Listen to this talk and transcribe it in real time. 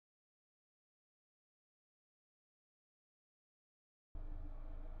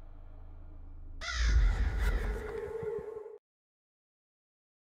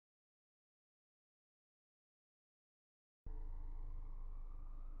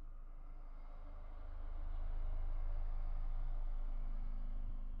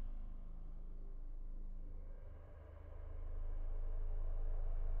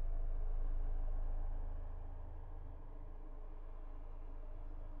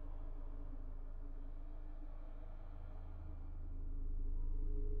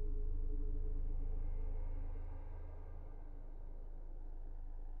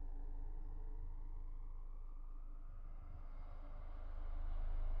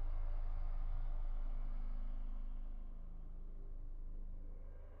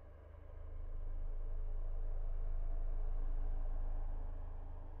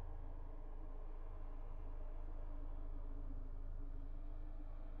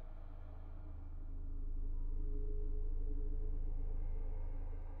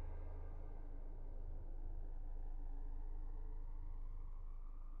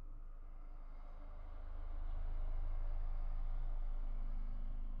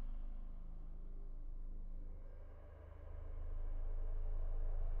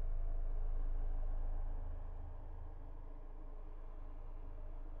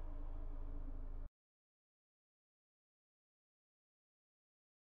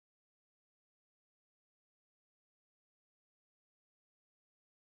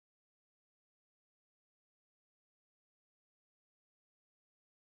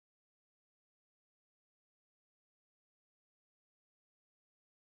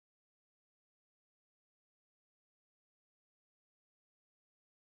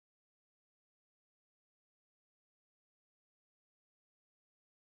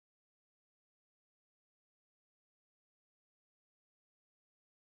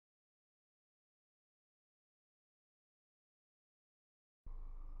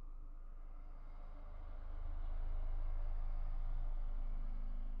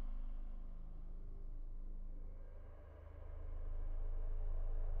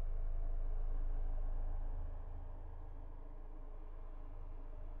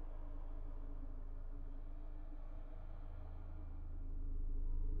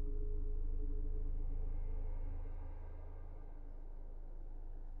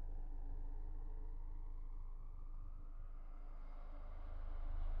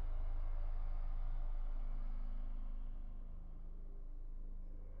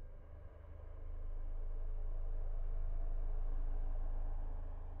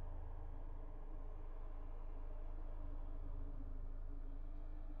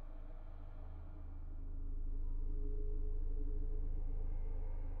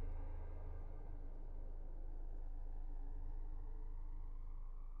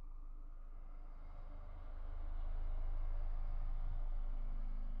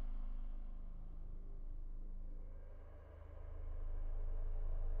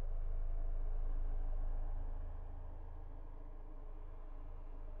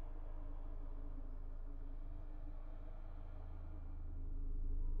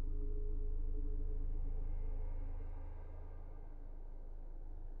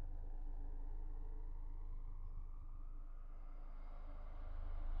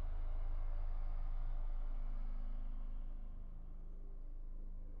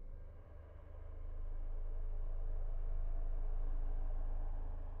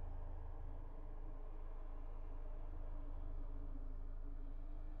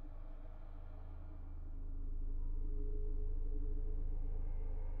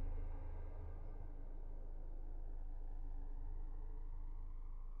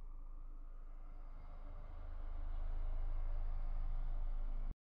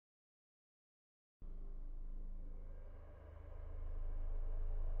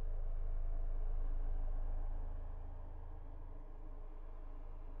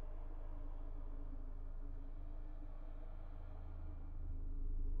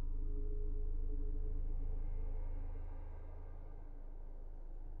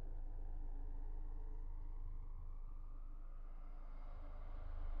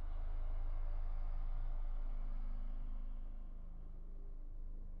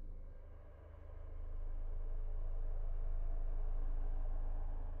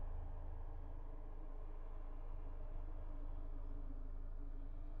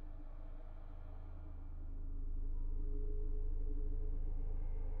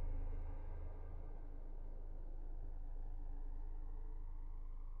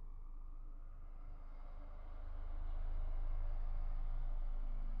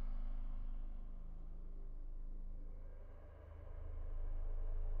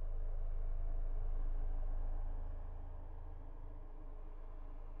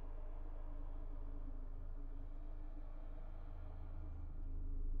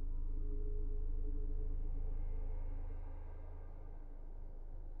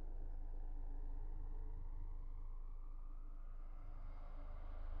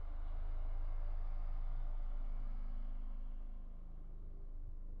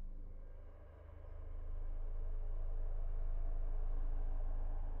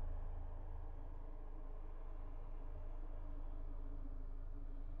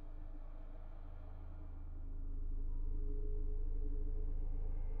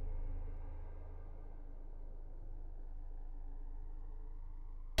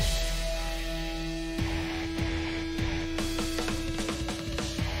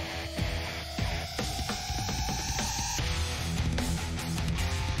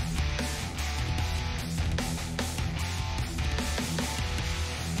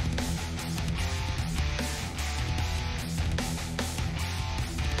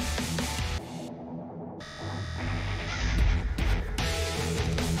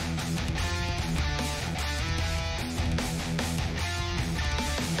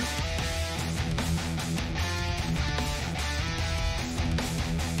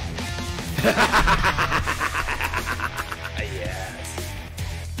Yes.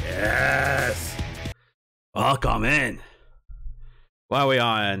 Yes. Welcome in. What are we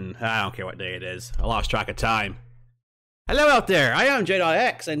on? I don't care what day it is. I lost track of time. Hello out there. I am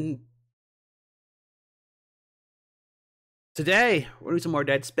J.X, and today we're doing some more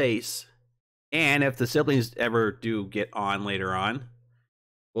Dead Space. And if the siblings ever do get on later on,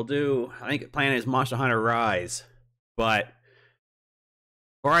 we'll do, I think the plan is Monster Hunter Rise. But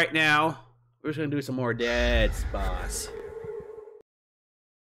for right now, we're just going to do some more Dead Space.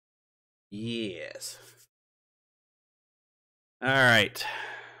 Yes. Alright.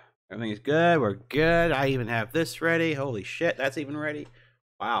 Everything's good. We're good. I even have this ready. Holy shit, that's even ready.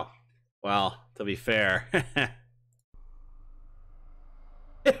 Wow. Well, to be fair,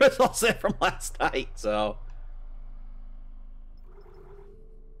 it was all set from last night, so.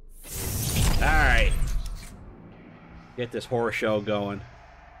 Alright. Get this horror show going.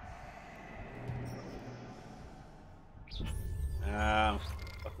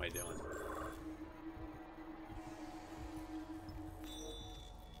 What am I doing?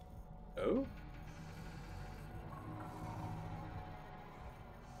 Oh?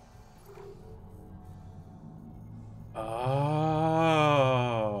 Oh,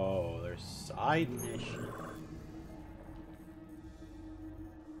 there's side mission.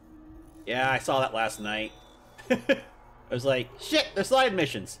 Yeah, I saw that last night. I was like, shit, there's side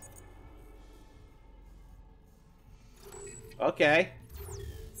missions. Okay.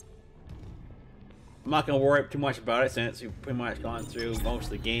 I'm not gonna worry too much about it since we've pretty much gone through most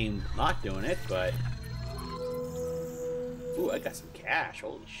of the game not doing it, but... Ooh, I got some cash,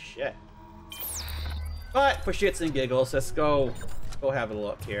 holy shit. But for shits and giggles, let's go have a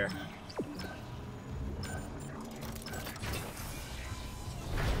look here.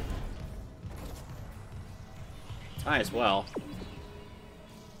 Might as well.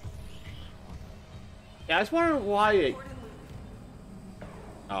 Yeah, I was wondering why it...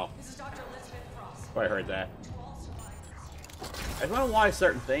 Oh. I heard that. I was wondering why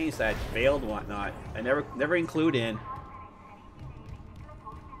certain things that failed and whatnot, I never include in.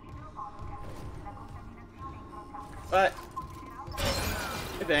 But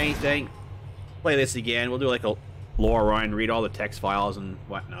if anything, play this again. We'll do like a lore run, read all the text files and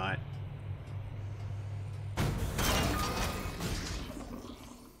whatnot.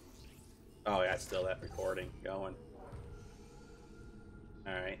 Oh yeah, it's still that recording going.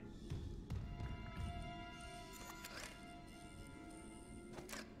 Alright.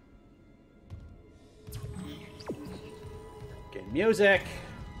 Okay, music.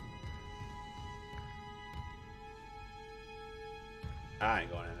 I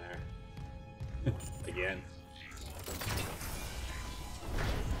ain't going in there. Again.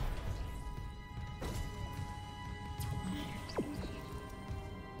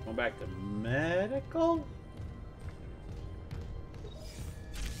 Going back to medical?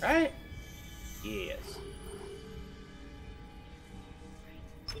 Right? Yes.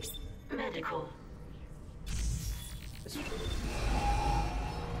 Medical.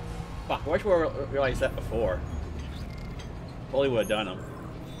 Fuck, I wish we realized that before. Totally would have done them.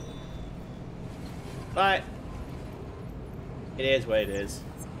 But it is what it is.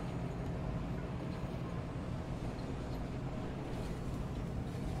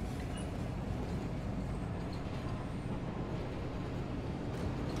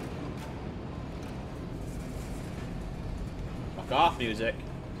 Fuck off, music.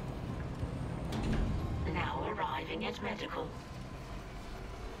 Now arriving at medical.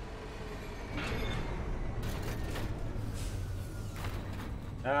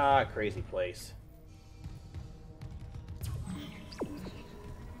 Ah, crazy place.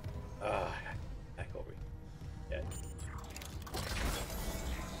 Ah, back over. Dead.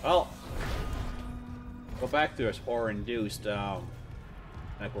 Well, go back to this horror-induced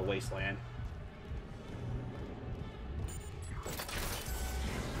medical wasteland.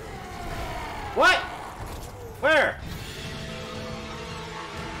 What? Where?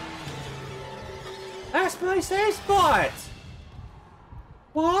 That's my safe spot!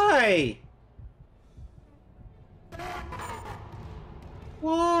 Why?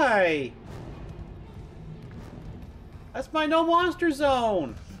 Why? That's my no monster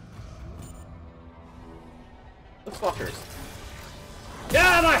zone! The fuckers. Get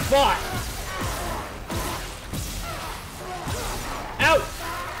out of my spot! Out!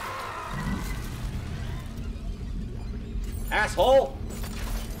 Asshole!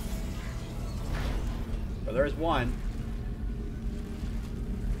 Oh, there's one.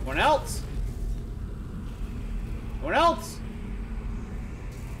 Anyone else? Anyone else?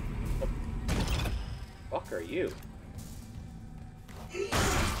 What the fuck are you?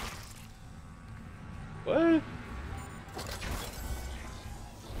 What?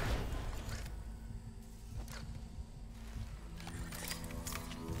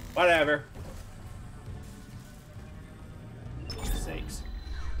 Whatever. Sakes.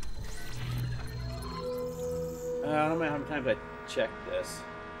 I don't know how many times I checked this.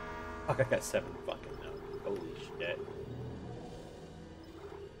 Fuck, I got 7 fucking notes. Holy shit.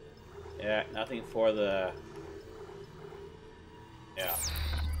 Yeah, nothing for the... Yeah.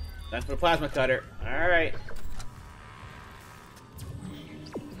 That's for the plasma cutter. Alright.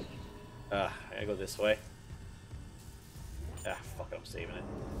 I gotta go this way. Ah, fuck it, I'm saving it.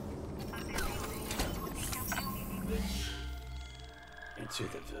 Into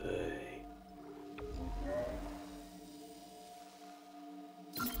the void.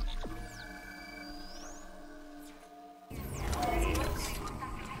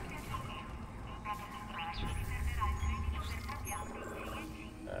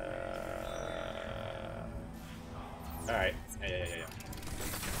 Alright. Yeah.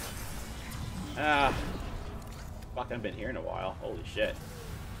 Ah. Fuck, I've been here in a while. Holy shit.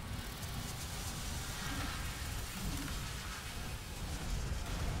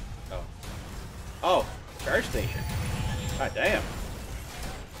 Oh. Oh! Charge station. God damn.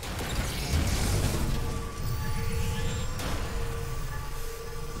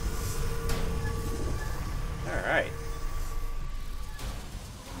 Alright.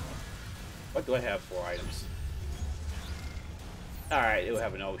 What do I have for items? Alright, it'll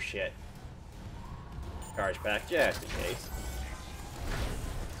have an oh shit. Charge pack, just in case.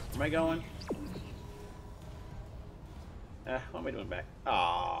 Where am I going? What am I doing back?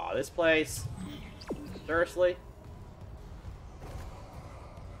 Aw, this place. Seriously?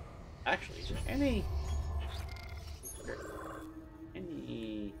 Actually, is there any...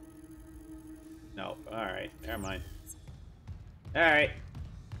 No, alright, never mind. Alright.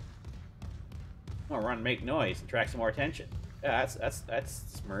 I'm gonna run and make noise and attract some more attention. Yeah, that's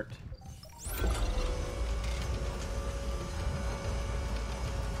smart.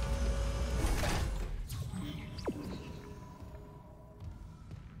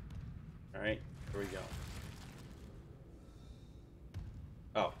 Alright, here we go.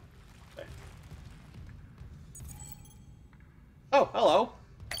 Oh. Okay. Oh, hello.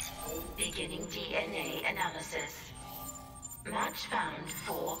 Beginning DNA analysis. Match found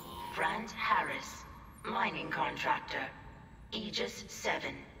for Brant Harris, mining contractor, Aegis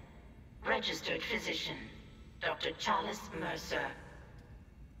 7. Registered physician, Dr. Chalice Mercer.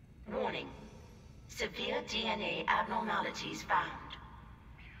 Warning. Severe DNA abnormalities found.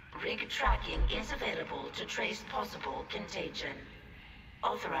 Rig tracking is available to trace possible contagion.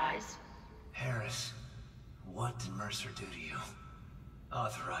 Authorize. Harris, what did Mercer do to you?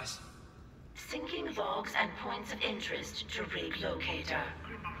 Authorize. Syncing logs and points of interest to rig locator.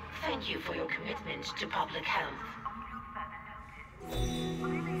 Thank you for your commitment to public health.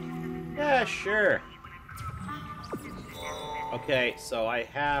 Yeah, sure. Okay, so I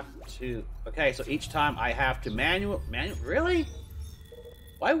have to... Okay, so each time I have to manual... Really?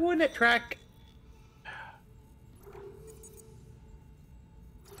 Why wouldn't it track...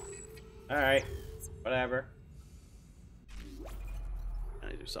 Alright, whatever. I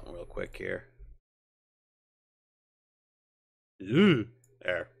need to do something real quick here. Ooh,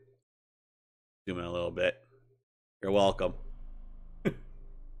 there. Zoom in a little bit. You're welcome.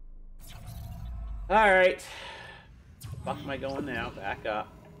 Alright. Fuck am I going now? Back up.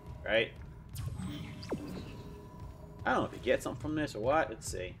 Right? I don't know if you get something from this or what.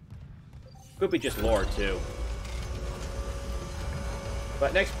 Let's see. Could be just lore too.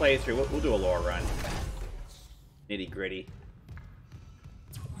 But next playthrough, we'll do a lore run. Nitty gritty.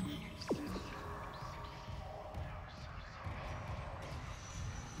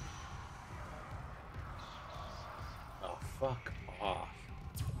 Oh, fuck off.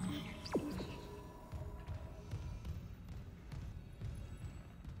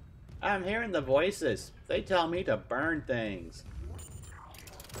 I'm hearing the voices. They tell me to burn things.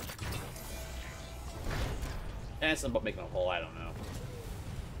 And something about making a hole, I don't know.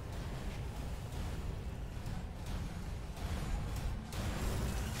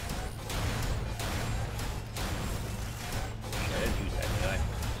 I didn't use that, did I?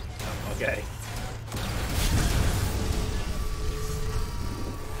 Oh, okay.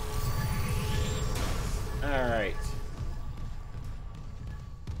 Alright.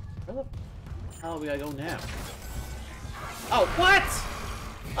 Where the hell we gotta go now? Oh, what?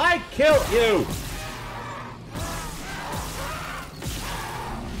 I killed you!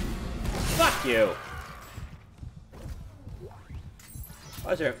 Fuck you!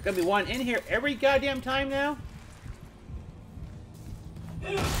 Oh, is there gonna be one in here every goddamn time now?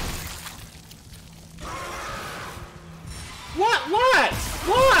 What? What?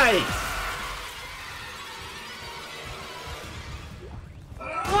 Why?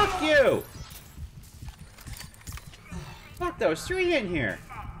 Fuck you! Fuck, there was 3 in here.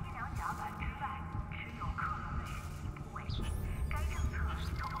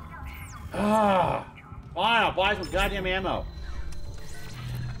 Ah, fine, I'll buy some goddamn ammo.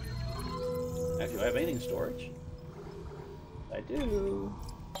 Actually, do I have anything in storage? I do.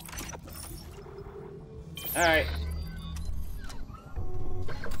 Alright.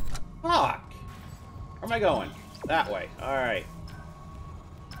 Fuck! Where am I going? That way. Alright.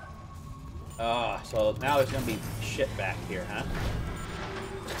 So now there's gonna be shit back here, huh?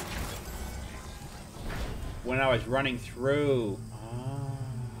 When I was running through.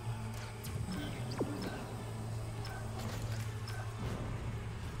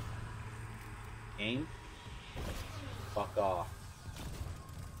 Game? Fuck off.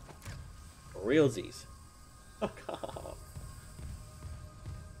 For realsies. Fuck off.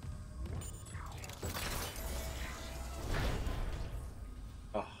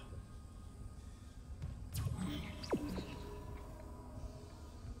 Oh.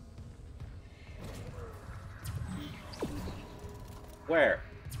 Where?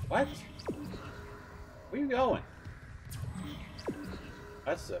 What? Where are you going?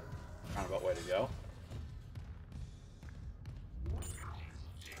 That's a roundabout way to go.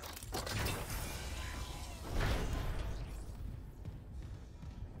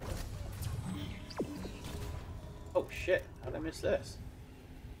 Oh shit, how did I miss this?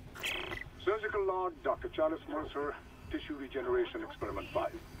 Surgical log, Dr. Charles Mercer, Tissue Regeneration Experiment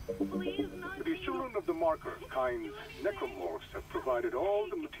 5. These children of the marker kind's necromorphs have provided all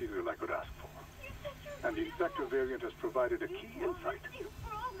the material I could ask for. And the infector variant has provided a key insight.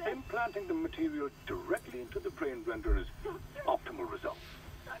 Implanting the material directly into the brain renders optimal results.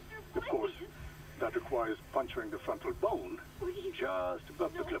 Of course, that requires puncturing the frontal bone just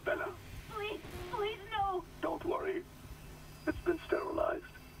above the glabella. Please, please, no! Don't worry. It's been sterilized.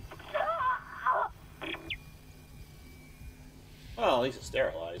 Well, at least it's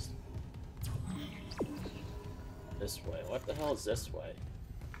sterilized. This way. What the hell is this way?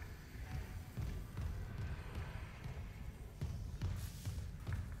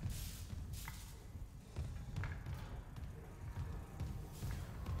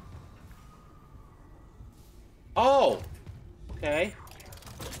 Oh! Okay.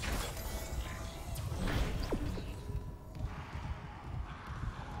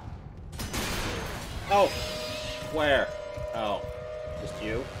 Oh! Where? Oh. Just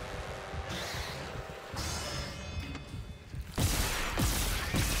you?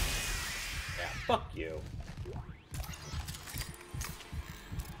 Yeah, fuck you.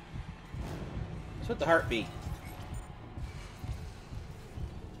 What's with the heartbeat?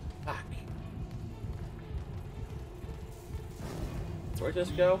 Fuck. Where'd this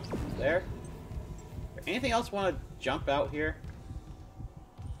go? There? Anything else want to jump out here?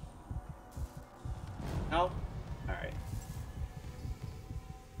 No? Alright.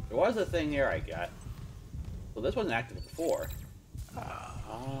 There was a thing here I got. Well, this wasn't active before.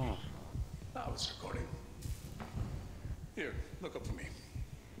 Oh. I was recording. Here, look up for me.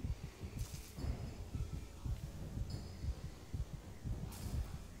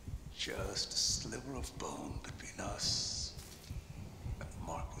 Just a sliver of bone between us and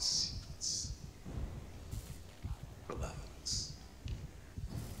Marcus' secrets. Relax.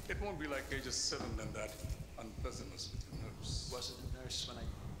 It won't be like ages 7 and that unpleasantness with your nurse. Wasn't a nurse when I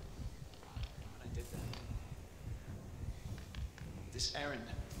did that. This errand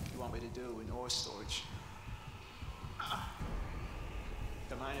you want me to do in ore storage.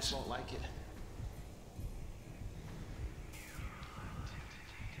 The miners won't like it.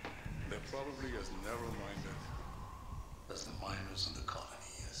 They're probably as narrow-minded as the miners in the colony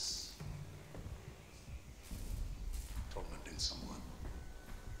is. Tormenting someone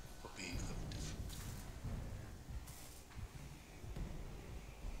for being a little different.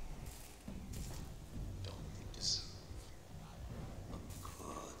 Don't they deserve a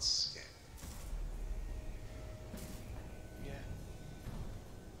good scare? Yeah.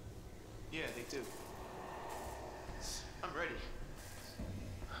 Yeah, they do. I'm ready.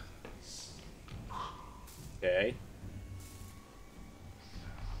 Okay.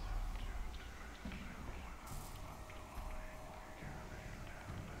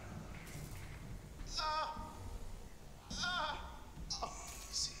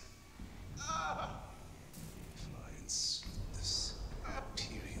 Easy. If I insert this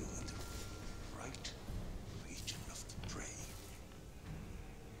material in the right region of the brain.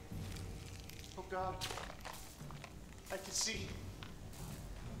 Oh God. I can see.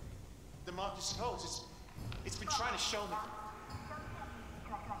 The Marcus knows. It's been trying to show me.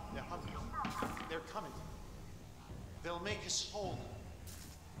 they're hungry. They're coming. They'll make us whole.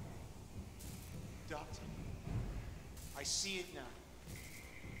 Doctor, I see it now.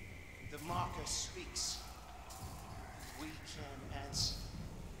 The marker speaks. We can answer.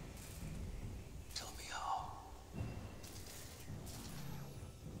 Tell me how.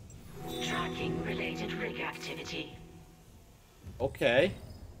 Tracking related rig activity. Okay.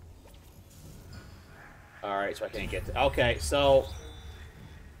 Alright, so I can't get to... Okay, so...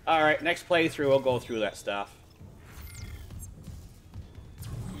 Alright, next playthrough, we'll go through that stuff.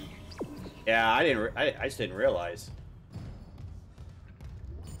 Yeah, I just didn't realize.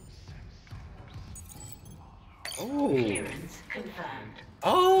 Oh. Clearance confirmed.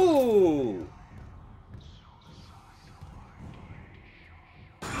 Oh!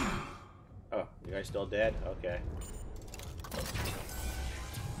 Oh, you guys still dead? Okay.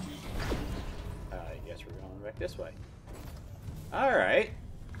 I guess we're going back this way. Alright.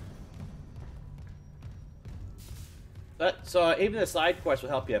 So even the side quests will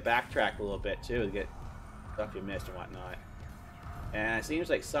help you backtrack a little bit too, to get stuff you missed and whatnot. And it seems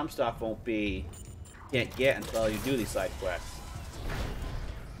like some stuff won't be... can't get until you do these side quests.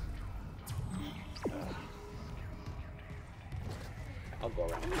 I'll go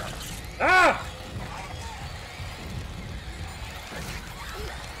around. Ah!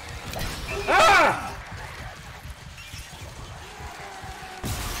 Ah!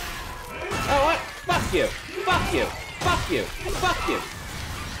 Oh, what? Fuck you! Fuck you! Fuck you! Fuck you!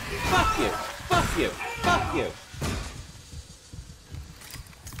 Fuck you! Fuck you! Fuck you!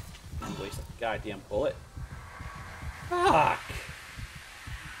 Waste a goddamn bullet. Fuck!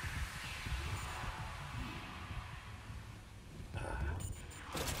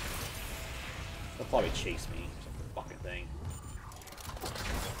 They'll probably chase me. Some fucking thing.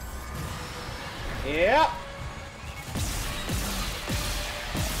 Yep!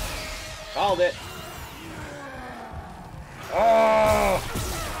 Called it. Oh!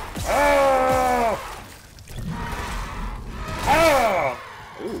 Oh! Oh!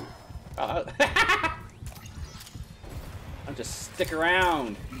 Ooh. I'll just stick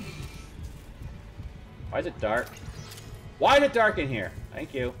around. Why is it dark? Why is it dark in here?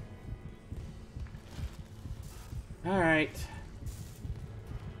 Thank you. Alright.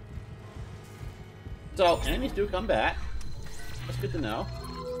 So, enemies do come back. That's good to know.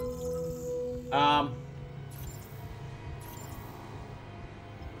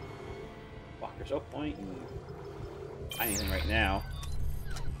 Fuck, there's no point in anything right now.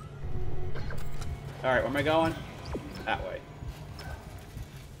 Alright, where am I going? That way.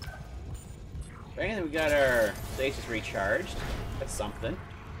 Anything, we got our stasis recharged. That's something.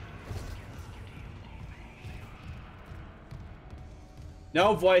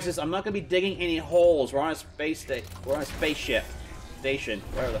 No voices. I'm not gonna be digging any holes. We're on a we're on a spaceship station.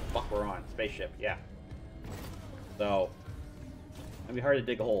 Whatever the fuck we're on. Spaceship. Yeah. So, it's gonna be hard to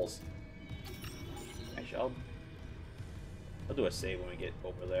dig holes. Actually, I'll do a save when we get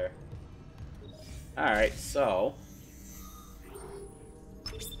over there. All right. So.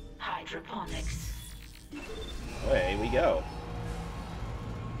 Hydroponics. Away we go.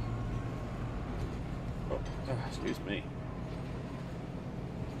 Oh, excuse me.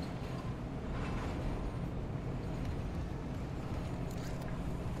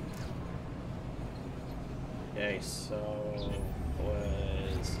 Okay, so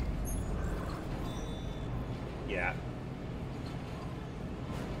was yeah.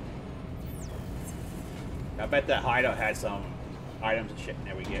 I bet that hideout had some items and shit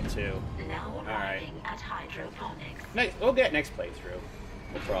that we get too. Now arriving at hydroponics. We'll get next playthrough.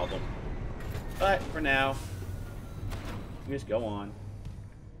 No problem. But for now, we just go on.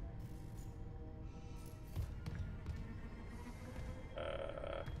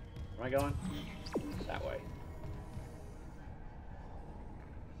 Where am I going? That way.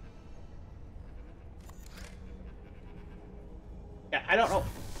 Yeah, I don't know.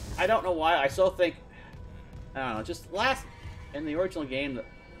 I don't know why. I still think. I don't know. Just in the original game,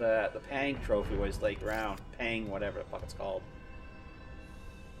 the Pang trophy was like around Pang, whatever the fuck it's called.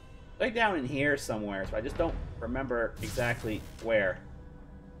 Like down in here somewhere. So I just don't remember exactly where.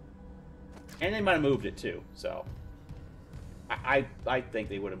 And they might have moved it too. So I think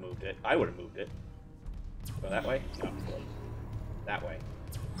they would have moved it. I would have moved it. Go that way? No. That way.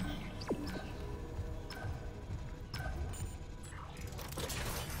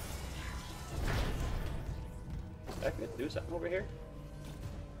 I can do something over here.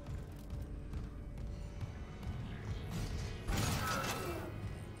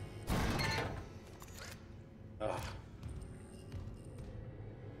 Ugh.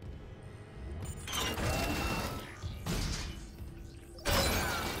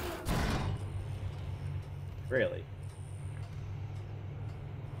 Really?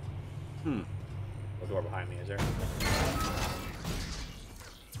 No door behind me, is there?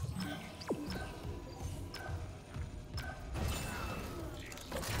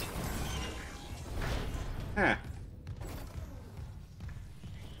 Huh.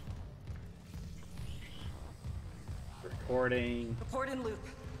 Recording. Report in loop.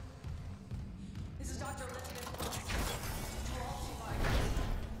 This is Dr. Elizabeth.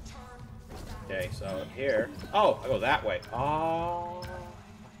 Okay, so here. Oh, I go that way. Oh.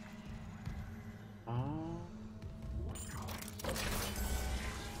 Oh.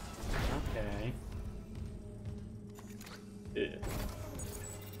 Okay. Yeah.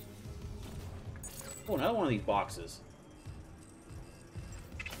 Oh, another one of these boxes.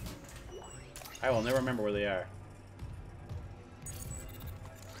 I will never remember where they are.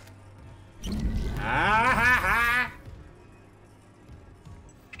 Ah ha ha!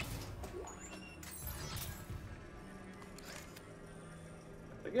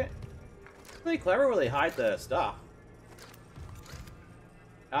 They're pretty clever where they hide the stuff.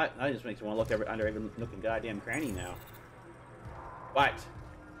 That just makes me want to look under every nook and goddamn cranny now. What?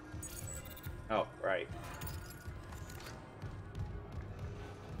 Oh, right.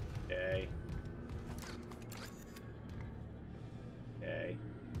 Okay. Okay.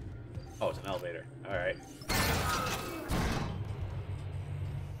 Oh, it's an elevator. Alright.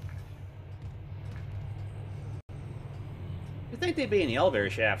 You'd think they'd be in the elevator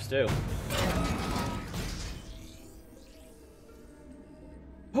shafts, too.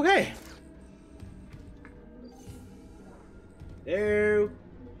 Okay. No.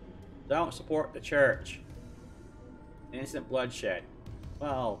 Don't support the church. Innocent bloodshed.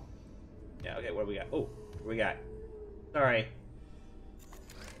 Well. Yeah, okay, what do we got? Oh, what do we got? Sorry.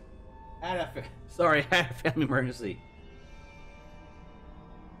 Sorry, I had a family emergency.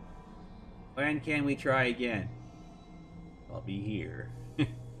 When can we try again? I'll be here.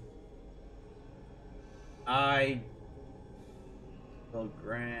 I will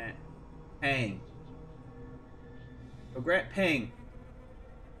grant ping. Will grant ping.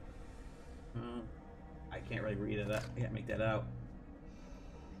 I can't really read it. I can't make that out.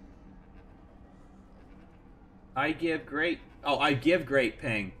 I give great. Oh, I give great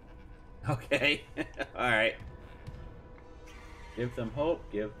ping. Okay. Alright. Give them hope.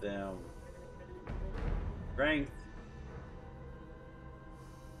 Give them strength.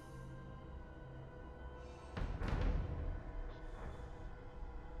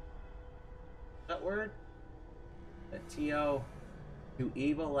 That word? That TO. Do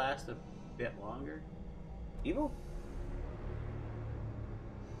evil last a bit longer? Evil?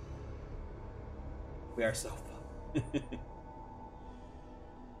 We are so fucked.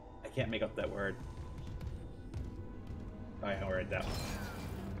 I can't make up that word. Oh, yeah, I'll write that one.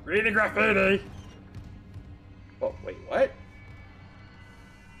 Read the graffiti! Oh, wait, what?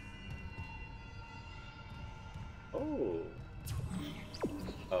 Oh.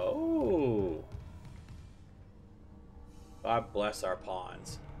 Oh. God bless our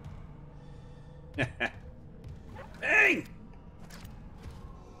pawns. Bang!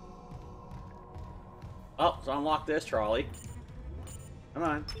 Oh, so unlock this trolley. Come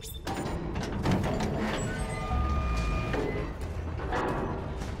on.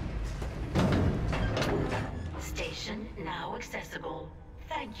 Station now accessible.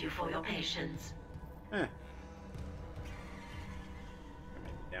 Thank you for your patience. Huh.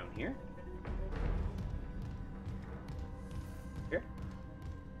 Down here? Here?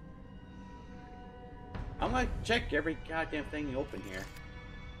 I'm gonna check every goddamn thing you open here.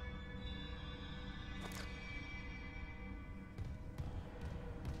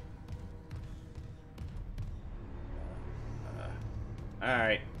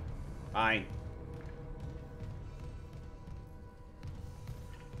 Alright. Fine.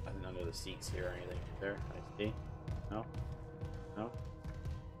 Nothing under the seats here or anything. There, I see. No? No?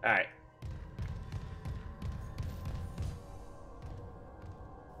 Alright.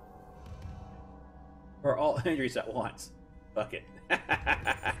 For all injuries at once. Fuck it.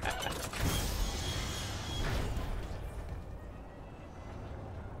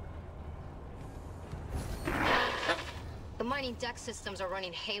 The mining deck systems are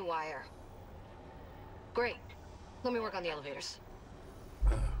running haywire. Great. Let me work on the elevators.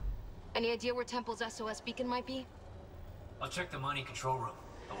 Any idea where Temple's SOS beacon might be? I'll check the mining control room.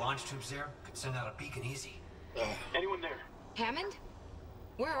 The launch tubes there could send out a beacon easy. Anyone there? Hammond?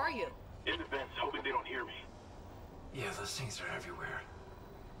 Where are you? In the vents, hoping they don't hear me. Yeah, those things are everywhere.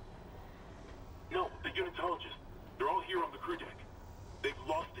 No, the unitologists. They're all here on the crew deck. They've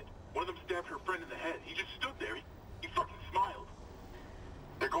lost it. One of them stabbed her friend in the head. He just stood there. He fucking smiled.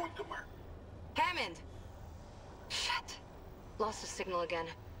 They're going somewhere. Hammond! Lost the signal again.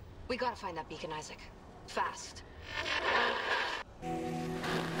 We gotta find that beacon, Isaac. Fast.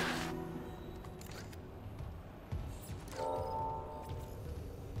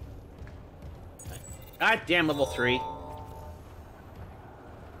 God damn, level 3.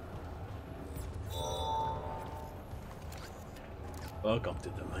 Welcome to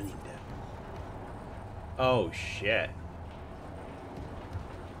the mining deck. Oh shit.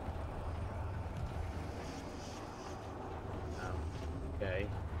 Okay.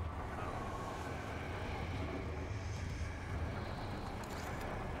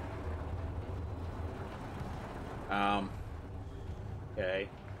 Okay.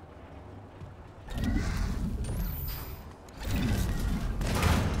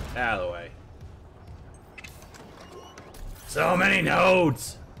 Out of the way. So many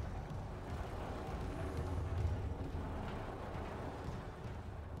nodes!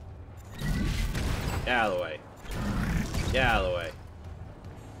 Out of the way. Get out of the way.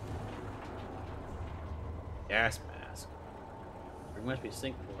 Gas mask. There must be a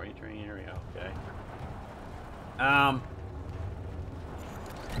sink before entering area. Okay. Okay.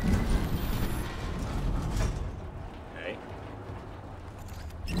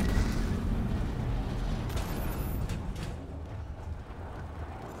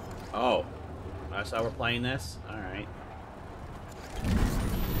 Oh. That's how we're playing this? Alright.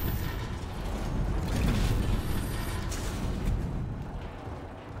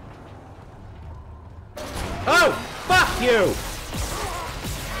 Oh! Fuck you!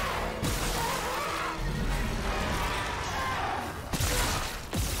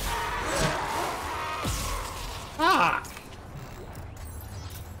 Fuck!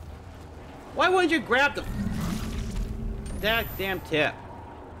 Why wouldn't you grab that damn tip?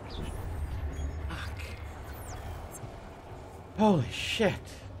 Fuck. Holy shit.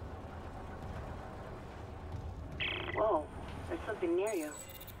 Whoa, there's something near you.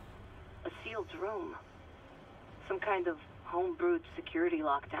 A sealed room. Some kind of home-brewed security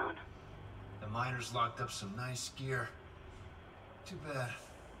lockdown. The miners locked up some nice gear. Too bad.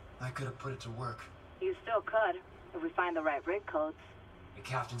 I could have put it to work. You still could, if we find the right rig codes. The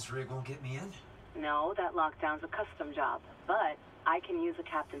captain's rig won't get me in? No, that lockdown's a custom job, but I can use the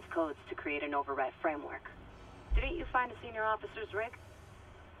captain's codes to create an override framework. Didn't you find a senior officer's rig?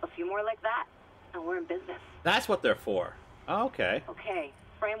 A few more like that, and we're in business. That's what they're for. Okay. Okay,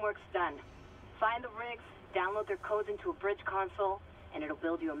 framework's done. Find the rigs, download their codes into a bridge console, and it'll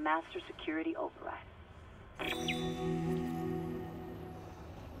build you a master security override.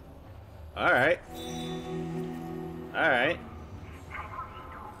 Alright. Alright.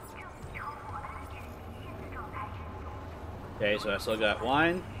 Okay, so I still got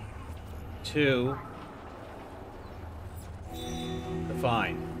 1, 2 to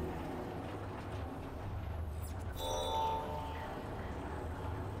find.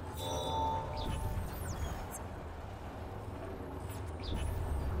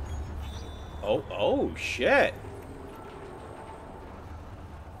 Oh shit.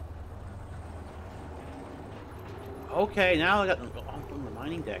 Okay, now I got on the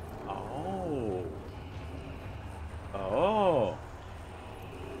mining deck. Oh. Oh.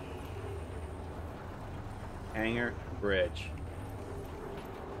 Hangar bridge.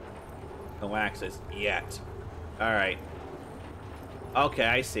 No access yet. Alright. Okay,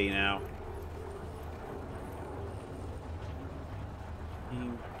 I see now.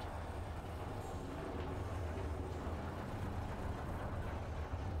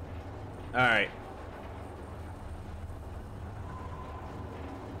 Alright.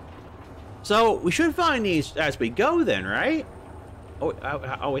 So, we should find these as we go then, right?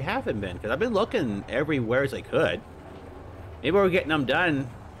 Oh, we haven't been, because I've been looking everywhere as I could. Maybe we're getting them done.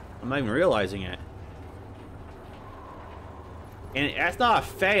 I'm not even realizing it. And that's not a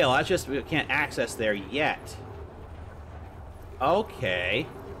fail, that's just we can't access there yet. Okay.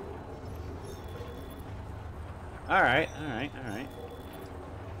 Alright, alright, alright.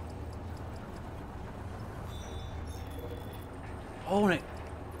 Oh, and it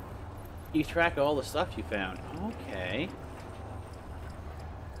keeps track of all the stuff you found. Okay.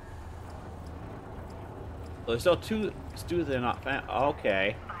 So there's still two that are not found.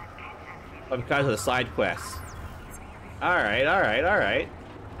 Okay. Oh, because of the side quests. Alright, alright, alright.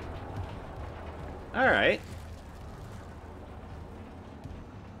 Alright.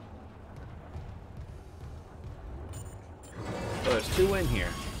 So there's 2 in here.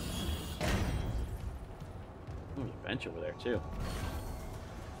 There's a bench over there too.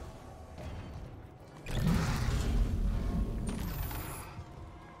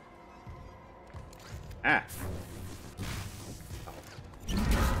 Ah.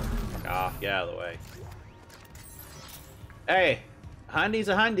 Fuck off, get out of the way. Hey, a hundy's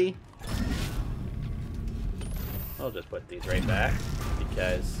a hundy. I'll just put these right back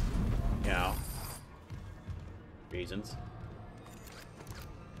because, you know, reasons.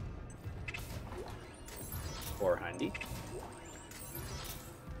 Poor hundy.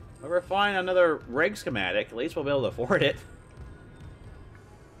 If we find another rig schematic, at least we'll be able to afford it.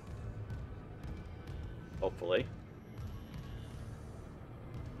 Hopefully.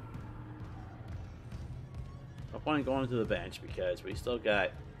 No point in going to the bench because we still got...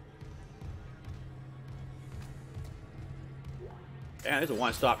 Damn, there's a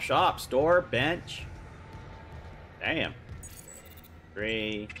one-stop shop. Store, bench. Damn.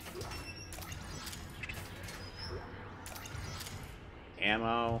 3.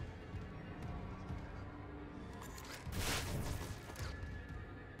 Ammo.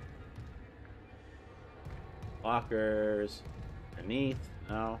 Lockers. Underneath.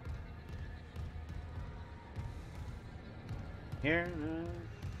 No. Here.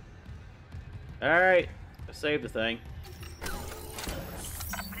 No. Alright. Let's save the thing.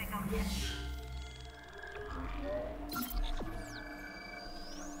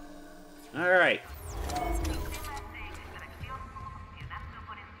 Alright.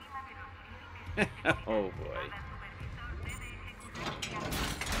 Oh boy.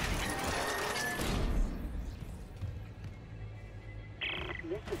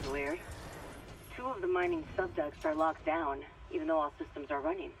 This is weird. 2 of the mining subducts are locked down, even though all systems are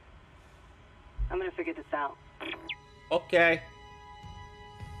running. I'm gonna figure this out. Okay.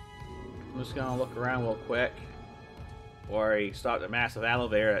 I'm just gonna look around real quick. Or he stopped a massive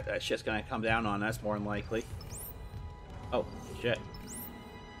elevator. That shit's gonna come down on us more than likely. Oh, shit.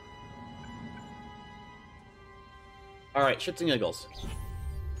 Alright, shits and giggles.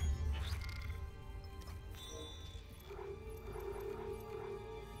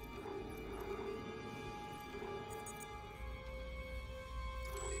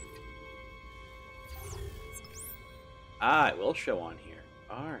 Ah, it will show on here.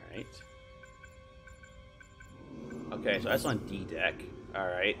 Alright. Okay, so that's on D deck.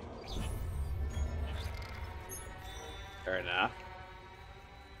 Alright. Fair enough.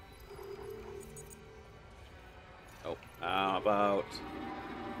 Oh, how about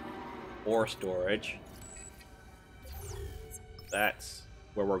ore storage? That's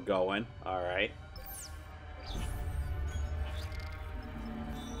where we're going. Alright.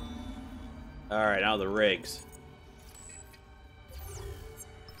 Alright, now the rigs.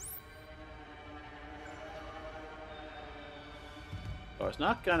 So it's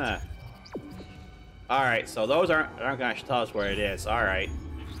not gonna... Alright, so those aren't gonna tell us where it is. Alright.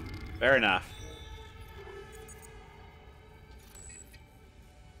 Fair enough.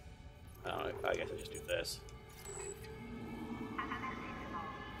 Oh, I guess I just do this.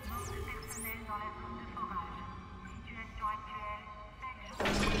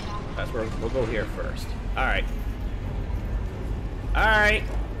 That's where we'll go here first. Alright. Alright.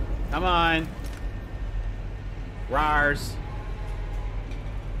 Come on. Rars.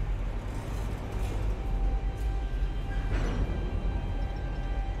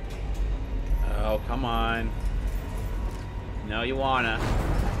 Oh, come on. No, you wanna.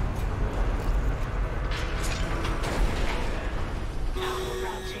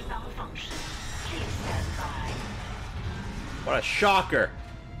 What a shocker.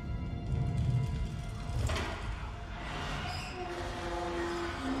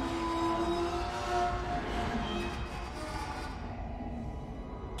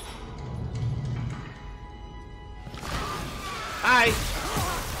 Hi.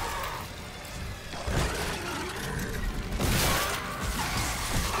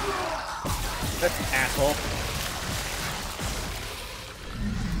 That's an asshole.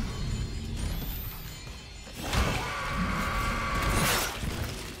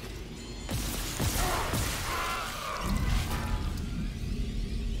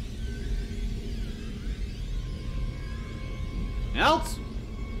 Else?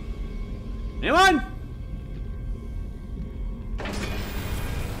 Anyone?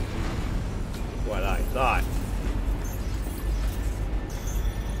 What I thought.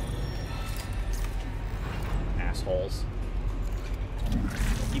 Assholes.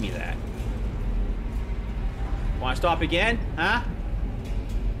 Give me that. Want to stop again? Huh?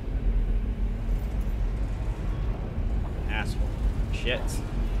 Asshole. Shits.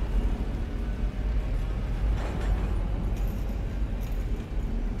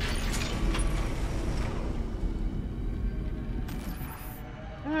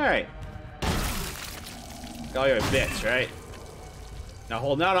 Alright. Got all your bits, right? Now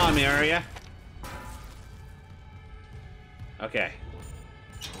holding out on me, are ya? Okay.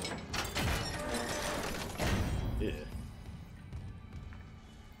 Ugh.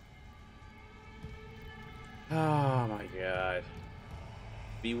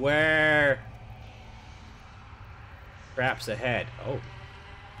 Beware! Traps ahead. Oh.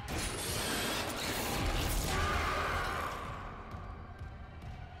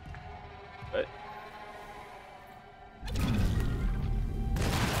 What?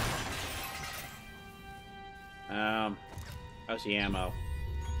 How's the ammo?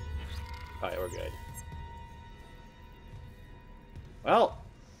 Alright, we're good. Well,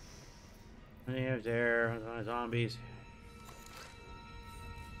 there zombies.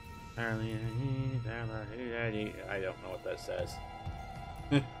 I don't know what that says.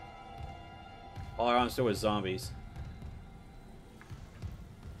 All I understood was zombies.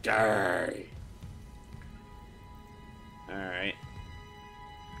 Gary. All right.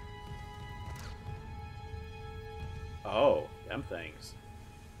 Oh, them things.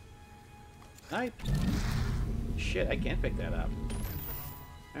 Shit, I can't pick that up.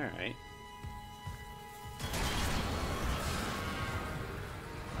 All right.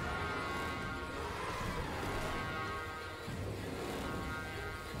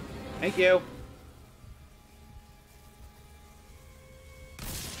 Thank you.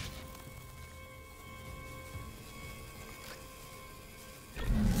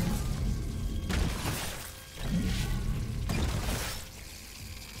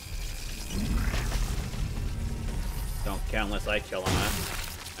 Don't count unless I kill him,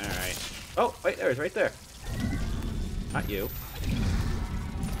 huh? Alright. Oh, wait, there's right there. Not you.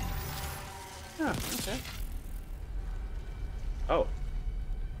 Oh, okay. Oh.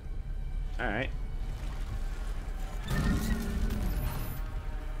 Alright.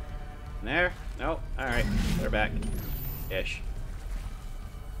 There? No? Alright. They're back. Ish.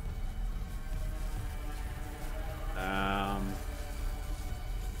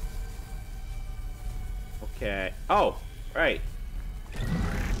 Okay. Oh! Right.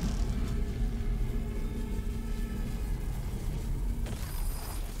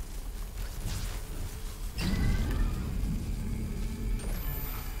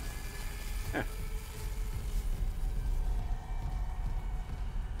 Huh.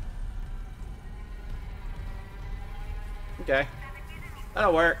 Okay.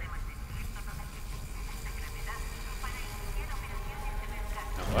 That'll work.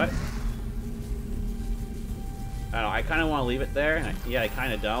 Now what? I don't know, I kind of want to leave it there, and I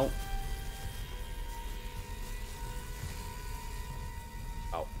kind of don't.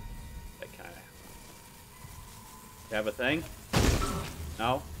 Oh. I kind of... You have a thing?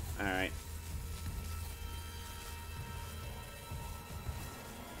 No? Alright.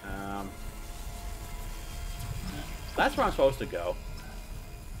 That's where I'm supposed to go.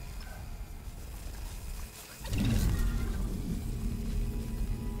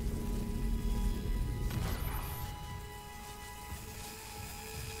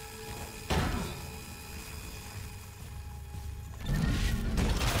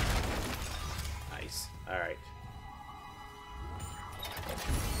 Nice. Alright.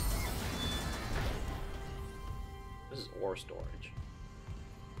 This is ore storage.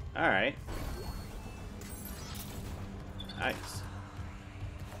 Alright. Nice.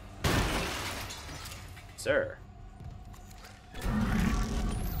 Sir.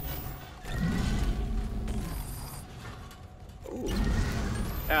 Ooh.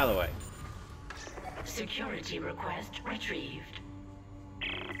 Out of the way. Security request retrieved.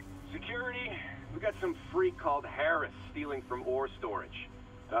 Security, we got some freak called Harris stealing from ore storage.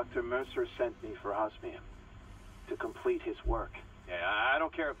 Dr. Mercer sent me for osmium to complete his work. Yeah, I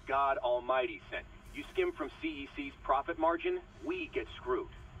don't care if God Almighty sent. You skim from CEC's profit margin, we get screwed.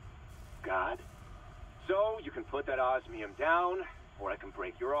 God? So, you can put that osmium down, or I can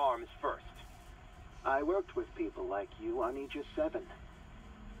break your arms first. I worked with people like you on Aegis 7.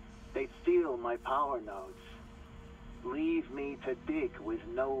 They'd steal my power nodes. Leave me to dig with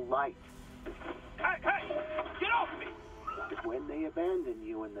no light. Hey, get off me! But when they abandon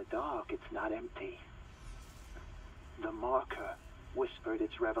you in the dark, it's not empty. The marker whispered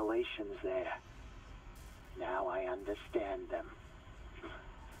its revelations there. Now I understand them.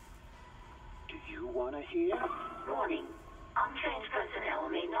 Do you want to hear? Warning. Untrained personnel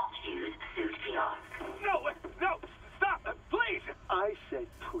may not use suit kiosks. No, stop, please! I said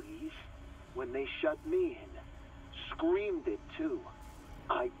please when they shut me in. Screamed it too.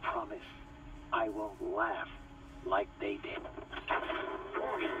 I promise I won't laugh like they did.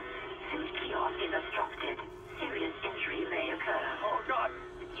 Warning. Suit kiosk is obstructed. Serious injury may occur. Oh, God!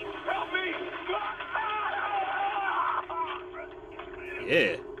 Help me!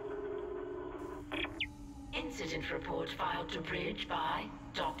 Yeah. Incident report filed to Bridge by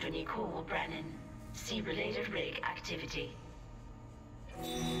Dr. Nicole Brennan. See related rig activity.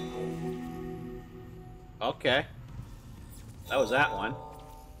 Okay. That was that one.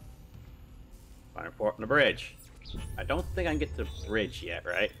 Find a report on the bridge. I don't think I can get to the bridge yet,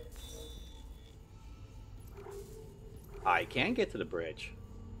 right? I can get to the bridge.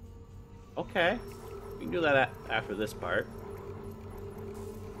 Okay. We can do that after this part.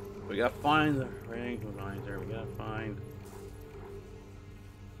 We gotta find the ring. We gotta find...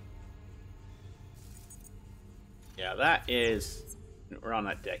 Yeah, that is... We're on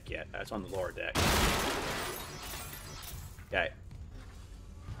that deck yet. That's on the lower deck. Okay.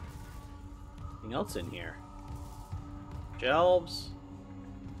 Anything else in here? Shelves?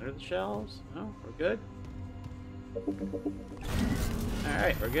 Under the shelves? No? We're good?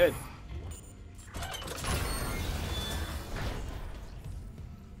 Alright, we're good.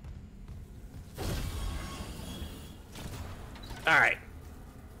 Alright.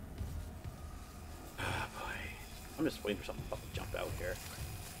 Oh boy. I'm just waiting for something to fucking jump out here.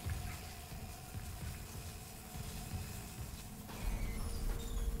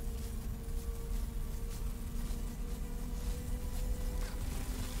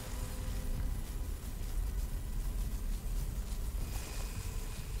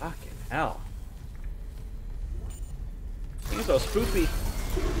 Fucking hell. Things so spoopy.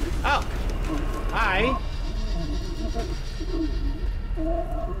 Oh! Hi!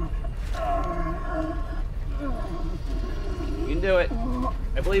 You can do it.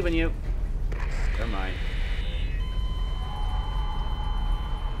 I believe in you. Never mind.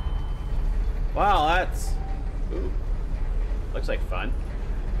 Wow, that's... Ooh. Looks like fun.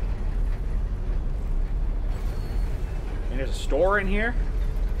 And there's a store in here?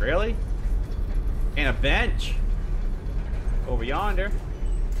 Really? And a bench? Over yonder?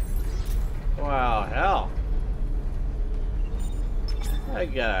 Wow, hell. I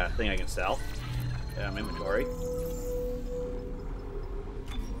got a thing I can sell. Inventory.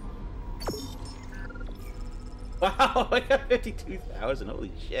 Wow, I got 52,000.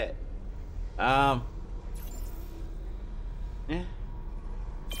 Holy shit. Yeah.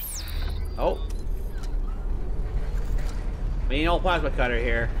 Oh. Mean old plasma cutter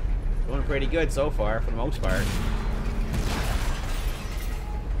here. Doing pretty good so far, for the most part.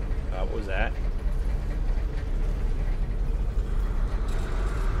 What was that?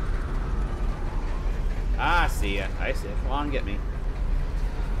 Ah, I see ya. I see ya. Come on, get me.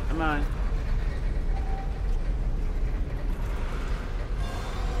 Come on.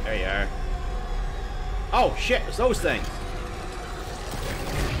 There you are. Oh, shit. It's those things.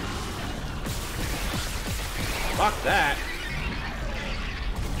 Fuck that.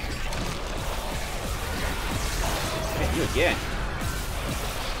 Hit you again.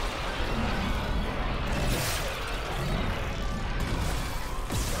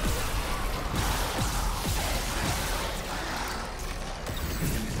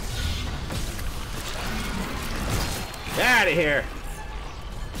 Get out of here.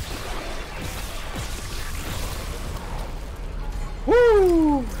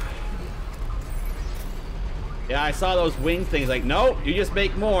 Woo! Yeah, I saw those wing things like, nope, you just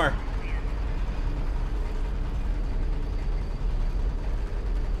make more.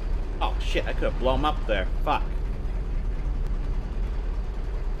 Oh shit, I could have blown them up there. Fuck.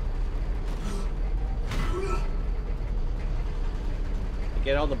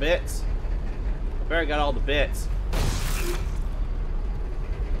 Get all the bits? I better got all the bits.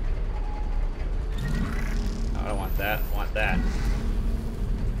 I don't want that. I want that.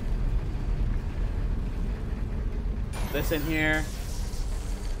 This in here.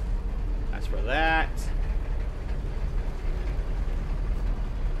 That's for that.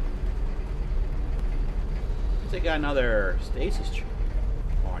 They got another stasis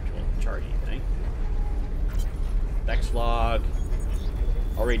module charging thing. Dex log.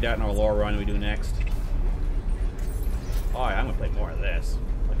 I'll read that in our lore run we do next. Oh, yeah, I'm gonna play more of this.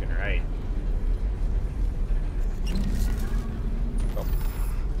 Looking right. Oh.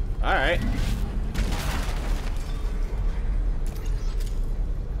 Alright.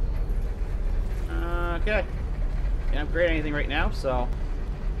 Okay. Can't upgrade anything right now, so.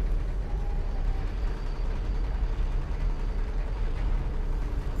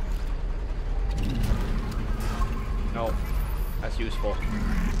 No. That's useful.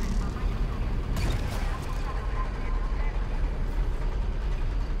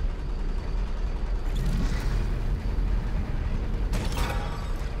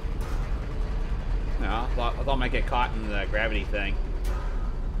 No, I thought I might get caught in the gravity thing.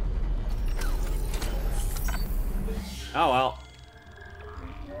 Oh well.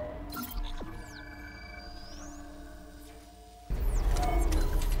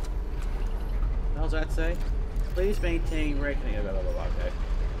 What does that say? Please maintain reckoning. Blah, blah, blah, blah. Okay.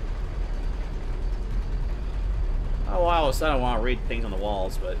 Oh, well, all of a sudden I want to read things on the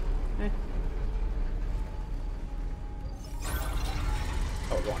walls, but eh.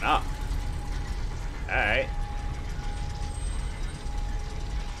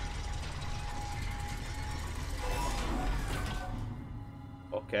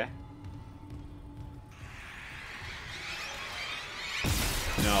 Okay.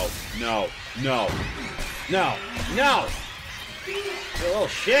 No, no, no, no, no! You little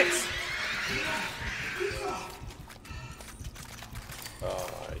shits!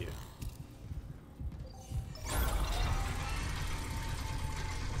 Oh, you.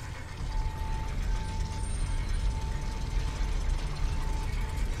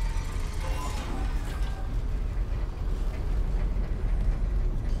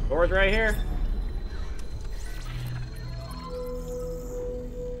 Door's right here.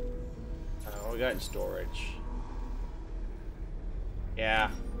 What we got in storage?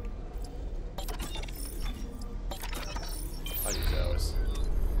 Yeah. I'll use those.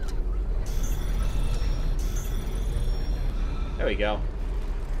 There we go.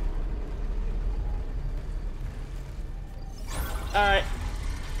 Alright.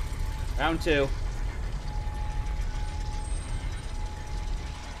 Round 2.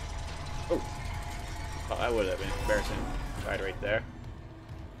 Oh. Oh, that would have been embarrassing. Tried right there.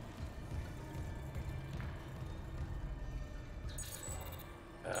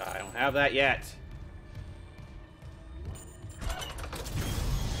 I don't have that yet.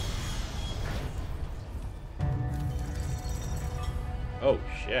 Oh,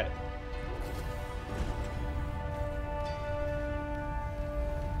 shit.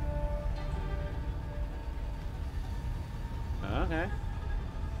 Okay.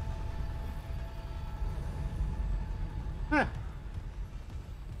 Huh.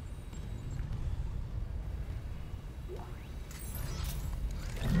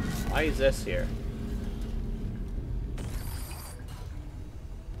 Why is this here?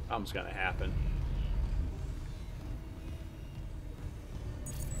 Something's gonna happen.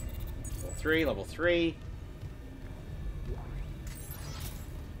 Level 3.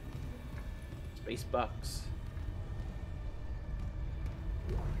 Space bucks.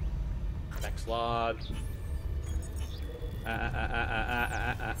 Next log.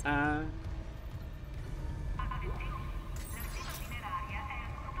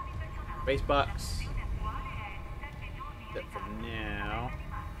 Space bucks. That's it for now.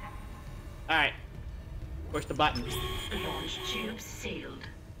 Alright. Push the button. Launch tubes sealed.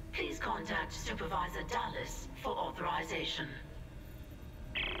 Please contact Supervisor Dallas for authorization.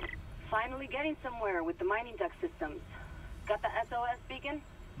 Finally getting somewhere with the mining duct systems. Got the SOS beacon?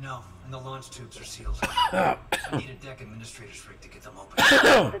 No, and the launch tubes are sealed. I need a deck administrator's rig to get them open.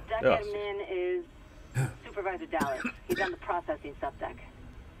 The deck admin is Supervisor Dallas. He's on the processing subdeck.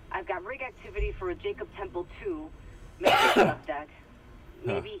 I've got rig activity for a Jacob Temple 2 main subdeck.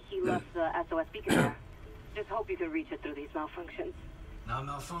 Maybe he left the SOS beacon there. Just hope you can reach it through these malfunctions. Not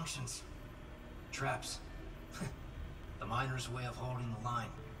malfunctions. Traps. The miner's way of holding the line.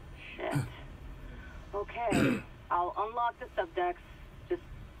 Shit. Okay. I'll unlock the subdecks. Just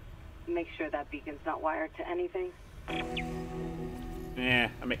make sure that beacon's not wired to anything. Yeah,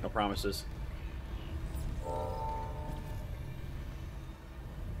 I make no promises.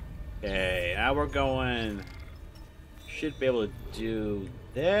 Okay, now we're going... Should be able to do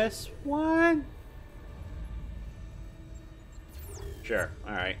this one? Sure,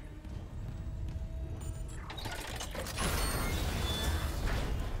 alright.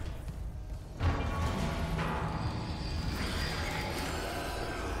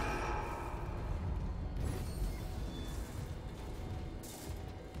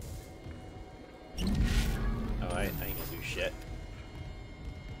 Oh, I ain't gonna do shit.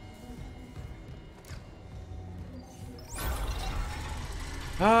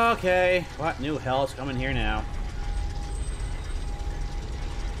 Okay, what new hell's coming here now?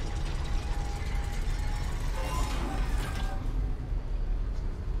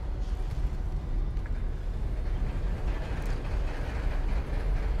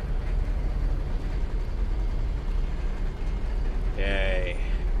 Okay.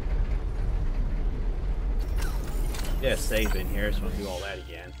 Yeah, save in here, so I'll do all that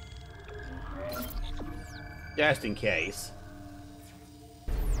again. Just in case.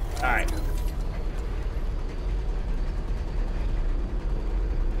 Alright.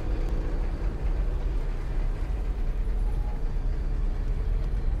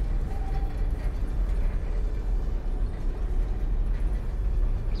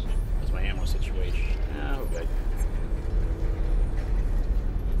 What's my ammo situation? Oh, we're good.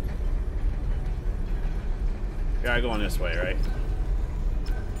 Gotta go on this way, right?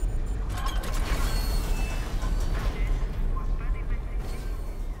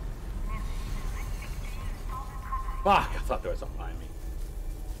 Fuck! I thought there was something behind me.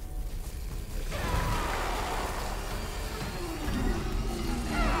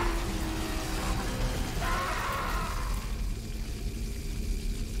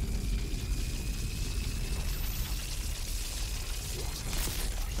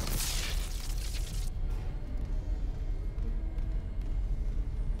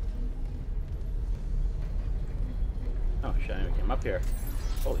 shit, I never came up here.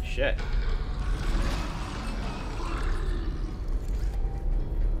 Holy shit.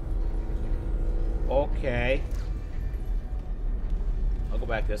 Okay. I'll go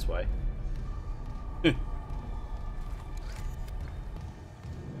back this way.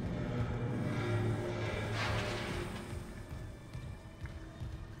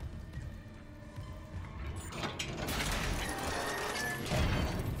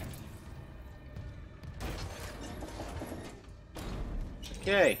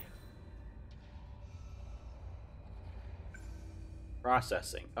 Okay.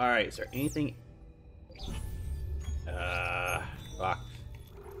 Processing. Alright, is there anything... fuck.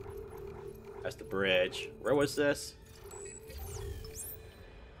 That's the bridge. Where was this?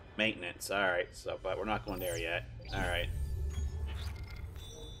 Maintenance. Alright, so, but we're not going there yet. Alright.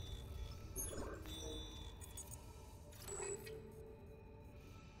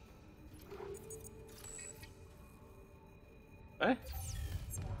 What?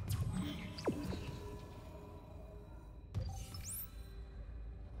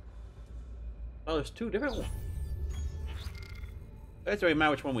 Oh, there's two different ones. It doesn't really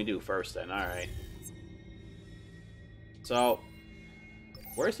matter which one we do first then, alright. So,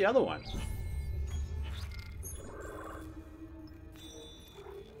 where's the other one?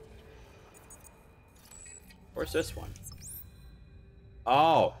 Where's this one?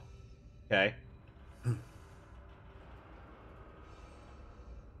 Oh, okay.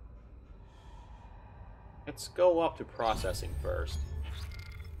 Let's go up to processing first.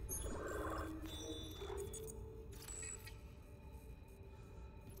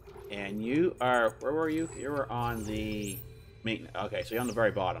 And you are, where were you? You were on the maintenance. Okay, so you're on the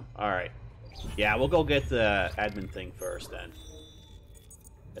very bottom. Alright. Yeah, we'll go get the admin thing first then.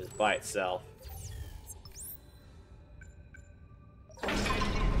 It's by itself.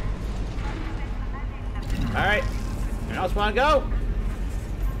 Alright. Anyone else want to go?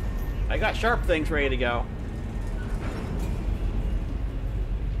 I got sharp things ready to go.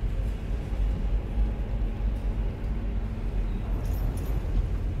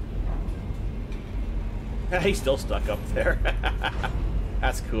 He's still stuck up there.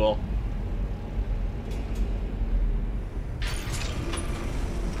 That's cool.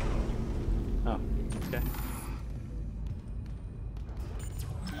 Oh, okay.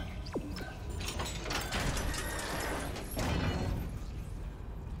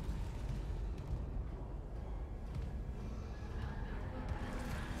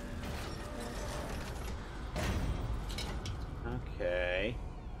 Okay.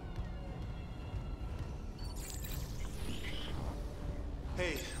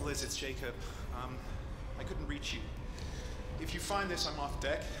 Hey, Liz, it's Jacob. I couldn't reach you. If you find this, I'm off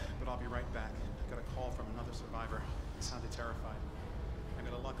deck, but I'll be right back. I got a call from another survivor. He sounded terrified. I'm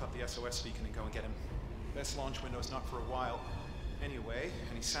gonna lock up the SOS beacon and go and get him. Best launch window's not for a while. Anyway,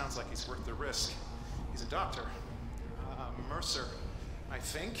 and he sounds like he's worth the risk. He's a doctor. Mercer, I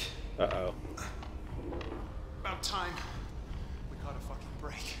think. Uh-oh. About time. We caught a fucking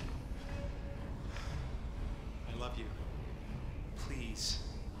break. I love you. Please,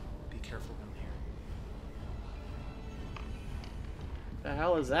 be careful down here. The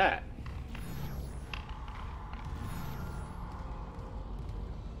hell is that?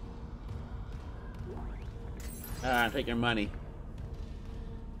 Take your money.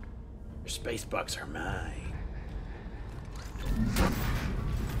 Your space bucks are mine.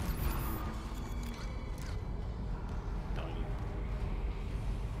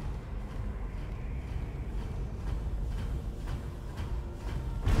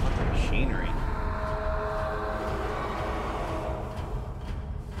 Machinery.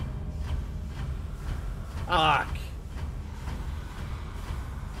 Fuck.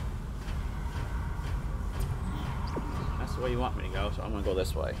 That's the way you want me to go, so I'm gonna go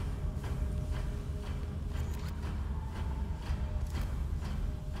this way.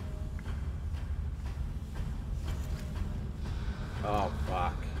 Oh,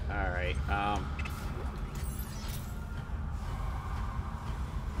 fuck. Alright,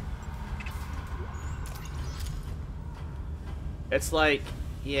 it's like,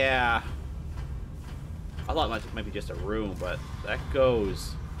 yeah. I thought it might be just a room, but that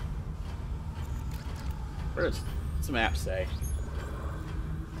goes... What's the map say?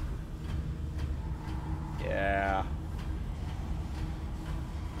 Yeah.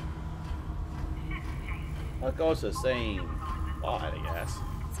 Well, it goes to the same spot, I guess.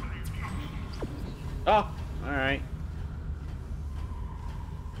 Oh, alright.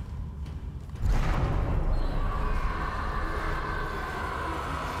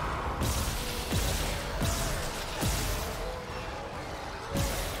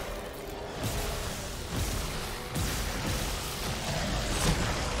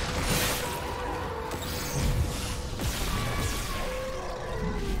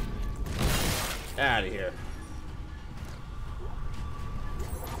 Out of here.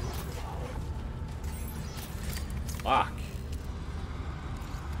 Fuck.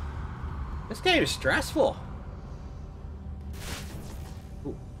 This game is stressful.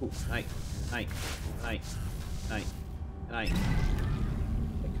 Ooh, night. I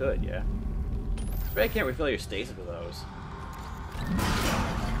could, yeah. But I can't refill your stasis with those.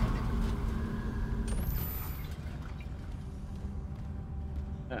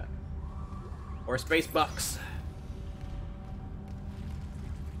 Or space bucks.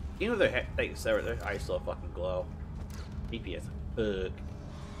 You know their eyes still fucking glow. DPS. Fuck.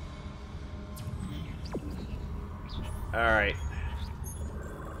 Alright.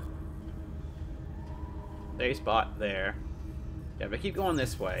 Safe spot there. Yeah, if I keep going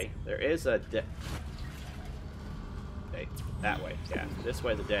this way, there is a okay, that way. Yeah, this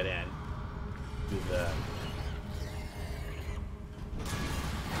way the dead end. Do the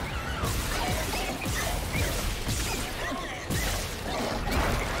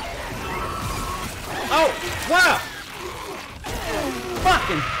oh, wow!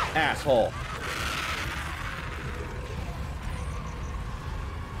 Fucking asshole.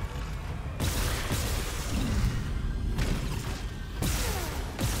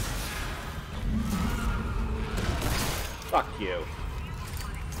 Fuck you.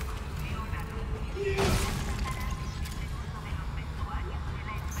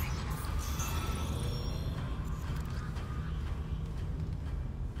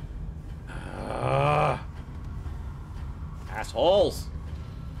 Assholes.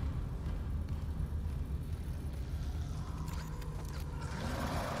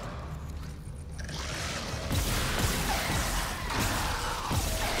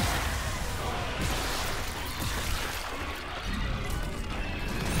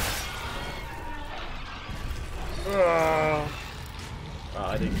 Oh,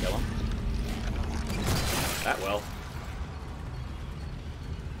 I didn't kill him. That well.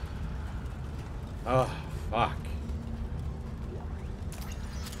 Oh, fuck.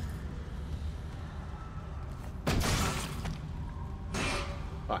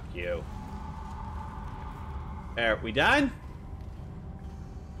 Fuck you. Are we done?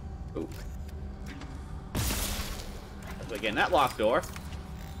 Ooh. Again, that locked door.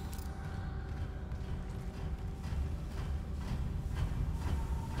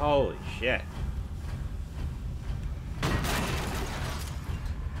 Holy shit.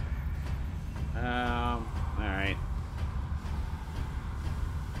 Alright.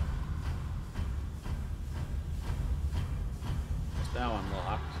 It's now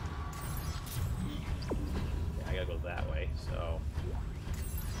unlocked. Yeah, I gotta go that way, so.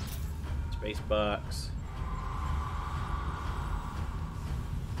 Space bucks.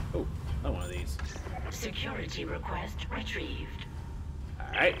 Oh, another one of these. Security request retrieved.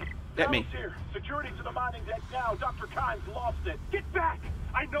 Alright, get me. Here. Security to the mining deck now. Dr. Kynes lost it. Get back!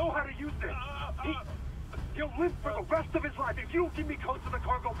 I know how to use this. He'll live for the rest of his life if you don't give me codes to the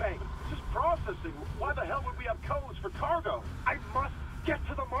cargo bay. This is processing. Why the hell would we have codes for cargo? I must get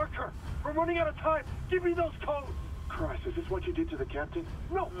to the marker. We're running out of time. Give me those codes. Christ, is this what you did to the captain?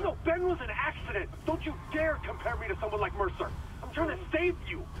 No, Ben was an accident. Don't you dare compare me to someone like Mercer. I'm trying to save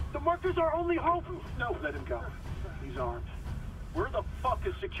you. The marker's our only hope. No, let him go. He's armed. Where the fuck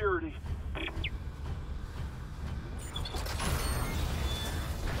is security?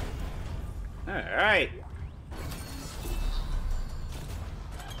 Alright.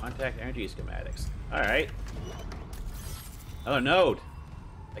 Contact energy schematics. Alright. Oh, node.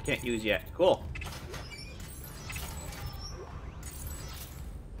 I can't use yet. Cool.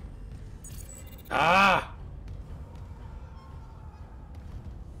 Ah!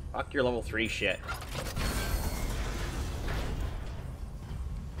 Fuck your level 3 shit.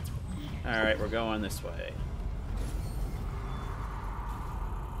 Alright, we're going this way.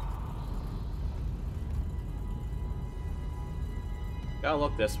 Gotta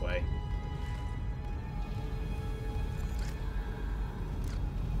look this way.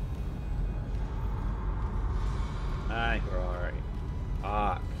 I think we're alright.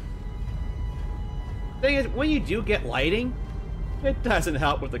 Fuck. Thing is, when you do get lighting, it doesn't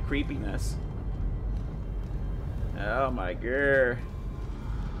help with the creepiness. Oh my god.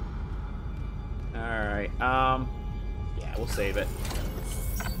 Alright, yeah, we'll save it.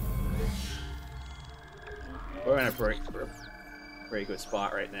 We're in a pretty good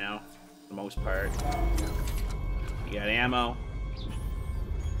spot right now, for the most part. You got ammo.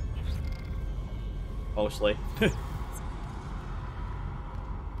 Mostly.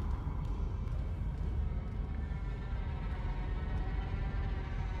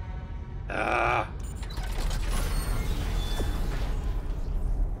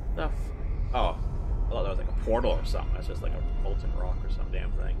 Oh. portal or something. That's just like a molten rock or some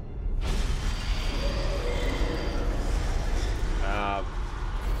damn thing.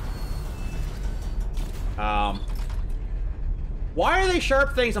 Why are they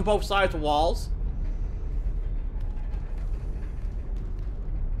sharp things on both sides of walls?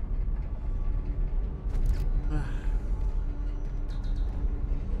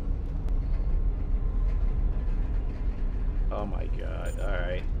 Oh my god,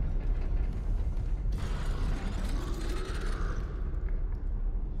 alright.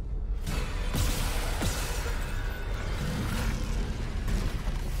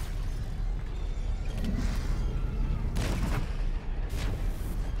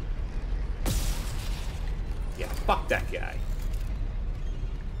 Yeah, fuck that guy.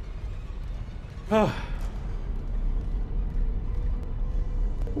 Oh.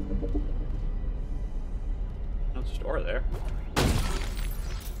 There's a store there.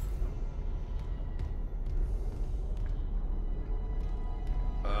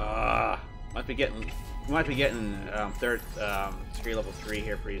 Might be getting third security level 3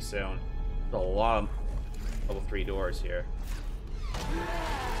 here pretty soon. There's a lot of level 3 doors here.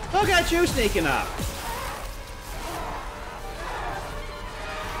 Look at you sneaking up!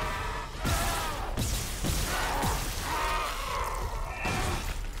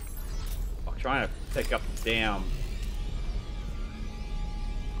 I'm trying to pick up the damn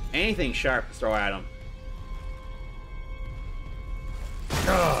anything sharp to throw at him.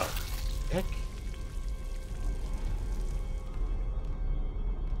 Ugh. Heck.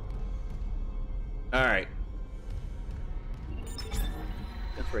 Alright.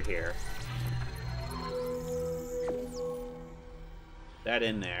 Since we're here. That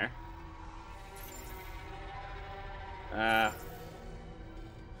in there. What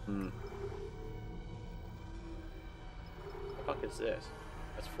the fuck is this?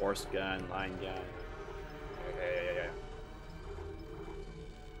 That's force gun, line gun. Yeah.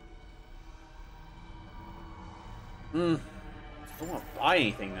 I don't want to buy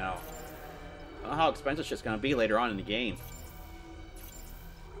anything now. I don't know how expensive shit's gonna be later on in the game.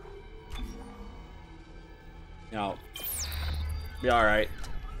 No. Be alright.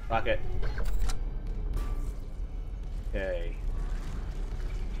 Fuck it. Okay.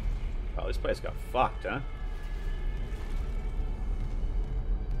 Oh, this place got fucked, huh?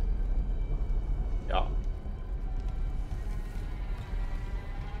 Yeah.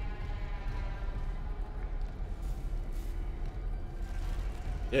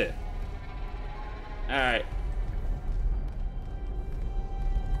 Yeah. Alright.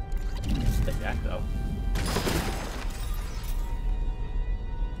 Take that though.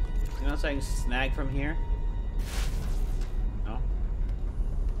 You know what I can snag from here? No?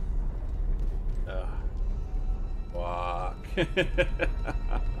 Fuck.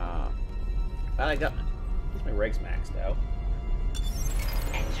 I got my rigs maxed out.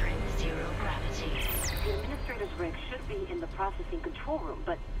 Entering zero gravity. The administrator's rig should be in the processing control room,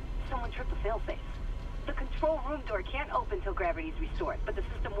 but someone tripped the failsafe. The control room door can't open till gravity is restored, but the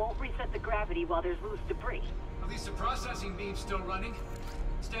system won't reset the gravity while there's loose debris. At least the processing beam's still running.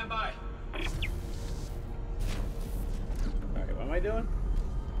 Stand by. Alright, what am I doing?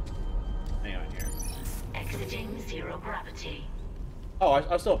 Hang on here. Exiting zero gravity. Oh, I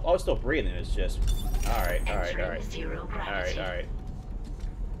was still breathing. It's just alright. Zero gravity. Alright.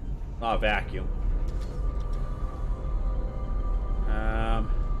 Not a vacuum.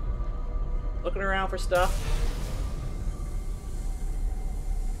 Looking around for stuff.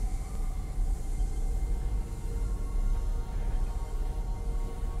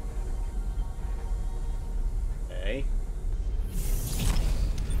 Okay.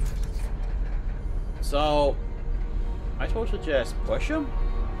 So, am I supposed to just push him?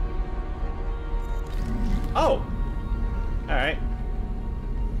 Oh! Alright.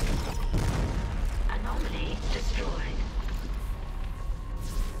 Anomaly destroyed.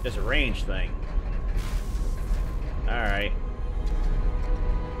 Just a range thing. Alright.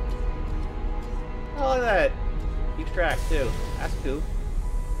 Oh, look at that. Keeps track, too. That's cool.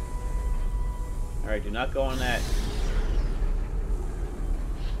 Alright, do not go on that.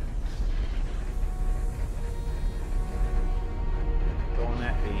 Go on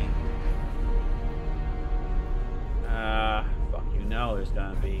that beam. Fuck, you know there's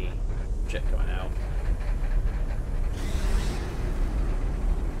gonna be shit coming out.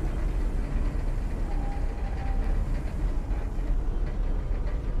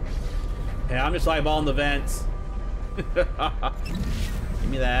 Yeah, I'm just eyeballing the vents. Give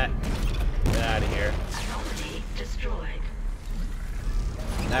me that. Get out of here. Anomaly destroyed.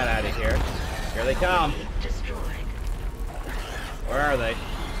 Get that out of here. Here they come. Destroyed. Where are they?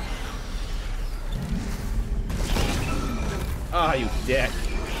 Oh, you dick.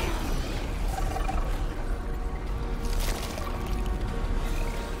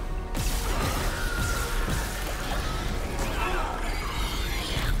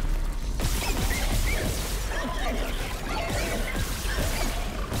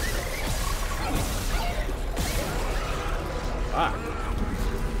 Ah.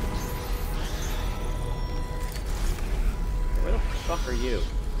 Where the fuck are you?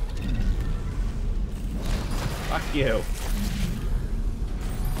 Fuck you.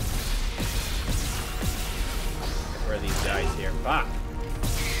 Where are these guys here? Fuck.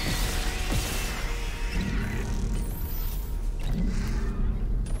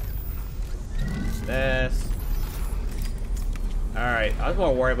 This. Alright, I was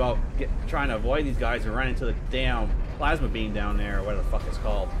more worried about trying to avoid these guys and run into the damn plasma beam down there, or whatever the fuck it's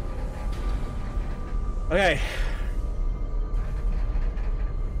called. Okay.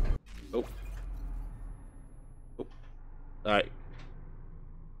 Oh. Oh. Alright.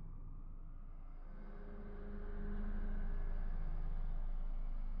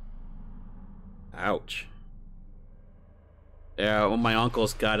 Ouch. Yeah, well, my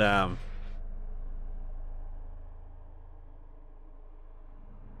uncle's got,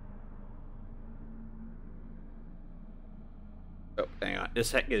 Oh, hang on.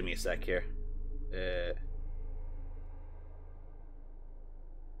 Just give me a sec here.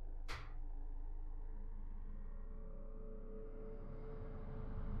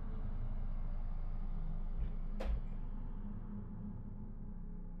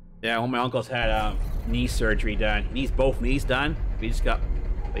 Yeah, well, my uncle's had knee surgery done. He needs both knees done. They just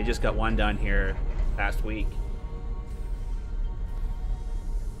got one done here past week.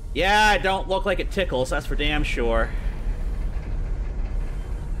 Yeah, it don't look like it tickles. That's for damn sure.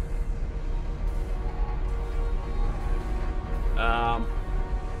 I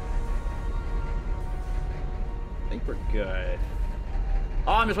think we're good.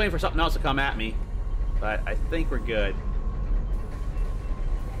 Oh, I'm just waiting for something else to come at me. But I think we're good.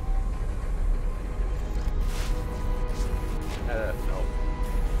 No.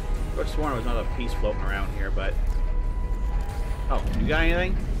 I could have sworn there was another piece floating around here, but... Oh, you got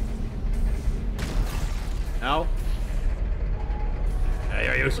anything? No?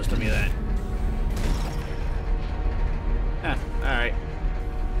 Yeah, you're useless to me then. Huh, alright.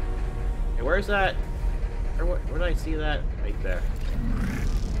 Hey, where's that? Where did I see that? Right there.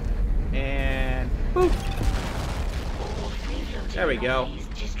 And... boop! There we go.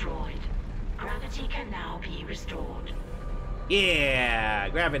 Destroyed. Gravity can now be restored. Yeah!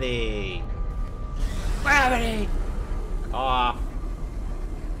 Gravity! Gravity! Off.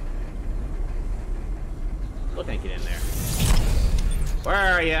 Still can't get in there. Where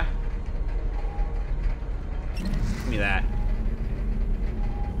are ya? Give me that.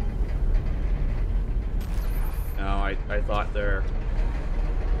 No, I thought they're...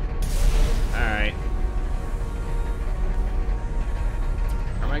 Alright.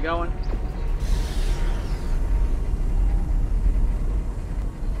 Where am I going?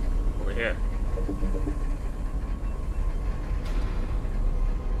 Over here.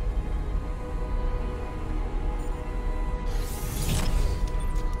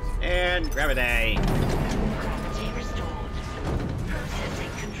 And gravity. Gravity restored.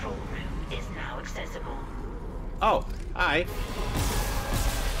 Processing control room is now accessible. Oh, hi.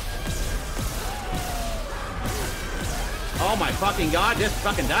 Oh my fucking god, just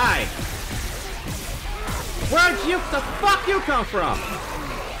fucking die. Where'd the fuck you come from?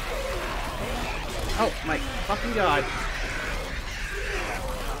 Oh my fucking god.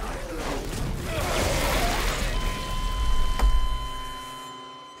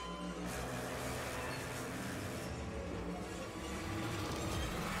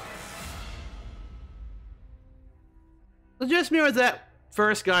 So just me or that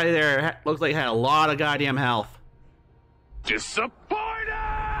first guy there looks like he had a lot of goddamn health. Disappointed!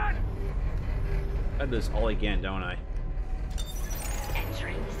 I do this all again, don't I?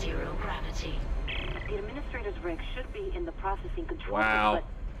 Entering zero gravity. The administrator's rig should be in the processing control Wow. room,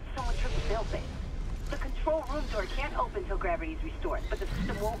 but someone tripped the failsafe. The control room door can't open till gravity is restored, but the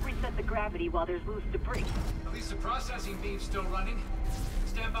system won't reset the gravity while there's loose debris. At least the processing beam's still running.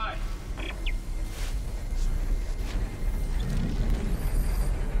 Stand by.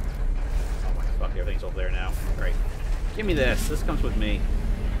 Oh my fuck, everything's over there now. Great. Give me this. This comes with me.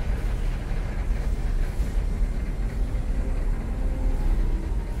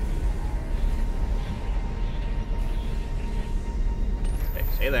 Okay,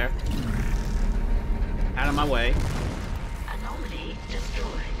 stay there. Out of my way. Anomaly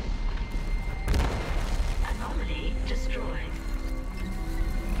destroyed. Anomaly destroyed.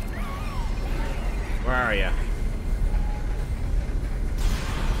 Where are you?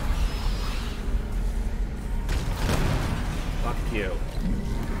 you.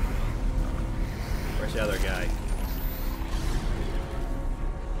 Where's the other guy?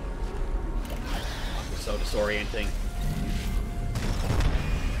 So disorienting.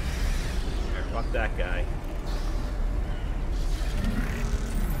 Here, fuck that guy.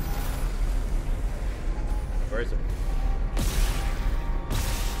 Where is it?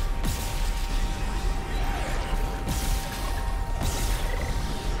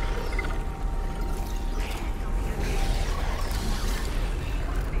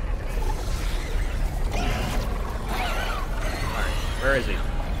 Alright, where is he?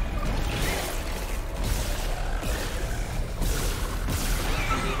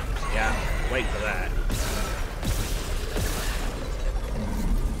 Yeah, wait for that.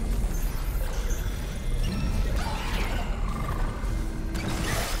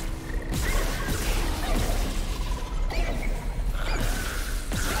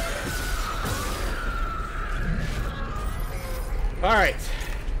 All right.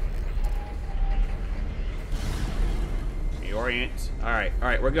 Reorient. All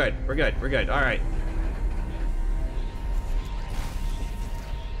right, we're good. We're good. All right.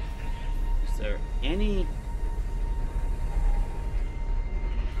 Is there any...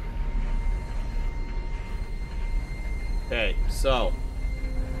 Okay, so...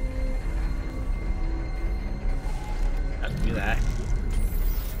 Have to do that.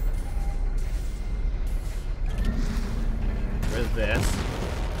 Where's this?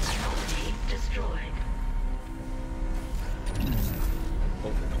 Destroyed.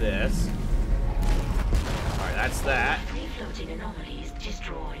 Open this. Alright, that's that. Three floating anomalies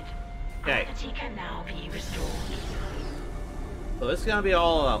destroyed. Okay. Gravity can now be restored. So this is gonna be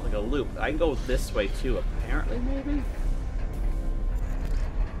all like a loop. I can go this way too, apparently, maybe?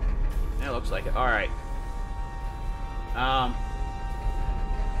 Yeah, it looks like it. Alright.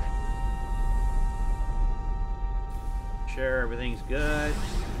 Sure everything's good.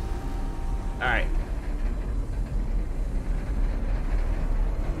 Alright.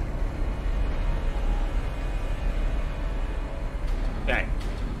 Okay.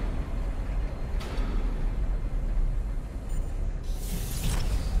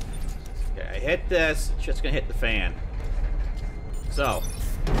 Okay, I hit this, it's just gonna hit the fan. So.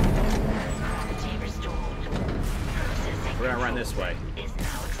 We're gonna run this way. Is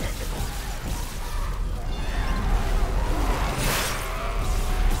now accessible.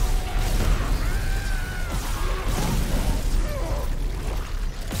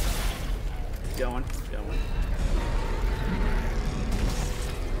 Going.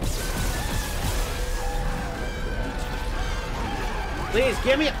 Please,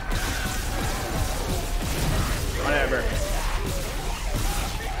 give me a... Whatever.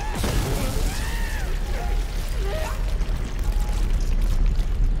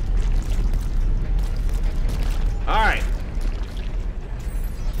 Alright.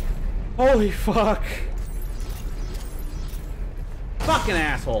 Holy fuck. Fucking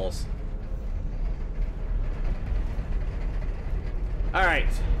assholes. Alright.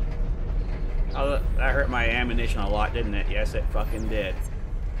 Oh, that hurt my ammunition a lot, didn't it? Yes, it fucking did.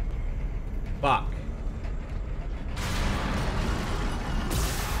 Fuck.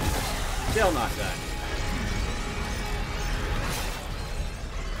 Still not done.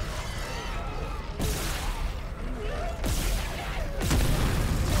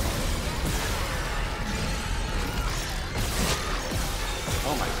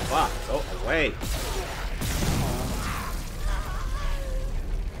 Oh my fuck. Go away.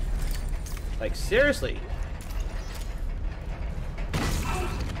 Like, seriously?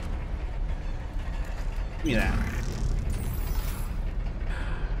 Give me that.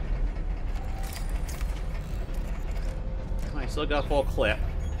 I still got a full clip.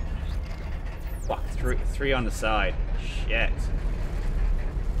 Fuck, three on the side. Shit.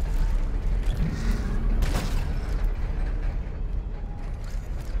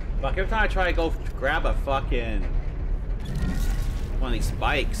 Fuck, every time I try to go grab a fucking... one of these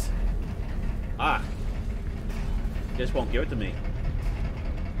spikes. Ah. Just won't give it to me.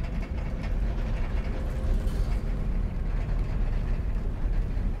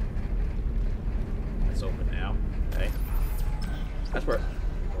 It's open now. Okay. That's where it's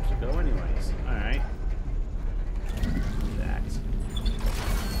supposed to go anyways. Alright. That.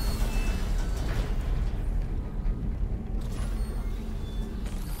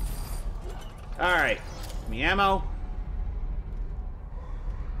 Alright. Give me ammo.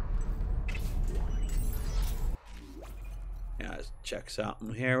 Yeah, let's check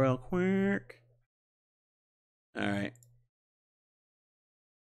something here real quick. Alright.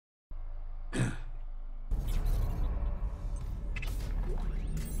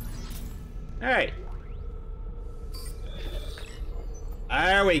 Alright.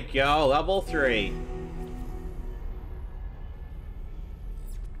 There we go, level 3.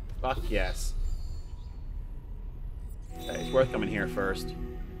 Fuck yes. Okay, it's worth coming here first.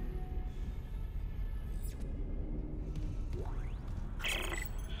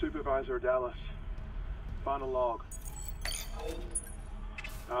 Supervisor Dallas, final log.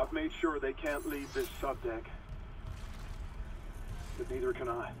 I've made sure they can't leave this subdeck. But neither can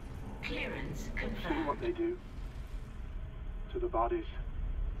I. Clearance See confirmed. what they do to the bodies,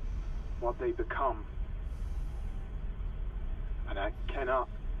 what they become. And I cannot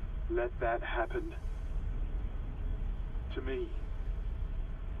let that happen to me.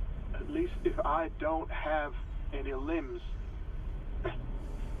 At least if I don't have any limbs.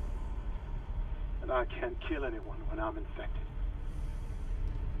 And I can't kill anyone when I'm infected.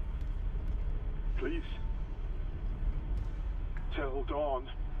 Please. Tell Dawn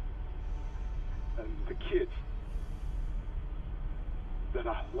and the kids that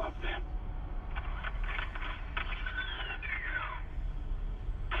I love them.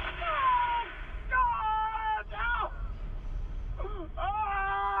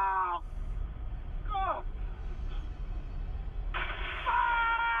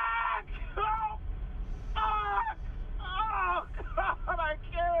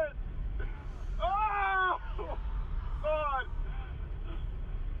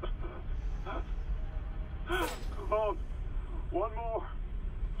 Come on, one more.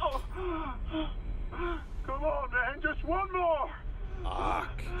 Oh. Come on, man, just one more.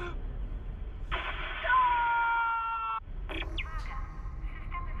 Fuck.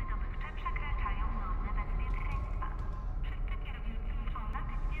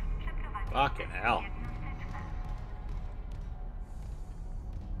 Fucking hell.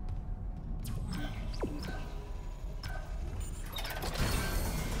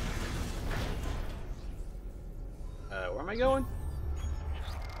 Where am I going?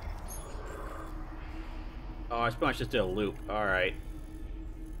 Oh, I suppose I just did a loop. Alright.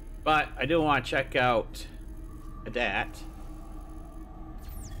 But I do want to check out that.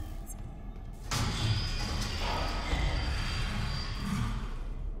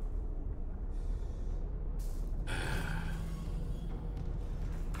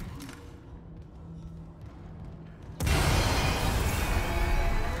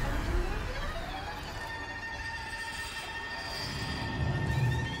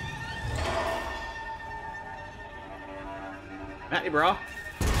 Matty, bro.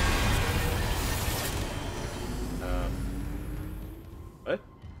 What?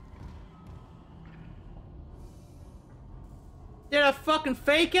 Did a fucking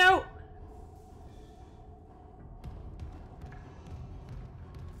fake out?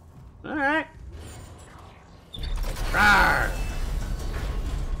 Alright. Rawr!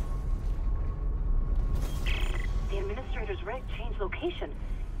 The administrator's rig changed location.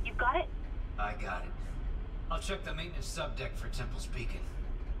 You got it? I got it. I'll check the maintenance subdeck for Temple's Beacon.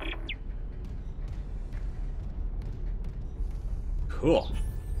 Cool.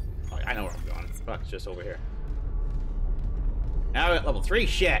 Oh, I know where I'm going. Fuck, it's just over here. Now we're at level 3.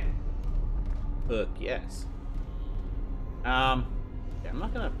 Shit. Fuck yes. Yeah, I'm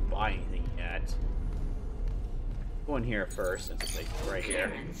not gonna buy anything yet. Go in here first, since it's like right here.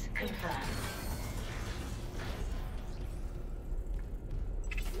 Clearance confirmed.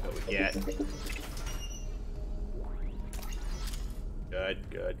 What we get? Good,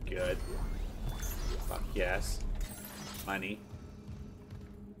 good, good. Fuck yes. Money.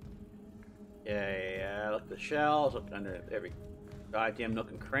 Yeah, look at the shelves, look under every goddamn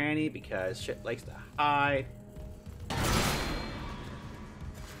nook and cranny because shit likes to hide.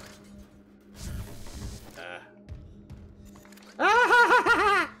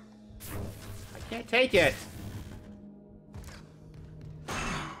 I can't take it.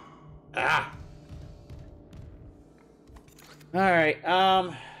 Ah. Alright,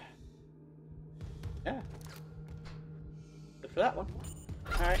 yeah. Good for that one.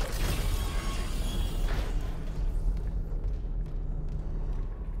 Alright.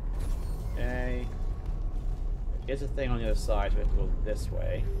 Okay. Here's a thing on the other side, so we have to go this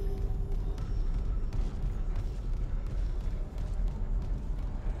way.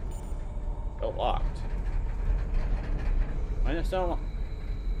 Oh, locked. I just don't.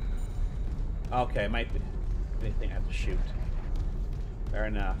 Okay, might be anything I have to shoot. Fair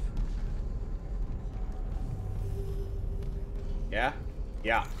enough. Yeah?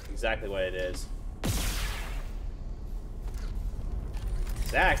 Yeah, exactly what it is.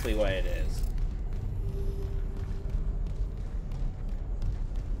 Exactly what it is.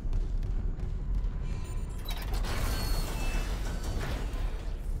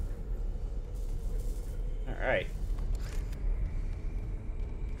 Alright.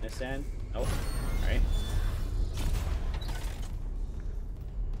 this end? Nope. Alright.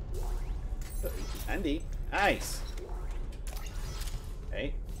 Handy. Nice.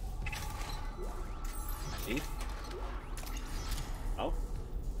 Okay. Handy. Oh.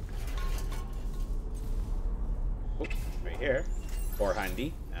 Oh, right here. 4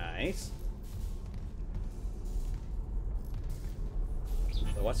 handy. Nice.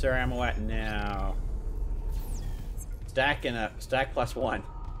 So what's our ammo at now? Stack and a stack +1.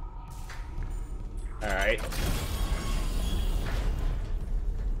 Alright.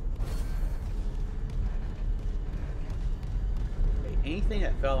 Okay, anything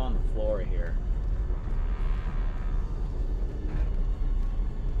that fell on the floor here.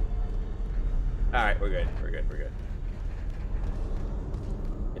 Alright, we're good. We're good. We're good.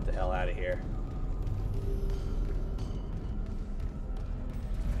 Get the hell out of here.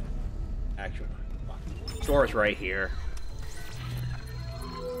 Actually, store's right here.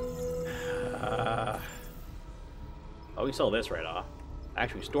 Oh, we sold this right off.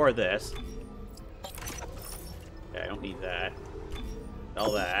 Actually, store this. Yeah, I don't need that.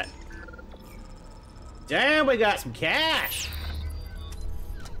 Sell that. Damn, we got some cash!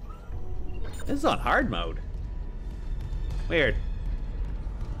 This is on hard mode. Weird.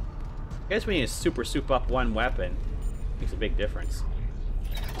 I guess we need to super soup up one weapon. Makes a big difference.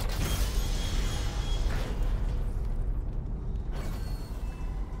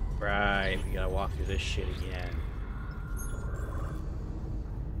 Right, we gotta walk through this shit again.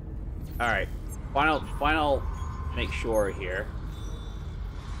 Alright, final make sure here.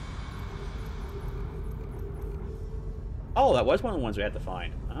 Oh, that was one of the ones we had to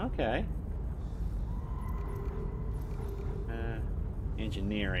find. Okay.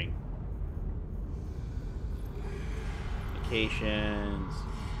 Engineering. Vacations.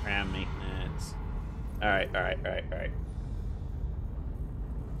 Ram maintenance. Alright.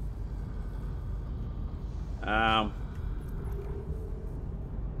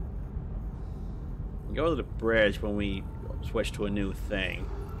 Go to the bridge when we switch to a new thing.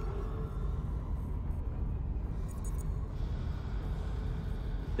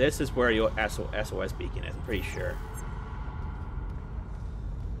 This is where your SOS beacon is, I'm pretty sure.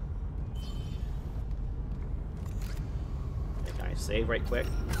 Can I save right quick?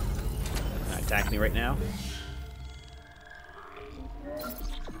 Can I attack me right now?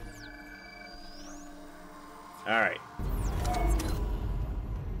 Alright.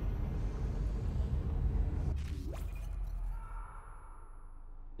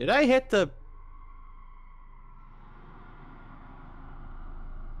 Did I hit the...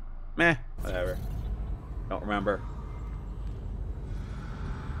 Meh, whatever. Don't remember.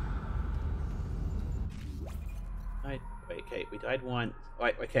 Wait, okay, we died once.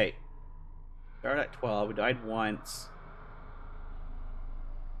 Wait, okay. Started at 12, we died once.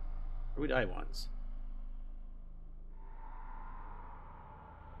 Or we died once.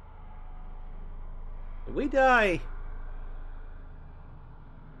 Did we die?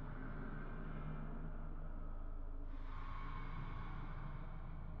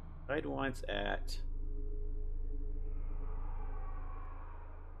 Died once at...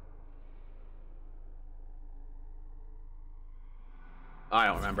 I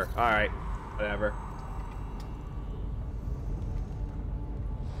don't remember. Alright, whatever.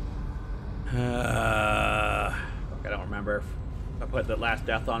 I don't remember if I put the last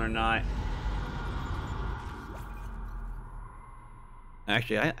death on or not.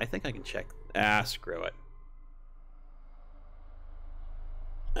 Actually, I think I can check. Ah, screw it.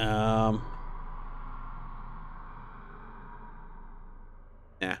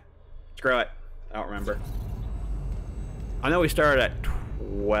 Yeah. Screw it. I don't remember. I know we started at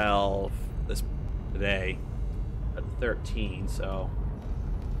 12 today. At 13, so...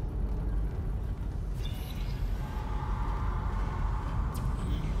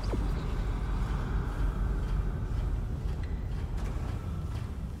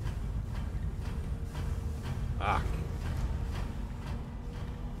 Fuck.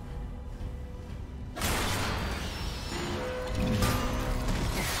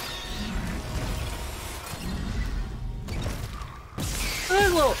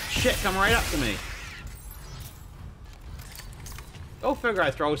 That little shit come right up to me. Go figure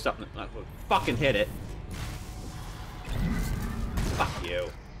I throw something that would fucking hit it. Fuck you.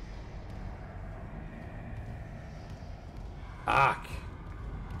 Fuck.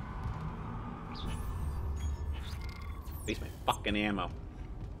 Waste my fucking ammo.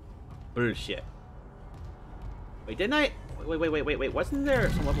 Bullshit. Wait, didn't I? Wait. Wasn't there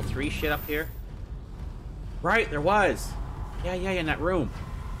some level 3 shit up here? Right, there was. Yeah, in that room.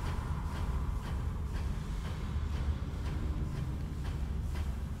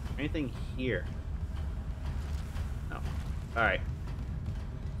 Anything here? No. Alright.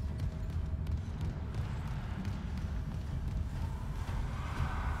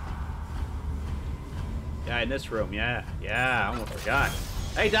 Yeah, in this room, yeah. Yeah, I almost forgot.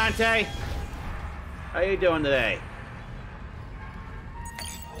 Hey, Dante! How you doing today?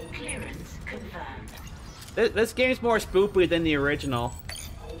 Clearance confirmed. This game's more spoopy than the original.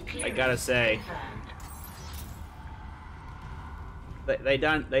 I gotta say. They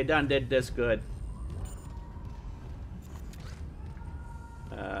done did this good.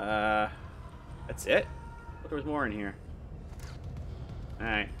 That's it? But there was more in here.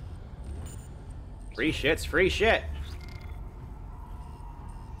 Alright. Free shit's free shit.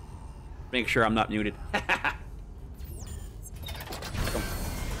 Make sure I'm not muted.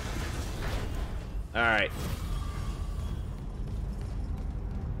 Alright.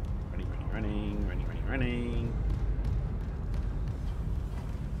 Running.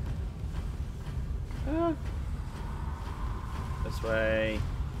 This way.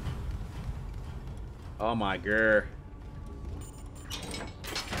 Oh my god.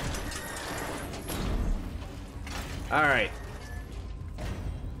 Alright.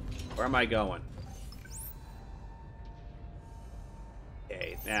 Where am I going?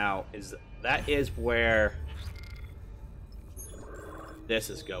 Okay, now that is where this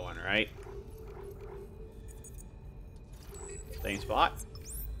is going, right? Same spot?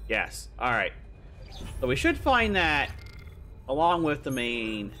 Yes. Alright. So we should find that along with the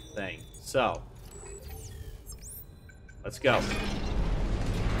main thing. So let's go.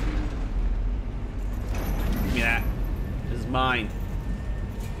 Give me that. This is mine.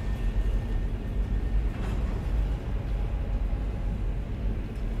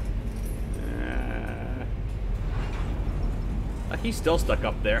 He's still stuck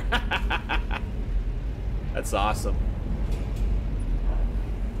up there. That's awesome.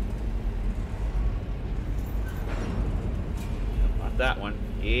 Not that one.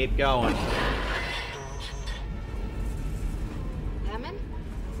 Keep going. Hammond?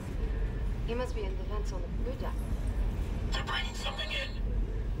 He must be in the vents on the blue deck. They're bringing something in.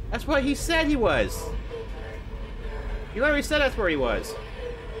 That's what he said he was. He literally said that's where he was.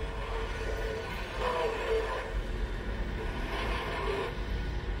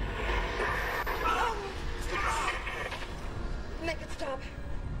 Make it stop.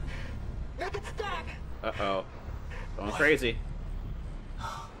 Make it stop. Uh-oh. Going crazy.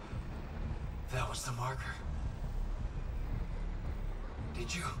 That was the marker.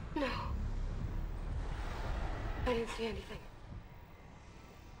 Did you? No. I didn't see anything.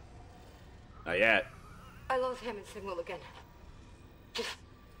 Not yet. I lost Hammond's signal again. Just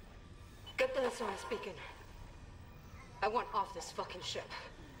get the SOS beacon. I want off this fucking ship.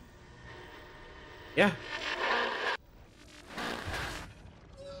 Yeah.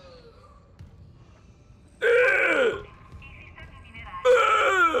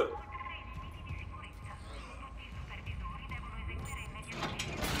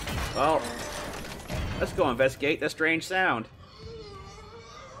 Well, let's go investigate the strange sound.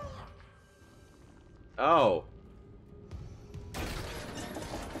 Oh.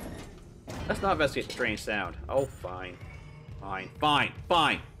 Let's not investigate the strange sound. Oh, fine. Fine.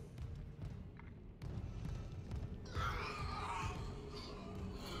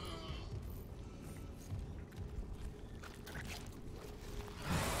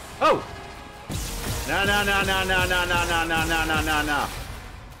 Oh! No.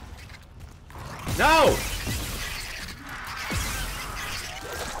 No!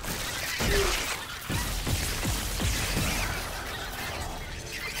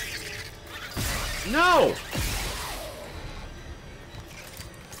 No!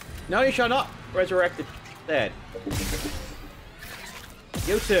 No, you shall not resurrect the dead.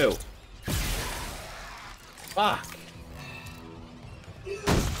 You too. Fuck.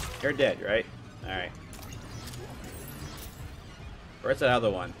 You're dead, right? Alright. Where's that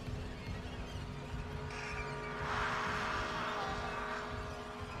other one?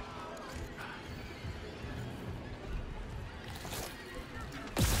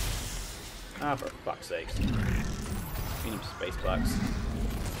 Ah, for fuck's sakes. We need space bucks.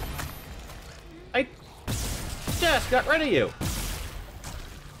 I just got rid of you!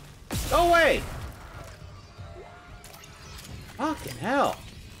 Go away! Fucking hell!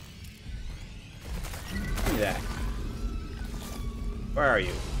 Give me that. Where are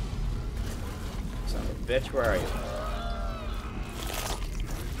you? Son of a bitch, where are you?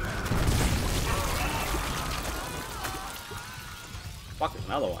 Fuck, there's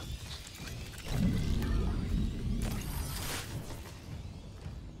another one.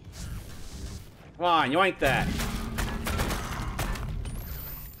 Come on, yoink that.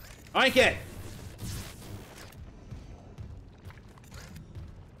 Oink it!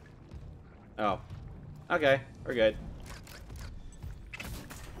 Oh. Okay, we're good.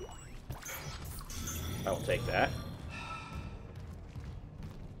 I will take that.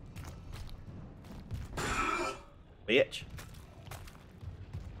 Bitch.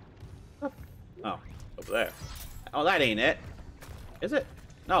 Oh, over there. Oh, that ain't it. Is it?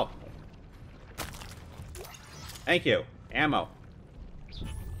 No. Thank you. Ammo.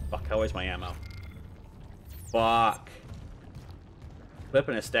 Fuck, how is my ammo? Fuck.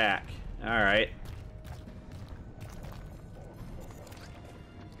 Flipping a stack. Alright.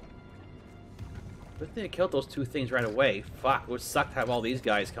 Good thing I killed those two things right away. Fuck, it would suck to have all these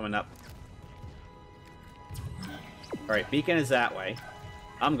guys coming up. Alright, beacon is that way.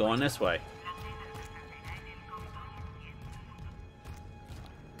 I'm going this way.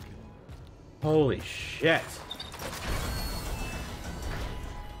 Holy shit.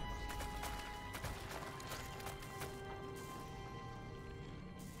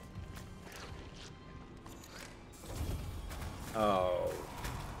 Oh.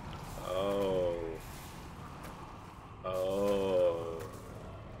 Oh. Oh.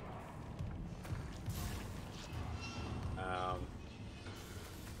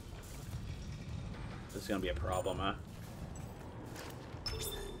 This is gonna be a problem, huh?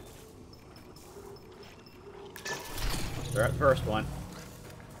 They're at first one.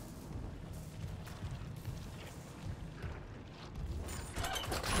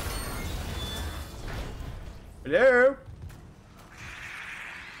 Hello?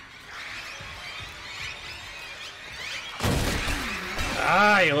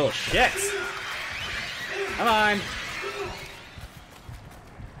 Ah, you little shits! Come on!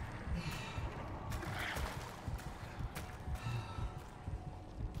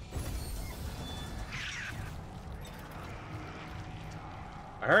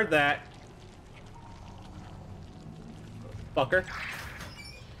 I heard that. Fucker.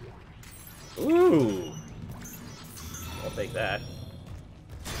 Ooh. I'll take that.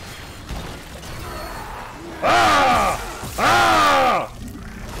 Ah! Ah!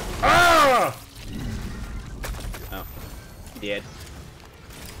 Ah! Oh. He did.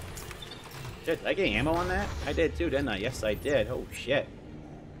 Shit, did I get ammo on that? I did too, didn't I? Yes, I did. Oh, shit.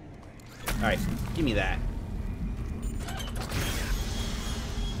 Alright, give me that.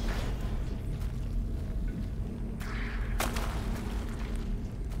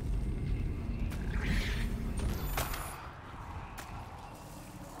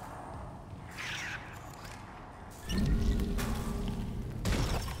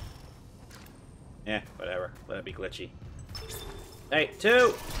 Yeah, whatever. Let it be glitchy. Hey,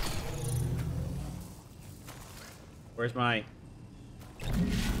 two! Where's my...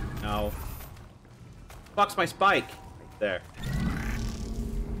 No. Fuck's my spike? Right there.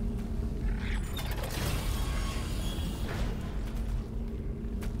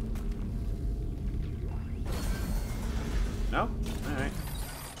 No? Alright.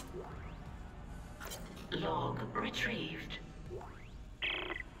 Log retrieved.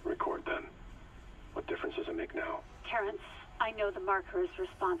 Record then. What difference does it make now? Terrence, I know the marker is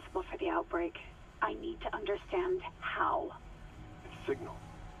responsible for the outbreak. I need to understand how. It's signal.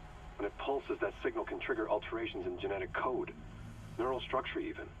 When it pulses, that signal can trigger alterations in genetic code. Neural structure,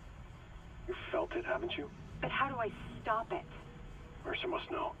 even. You've felt it, haven't you? But how do I stop it? Mercer must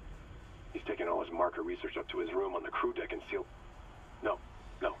know. He's taken all his marker research up to his room on the crew deck and sealed... No.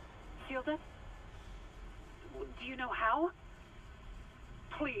 Sealed it? Do you know how?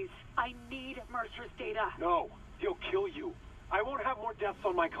 Please, I need Mercer's data. No, he'll kill you. I won't have more deaths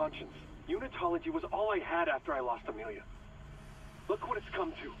on my conscience. Unitology was all I had after I lost Amelia. Look what it's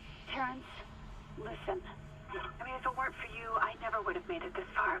come to. Terrence, listen. I mean, if it weren't for you, I never would have made it this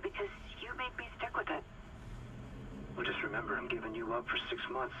far because you made me stick with it. Well, just remember, I'm giving you up for 6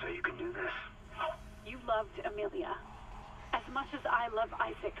 months so you can do this. You loved Amelia as much as I love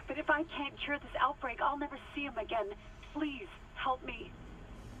Isaac, but if I can't cure this outbreak, I'll never see him again. Please, help me.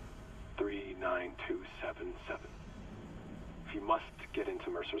 39277. If you must get into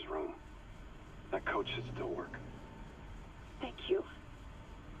Mercer's room, that code should still work. Thank you.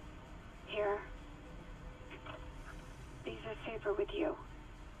 Here. These are safer with you.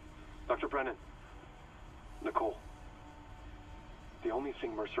 Dr. Brennan. Nicole. The only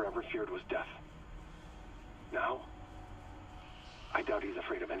thing Mercer ever feared was death. Now, I doubt he's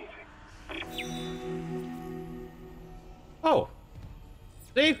afraid of anything. Oh.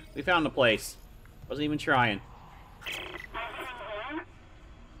 See? We found the place. Wasn't even trying.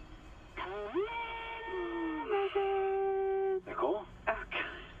 Nicole? Oh,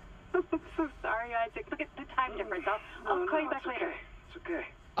 God. I'm so sorry, Isaac. Look at the time difference. I'll call you back later. It's okay.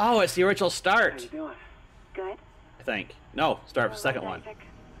 Oh, it's the original How start. you doing? Good. I think. No, start the second one. Isaac.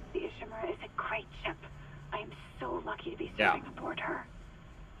 The Ishimura is a great ship. I am so lucky to be Yeah. serving aboard her.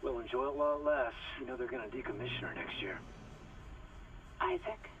 We'll enjoy it while it lasts. You know they're gonna decommission her next year.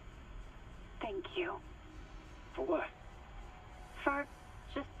 Isaac, thank you For what? for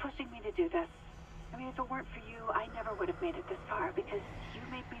just pushing me to do this. I mean, if it weren't for you, I never would have made it this far because you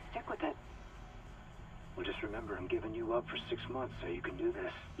made me stick with it. Well, just remember, I'm giving you up for 6 months so you can do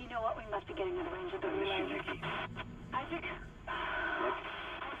this. You know what? We must be getting out of range of the I miss you, relay. Nikki. Isaac? Nick?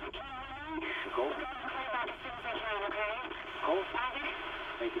 Nicole? Nicole?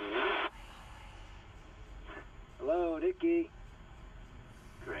 Hey, can you hear me? Hello, Nikki.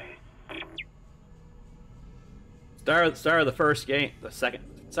 Great. Start of the first game. The second.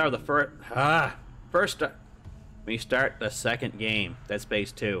 Start of the first. When you start the second game, Dead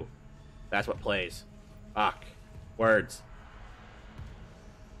Space 2. That's what plays. Fuck. Words.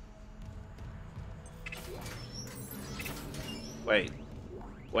 Wait.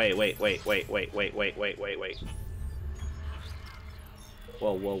 Wait.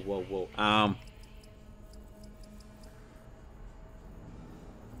 Whoa.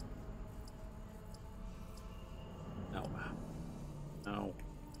 No.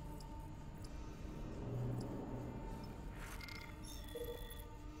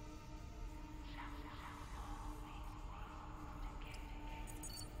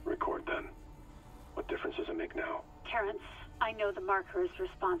 Record then. What difference does it make now? Terrence, I know the marker is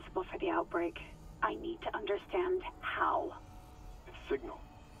responsible for the outbreak. I need to understand how. It's signal.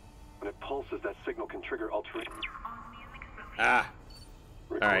 When it pulses, that signal can trigger alteration.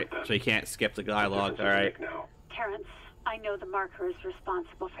 Alright, so you can't skip the dialogue. Alright. Terrence, I know the marker is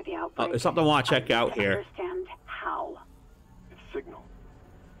responsible for the outbreak. Oh, there's something I want to check out here. Understand how. It's signal.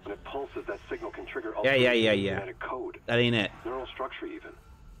 When it pulses, that signal can trigger Yeah. genetic code. That ain't it. Neural structure, even.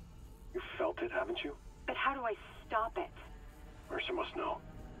 You felt it, haven't you? But how do I stop it? Mercer must know.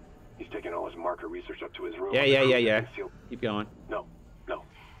 He's taken all his marker research up to his room. Yeah. Keep going. No.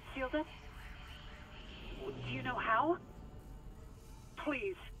 Sealed it? Do you know how?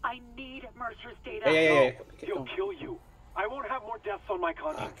 Please, I need Mercer's data. Yeah. He'll kill you. I won't have more deaths on my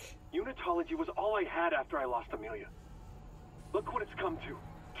conscience. Unitology was all I had after I lost Amelia. Look what it's come to.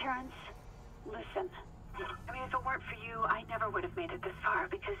 Terrence, listen. I mean, if it weren't for you, I never would have made it this far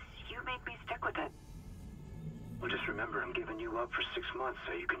because you made me stick with it. Well, just remember, I'm giving you up for 6 months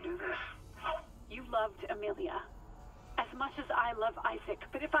so you can do this. You loved Amelia as much as I love Isaac,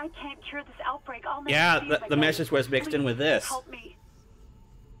 but if I can't cure this outbreak, I'll never see him the again. message was mixed in with this. Help me.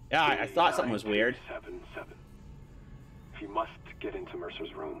 Yeah, I thought something was weird. 7. He must get into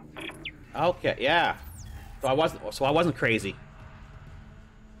Mercer's room. Okay, yeah. So I wasn't crazy.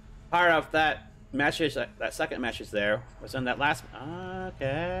 Part of that message, that second message there, was in that last.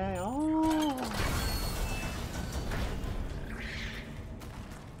 Okay. Oh.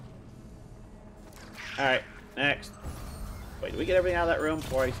 All right. Next. Wait, did we get everything out of that room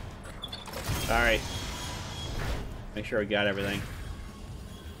before I... Alright. Make sure we got everything.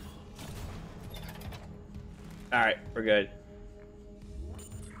 Alright, we're good.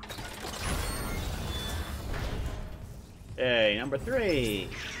 Okay, number 3.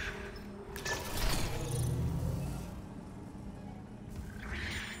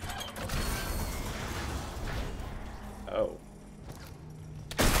 Oh.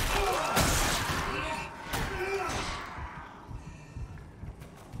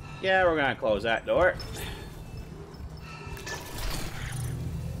 Yeah, we're gonna close that door.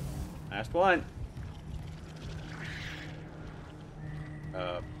 Last one.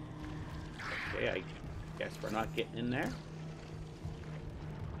 Okay, I guess we're not getting in there.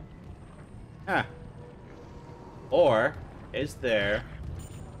 Huh. Or is there...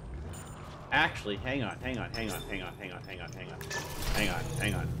 Actually, hang on.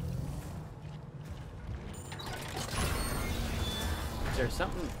 Is there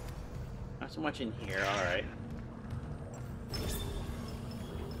something... Not so much in here, alright.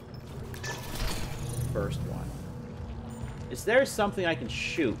 First one. Is there something I can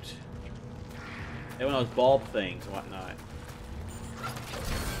shoot? Maybe one of those bulb things and whatnot.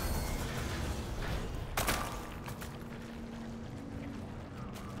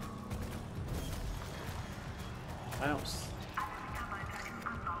 I don't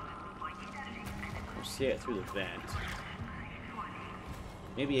see it through the vent.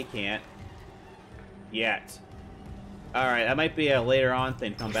 Maybe it can't. Yet. Alright, that might be a later on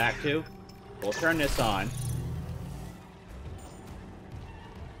thing to come back to. We'll turn this on.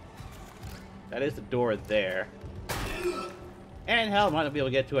 That is the door there. And hell, I might not be able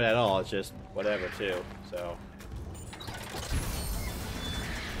to get to it at all. It's just whatever, too. So.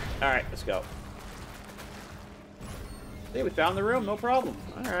 Alright, let's go. Hey, we found the room, no problem.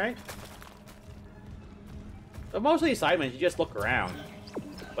 Alright. But most of these side missions, you just look around.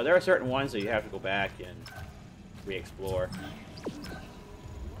 But there are certain ones that you have to go back and re-explore.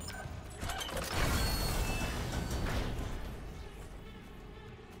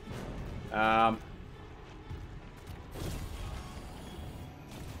 I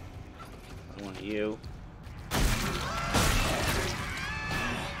want you.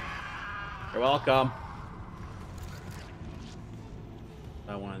 You're welcome.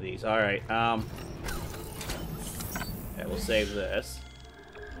 Not one of these. Alright, yeah, we'll save this.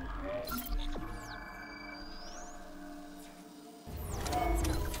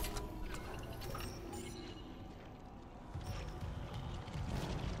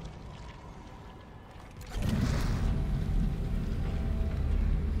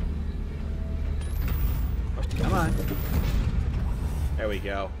 Come on. There we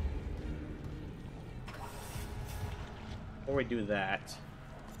go. Before we do that,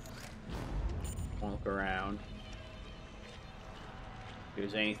 I'll look around. If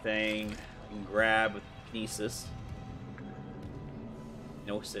there's anything I can grab with Gnosis.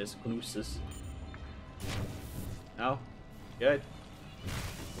 Gnosis. No? Good.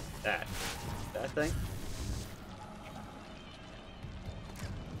 That thing?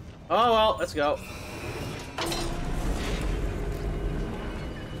 Oh well, let's go.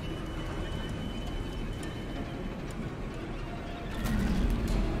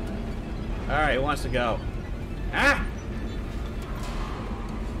 Alright, who wants to go? Ah!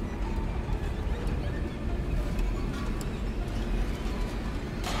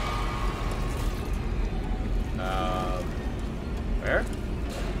 Where?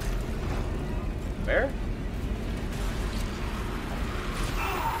 Where?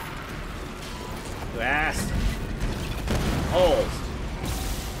 You ass! Holes!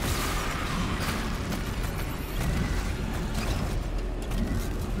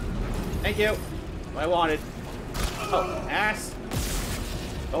 Thank you. What I wanted. Oh, ass.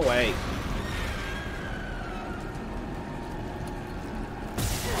 Go away.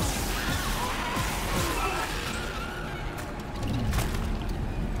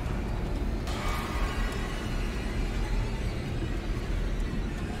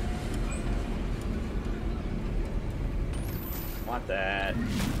 Want that.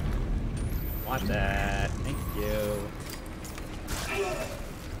 Want that. Thank you.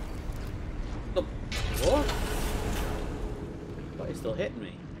 What? Why are you still hitting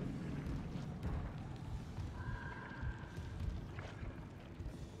me?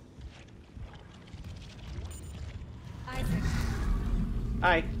 Isaac.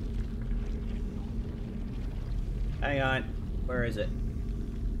 Hi. Hang on. Where is it?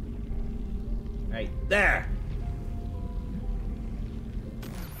 Right there!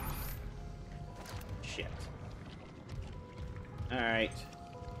 Shit. Alright.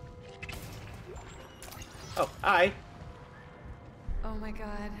 Oh, hi. Oh my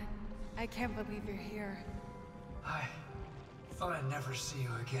god. I can't believe you're here. I thought I'd never see you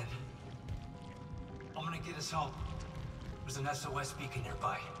again. I'm gonna get us home. There's an SOS beacon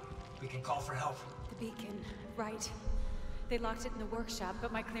nearby. We can call for help. The beacon, right. They locked it in the workshop,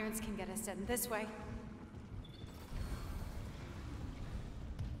 but my clearance can get us in this way.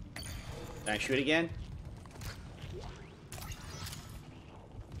 Can I shoot again?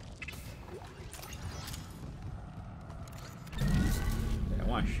 I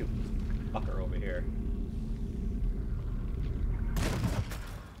want to shoot this fucker over here.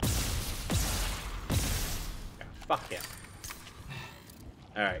 Yeah, fuck him.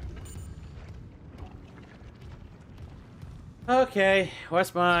 Alright. Okay,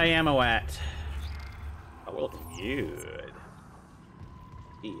 what's my ammo at? Oh, we're looking good.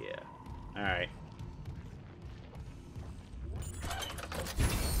 Yeah. Alright.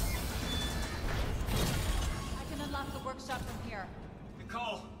 I can unlock the workshop from here.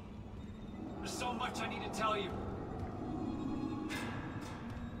 Nicole, there's so much I need to tell you.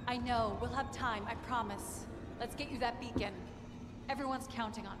 I know. We'll have time, I promise. Let's get you that beacon. Everyone's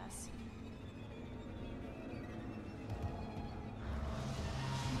counting on us.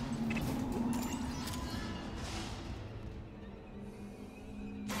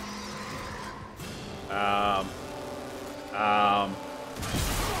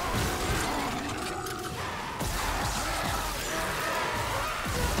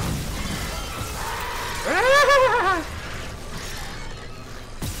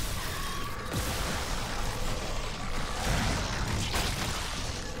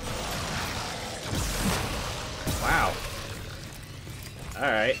 Wow.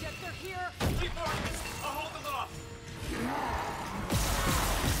 Alright.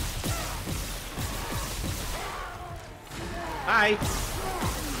 Hi.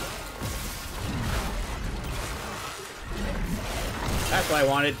 That's what I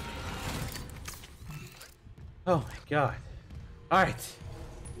wanted. Oh my god. Alright.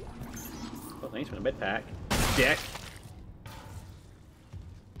 Oh, thanks for the med pack. Dick.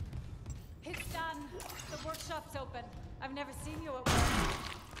 It's done. The workshop's open. I've never seen you at work.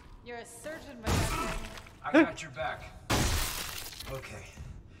 You're a surgeon with that thing. I got your back. Okay.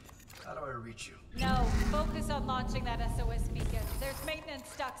 How do I reach you? No, focus on launching that SOS beacon. There's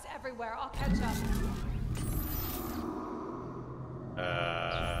maintenance ducts everywhere. I'll catch up.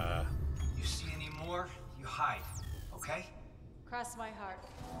 You see any more? You hide, okay? Cross my heart.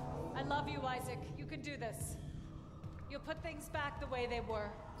 I love you, Isaac. You can do this. You'll put things back the way they were.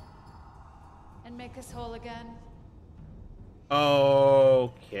 And make us whole again.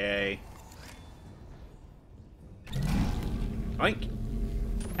 Okay. Oink.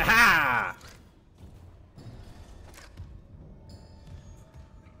 Ha!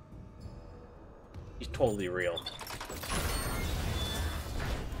 He's totally real.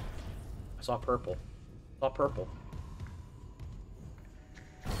 I saw purple. I saw purple.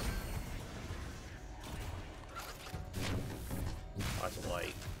 Lots of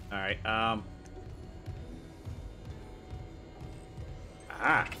light. Alright,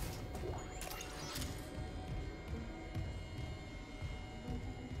 Ah.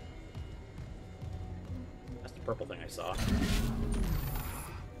 That's the purple thing I saw.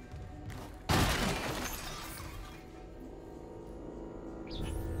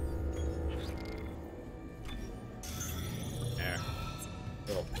 There.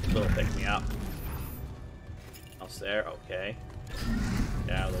 Little pick me up. Else there, okay.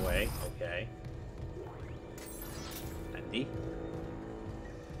 Get out of the way, okay. Andy.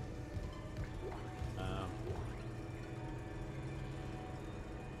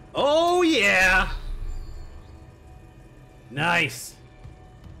 Oh yeah! Nice!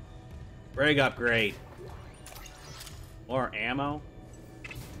 Rig upgrade. More ammo?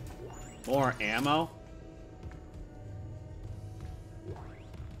 More ammo?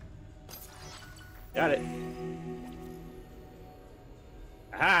 Got it.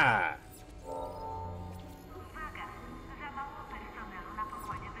 Ah!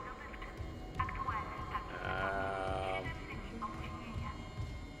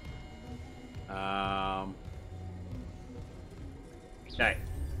 Okay.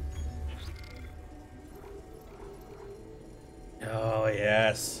 Oh,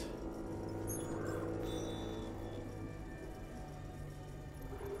 yes.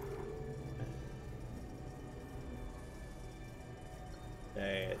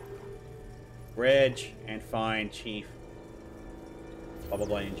 Okay. Bridge and find chief. Blah, blah,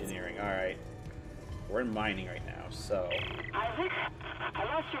 blah, engineering. Alright. We're in mining right now, so... Isaac, I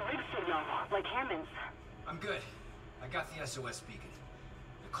lost your rig signal, like Hammond's. I'm good. I got the SOS beacon.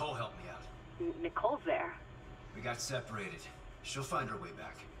 Nicole helped me out. Nicole's there. We got separated. She'll find her way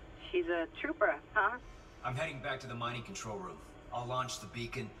back. She's a trooper, huh? I'm heading back to the mining control room. I'll launch the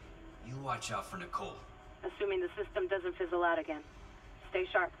beacon. You watch out for Nicole. Assuming the system doesn't fizzle out again. Stay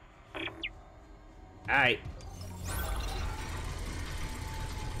sharp. Alright.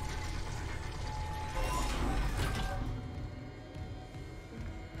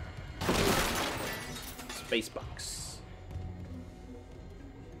 Space box.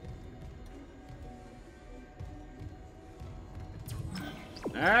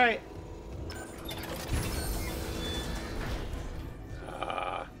 Alright.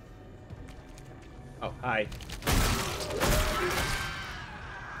 Oh, hi.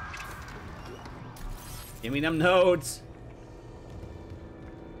 Give me them nodes.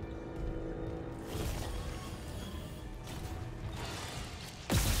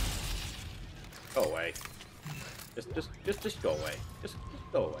 Go away. Just go away. Just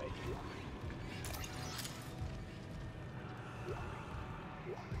go away.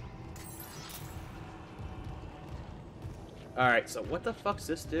 Alright, so what the fuck's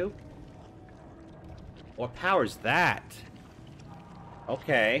this do? What powers that?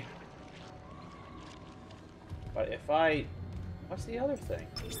 Okay. But if I... What's the other thing?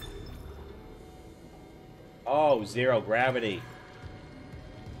 Oh, zero gravity.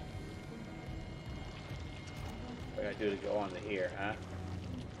 What do I do to go onto here, huh?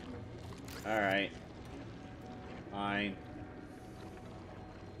 Alright. Fine.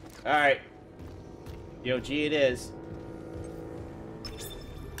 Alright. DOG it is.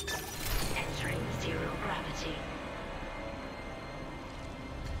 Entering zero gravity.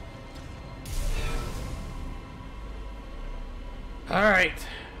 Alright.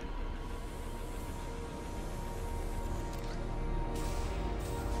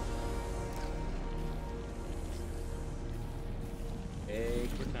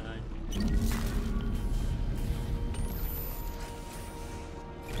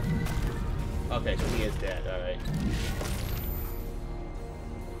 Okay, so he is dead. All right.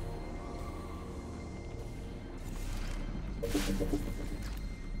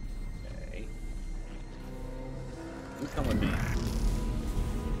 Okay. You come with me.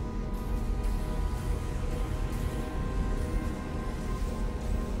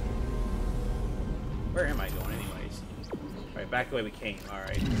 Where am I going, anyways? All right, back the way we came. All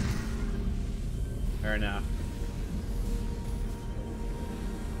right. Fair enough.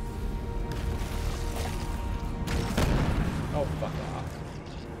 Oh, fuck off.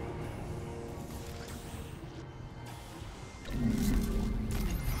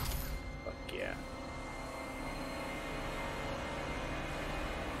 Fuck yeah.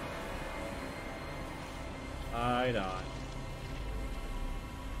 Right on.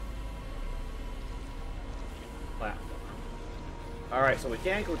 Platform. Alright, so we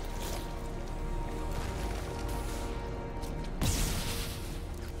can't go...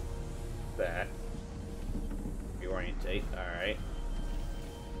 that. Reorientate, alright.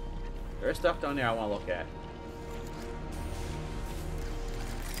 There's stuff down there I want to look at.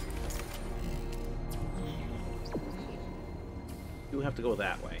 You have to go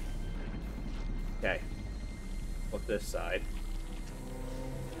that way. Okay. Look this side.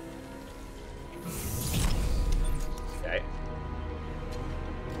 Okay.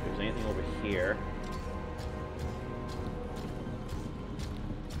 If there's anything over here.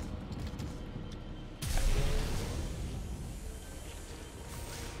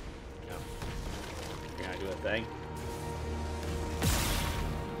 No. You're gonna do a thing.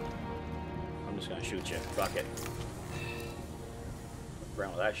 I'm just gonna shoot you. Fuck it. Fuck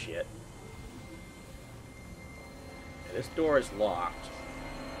around with that shit. Okay, this door is locked.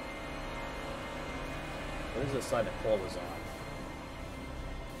 What is the side that Paul was on?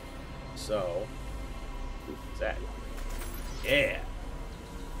 So, what's that? Yeah.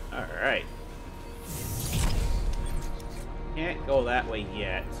 All right. Can't go that way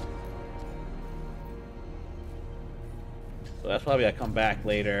yet. So that's probably a come back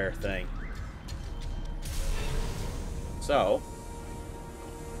later thing. So,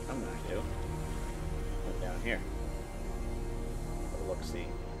 what I'm gonna do. Go down here. Look, see.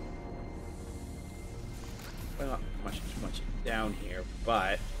 Well, not much down here,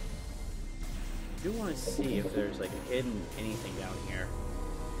 but I do want to see if there's like hidden anything down here.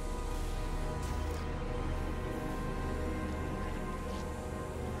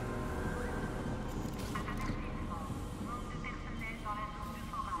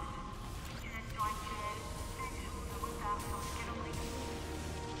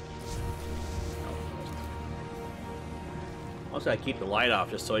 Also, I keep the light off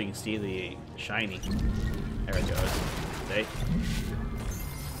just so you can see the shiny. There it goes. See?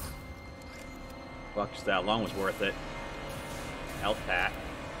 Fuck, just that long was worth it. Health pack.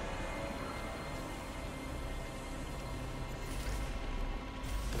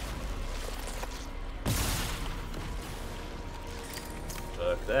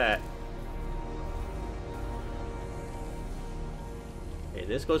 Look at that. Okay,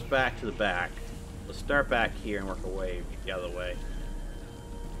 this goes back to the back. Let's start back here and work our way the other way.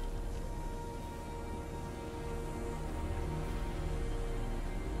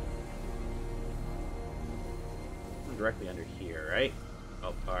 I'm directly under here, right?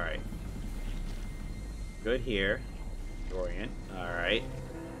 Oh, alright. Good here. Orient. Alright.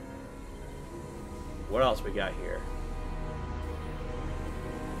 What else we got here?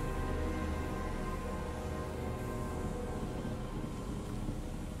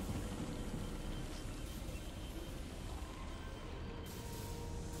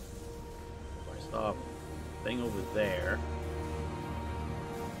 Thing over there.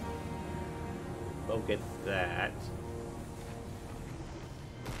 Go get that.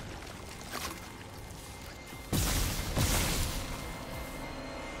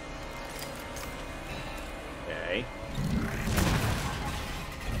 Okay.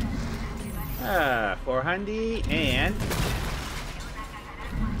 400 and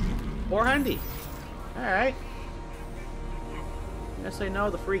 400. All right. Guess I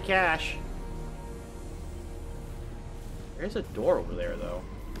know the free cash. There's a door over there, though.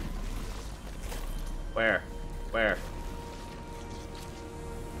 Where? Where?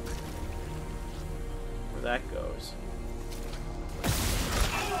 Where that goes.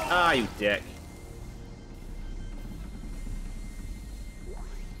 Ah, you dick.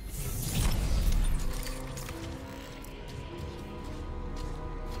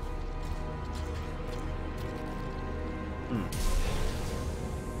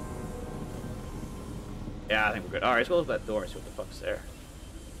 Yeah, I think we're good. Alright, let's go to that door and see what the fuck's there.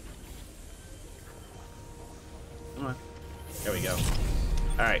 Come on. There we go.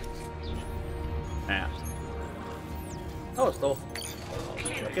 Alright. Ah. Oh, it's still.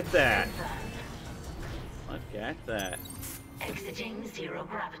 Look at that. Look at that. Exiting zero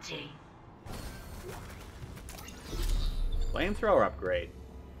gravity. Flamethrower upgrade.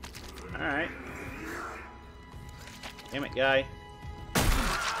 Alright. Damn it, guy.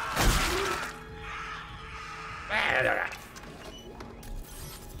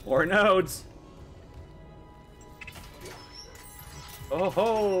 More nodes. Oh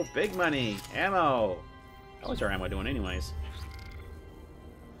ho, big money. Ammo. What's our ammo doing anyways?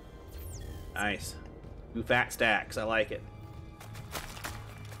 Nice. 2 fat stacks. I like it.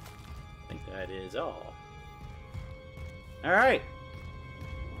 I think that is all. Alright.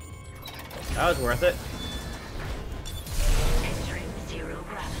 That was worth it. Entering zero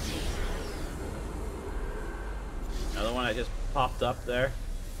gravity. Another one that just popped up there.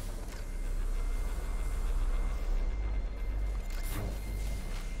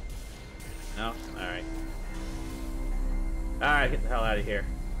 No? Alright. Alright, get the hell out of here.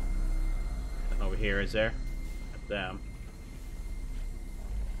 Nothing over here, is there? At them.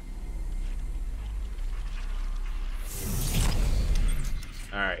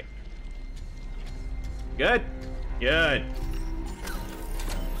 Alright. Good? Good.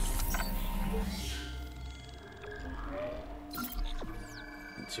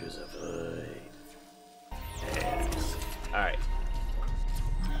 Into the void. Yes. Alright.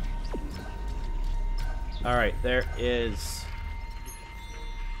 Alright, there is...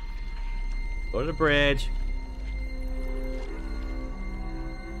 Go to the bridge.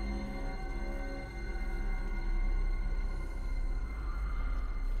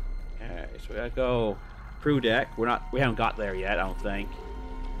 Okay, so we gotta go crew deck. We haven't got there yet, I don't think.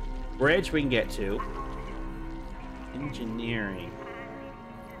 Bridge we can get to. Engineering.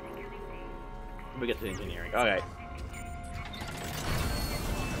 We get to engineering. Okay.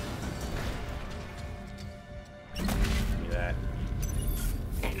 Give me that.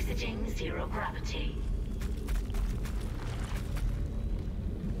 Exiting zero gravity.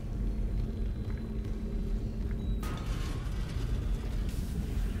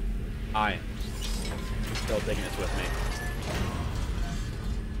 I am still taking this with me.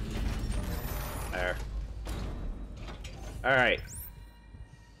 There. Alright.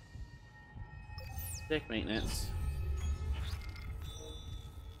 Stick maintenance.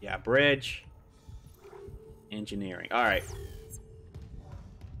 Yeah, bridge. Engineering. Alright.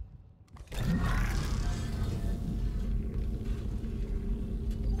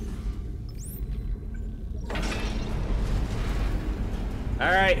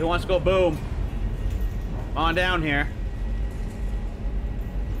 Alright, who wants to go boom? Come on down here.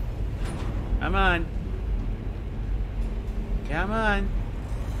 Come on. Come on.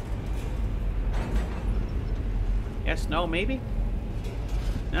 Yes, no, maybe?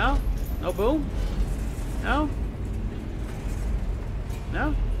 No? No boom? No?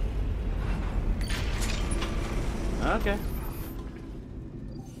 No? Okay.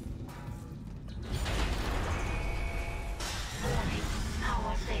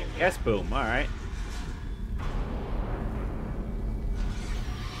 Yes, boom. All right.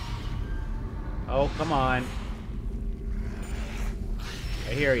 Oh, come on.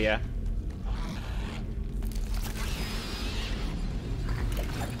 I hear ya.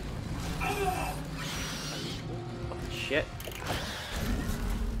 Shit.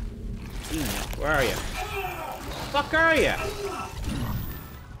 Where are you? Fuck are you?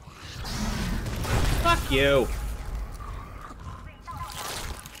 Fuck you.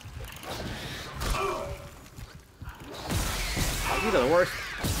 Oh, these are the worst.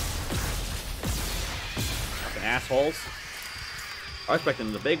 Fucking assholes. I was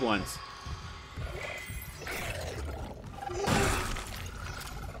expecting the big ones.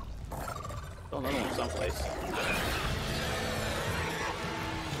 Still another one someplace.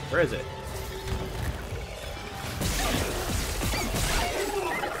 Where is it?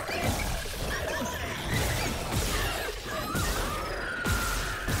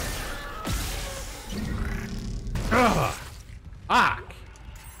 Ugh! Fuck!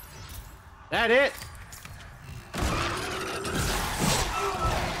 That it?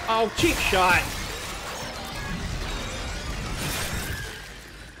 Oh, cheap shot!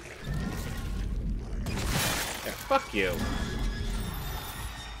 Yeah, fuck you.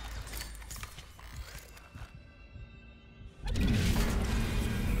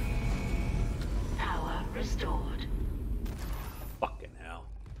 Power restored. Fucking hell.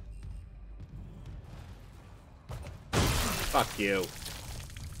 Fuck you.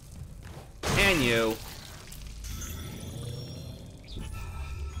 And you.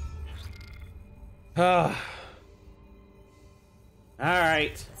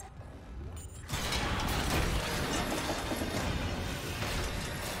 Alright.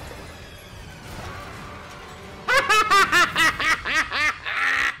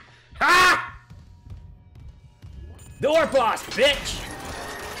 door boss, bitch!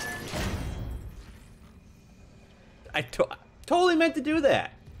 I totally meant to do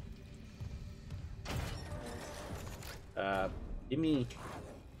that. Give me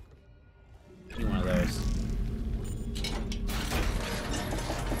one of those.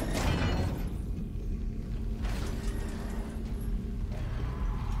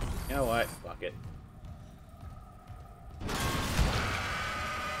 You know what? Fuck it.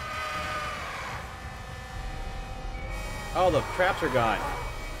 Oh, the traps are gone.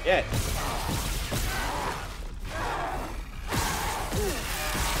 Shit.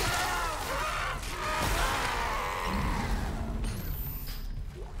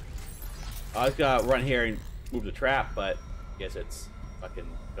 I was gonna run here and move the trap, but I guess it's fucking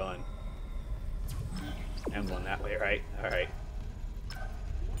done. I'm going that way, right? Alright.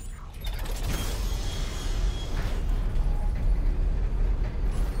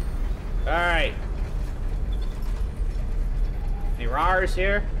 Alright. Any RARs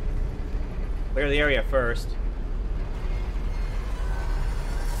here? Clear the area first.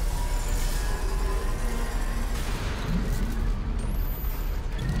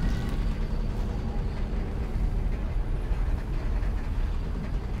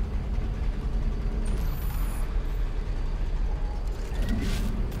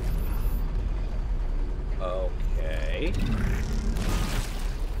 Okay.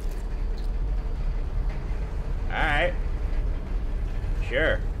 Alright.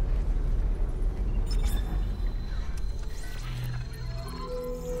 Sure.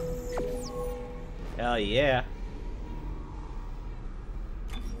 Hell yeah.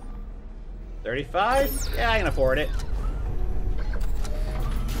 35? Yeah, I can afford it.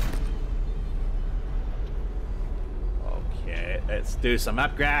 Okay, let's do some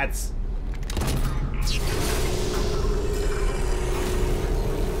upgrades.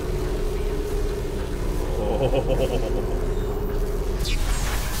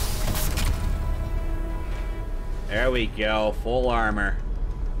 There we go, full armor.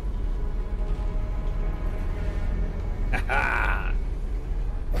 Haha.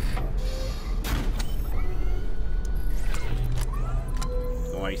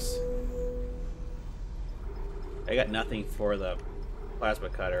 Nice. I got nothing for the plasma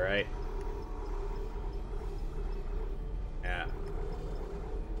cutter, right? Yeah.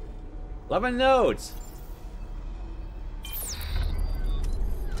 11 nodes.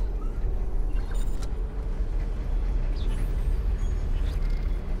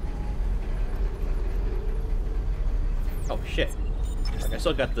 Oh shit. I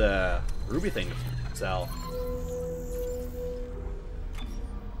still got the ruby thing to sell.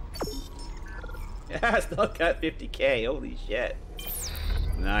 Yeah, I still got 50k. Holy shit.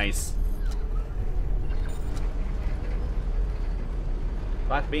 Nice.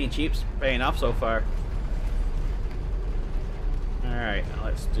 Fuck, being cheap's paying off so far. Alright, now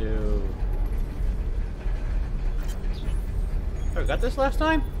let's do... Oh, we got this last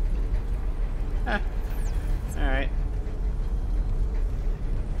time? Huh. Alright.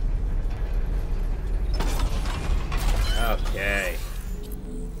 Okay.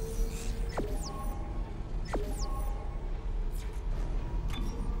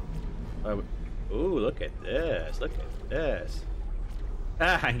 Oh, ooh, look at this. Look at this.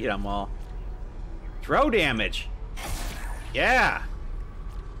 Ah, I can get them all. Throw damage. Yeah.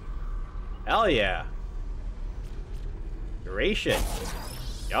 Hell yeah. Duration.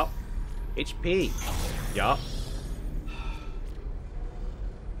 Yup. HP. Yup.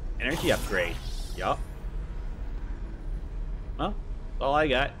 Energy upgrade. Yup. Well, that's all I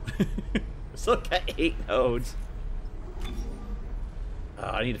got. Still got 8 nodes.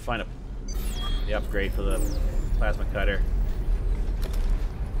 I need to find the upgrade for the plasma cutter.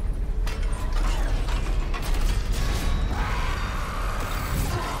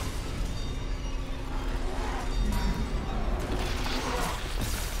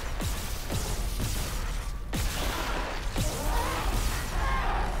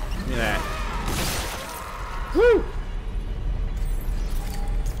 Give me that. Woo!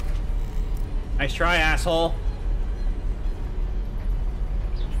 Nice try, asshole.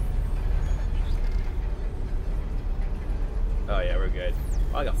 Oh yeah, we're good.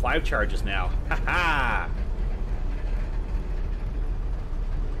 Oh, I got 5 charges now. Haha!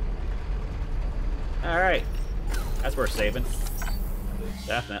 Alright. That's worth saving.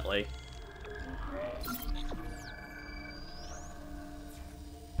 Definitely.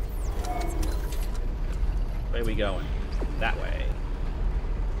 Where are we going? That way.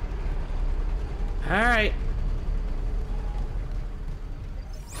 Alright.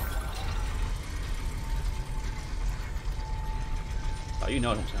 Oh, you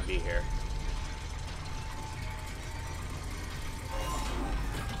know who's gonna be here.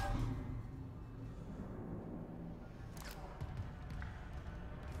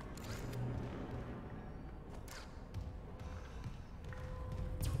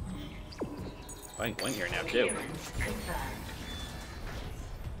 I can win here now too.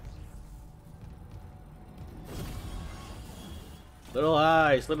 Little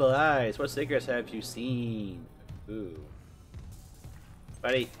eyes, what secrets have you seen? Ooh.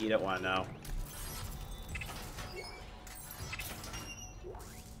 Buddy, you don't want to know.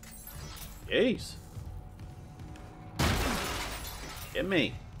 Jeez. Get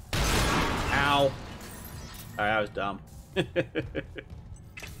me. Ow. Alright, that was dumb.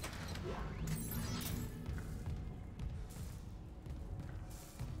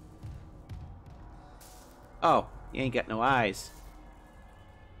 Oh, you ain't got no eyes.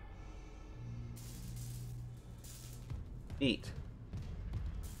 Neat.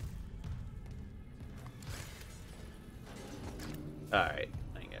 Alright,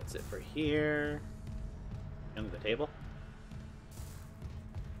 I think that's it for here. Under the table?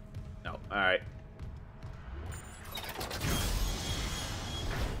 No, alright.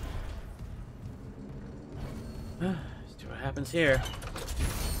 Let's see what happens here.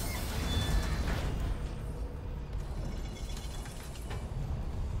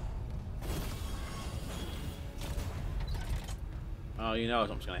 Oh, you know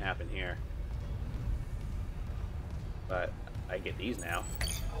something's gonna happen here. But I get these now.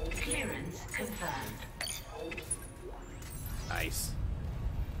 Clearance confirmed. Nice.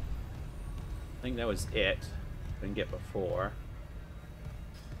 I think that was it. Didn't get before.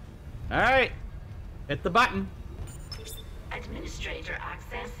 Alright. Hit the button. Administrator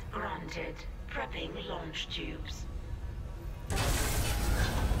access granted. Prepping launch tubes.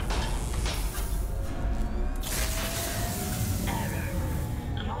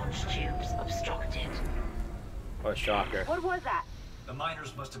 Error. Launch tubes obstructed. What a shocker. What was that? The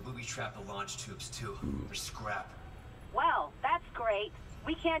miners must have booby-trapped the launch tubes too. They're scrap. Well, that's great.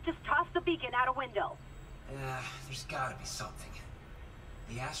 We can't just toss the beacon out a window. Yeah, there's gotta be something.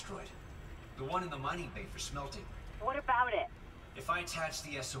 The asteroid. The one in the mining bay for smelting. What about it? If I attach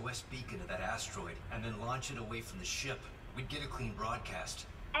the SOS beacon to that asteroid and then launch it away from the ship, we'd get a clean broadcast.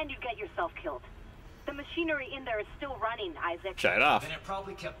 And you'd get yourself killed. The machinery in there is still running, Isaac. Shut it off. And it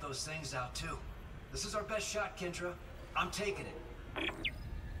probably kept those things out too. This is our best shot, Kendra. I'm taking it.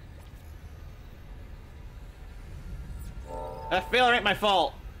 That failure ain't my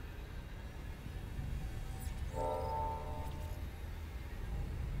fault.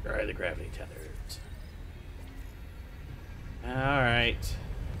 Alright, the gravity tethers. Alright.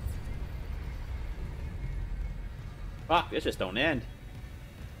 Fuck, this just don't end.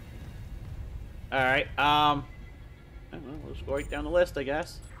 Alright, I don't know, we'll just go right down the list, I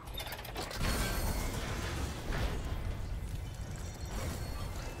guess.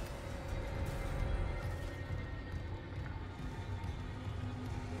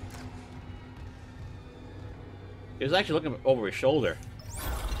 He was actually looking over his shoulder.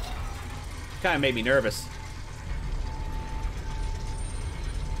 Kind of made me nervous.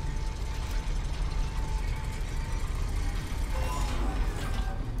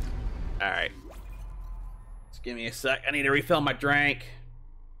 Alright. Just give me a sec. I need to refill my drink.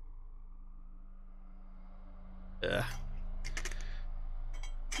 Ugh.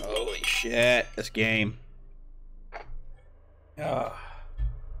 Holy shit, this game. Ugh.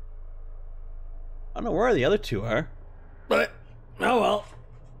 I don't know where the other two are, but oh well.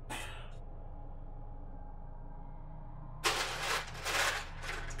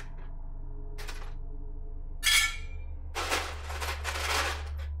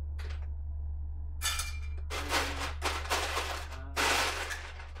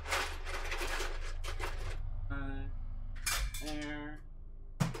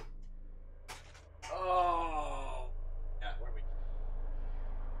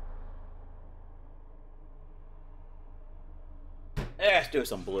 Let's do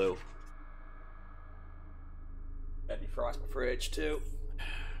some blue. Gotta defrost my fridge too.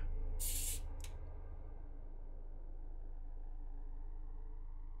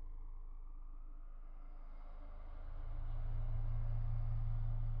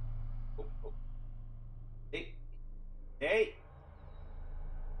 Oh, oh. Hey. Hey.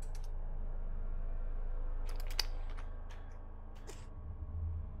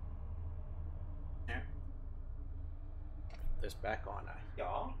 This back on,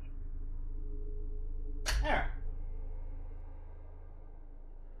 y'all. There.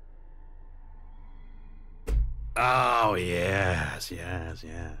 Oh yes, yes,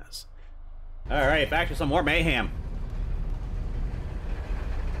 yes. All right, back to some more mayhem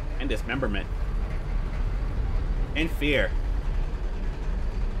and dismemberment and fear.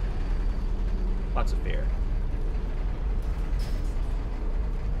 Lots of fear.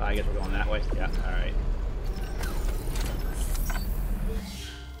 I guess we're going that way. Yeah. All right.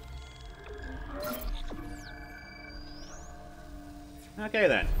 Okay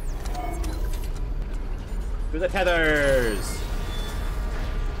then. To the tethers!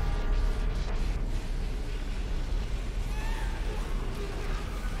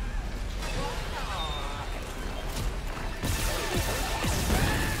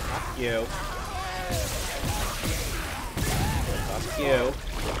 Fuck you. Fuck you.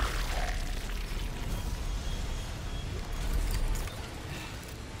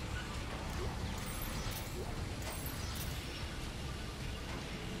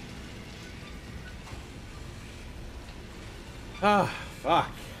 Ah, oh, fuck.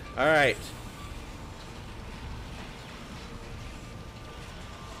 Alright.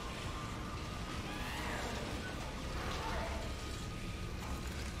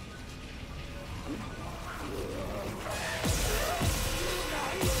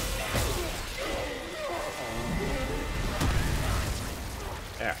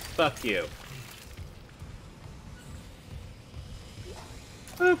 There, fuck you.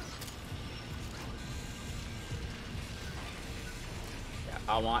 Boop. Yeah,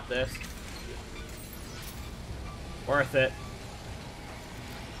 I want this. Worth it.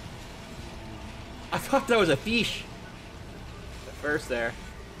 I thought that was a fish. At first there.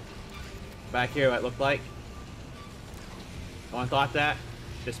 Back here, what it looked like. No one thought that?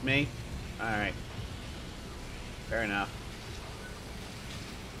 Just me? Alright. Fair enough.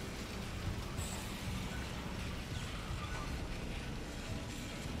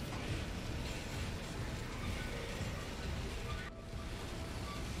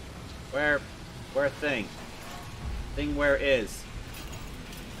 Where thing? Thing where is?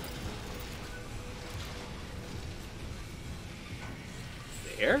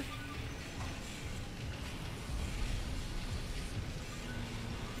 There?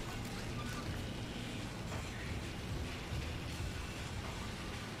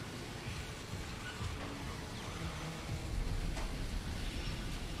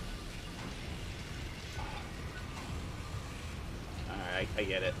 Alright, I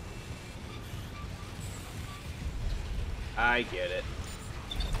get it. I get it.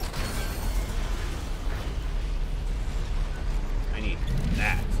 I need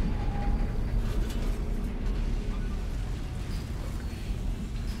that.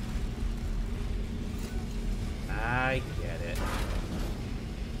 I get it.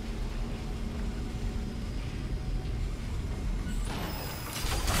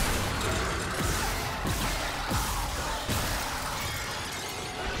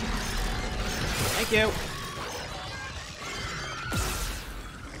 Thank you.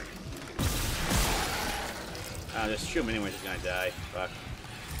 Just shoot him anyway, he's gonna die. Fuck.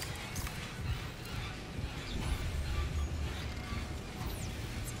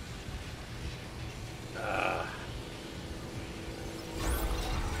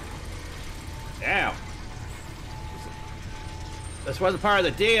 Damn. This wasn't part of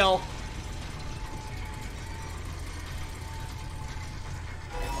the deal.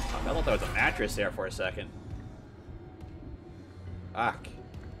 I thought there was a mattress there for a second. Fuck.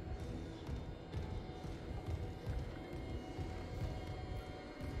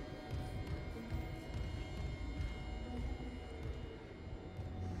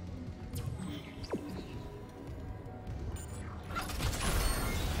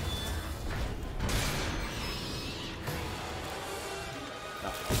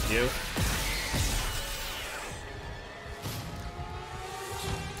 You.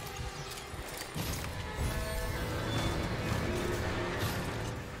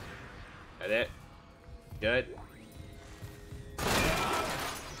 That it? Good.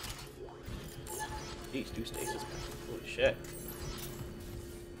 Jeez, 2 stasis. Holy shit.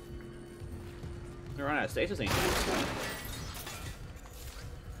 We're running out of stasis ain't it?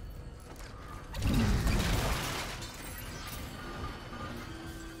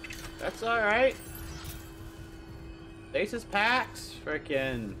 That's alright. Stasis packs,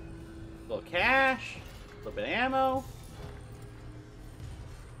 freaking little cash, a little bit of ammo.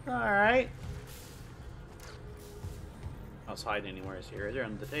 Alright. I was hiding anywhere here. Is there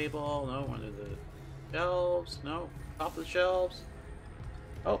under the table? No, under the shelves? No. Top of the shelves?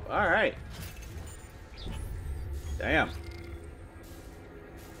 Oh, alright. Damn.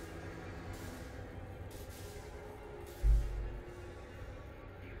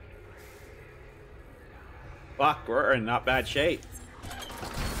 Fuck, we're in not bad shape.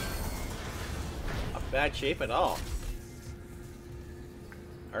 Not bad shape at all.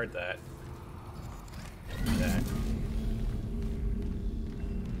 Heard that. Heard that.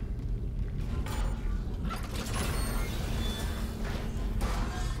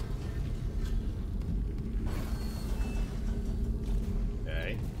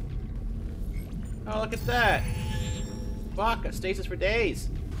 Okay. Oh, look at that. fuck, a stasis for days.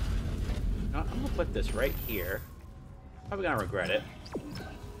 I'm gonna put this right here. Probably gonna regret it.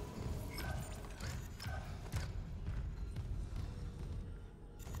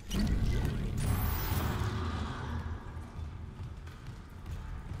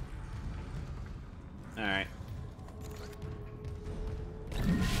 Alright.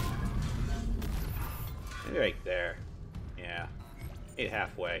 Maybe right there. Yeah. Maybe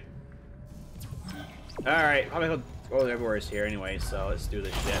halfway. Alright, probably go everywhere is here anyway, so let's do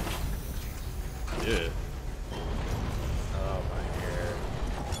this shit. Ugh. Oh my god.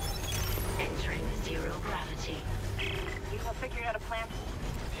 Entering zero gravity. You have figured out a plan?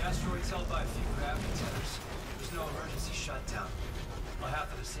 The asteroid's held by a few gravity tethers. There's no emergency shutdown. I'll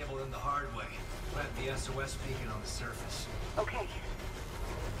have to disable them the hard way. Plant the SOS beacon on the surface. Okay.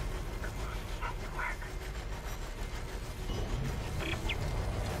 Has to work.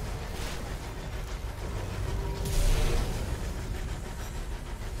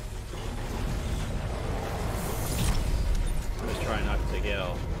 I'm just trying not to take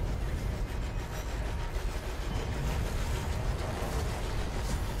ill.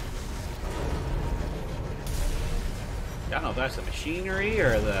 I don't know if that's the machinery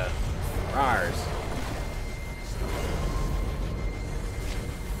or the RARs.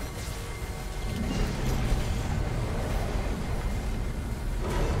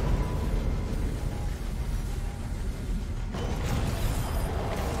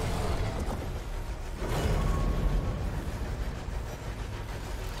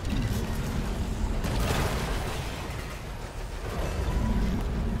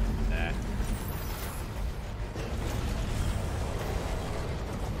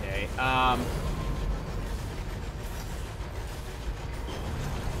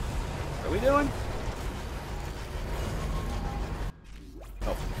 What are we doing?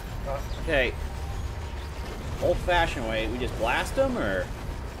 Oh. Okay. Old-fashioned way, we just blast them, or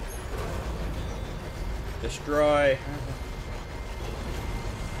destroy?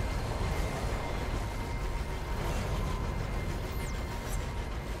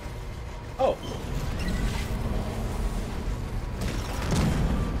 Oh.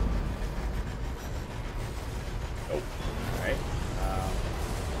 Nope. Alright.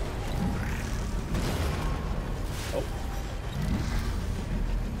 Oh.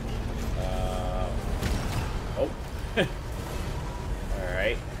 Oh.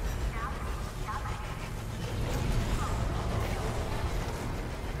 Alright.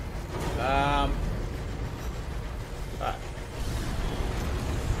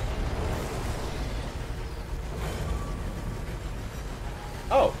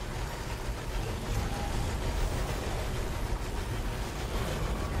 Oh.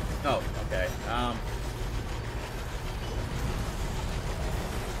 Oh, okay.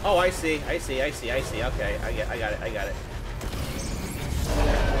 Oh, I see. Okay, I got it.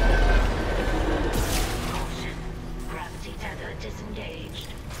 Caution. Gravity tether disengaged.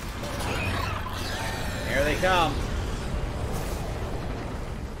 Here they come.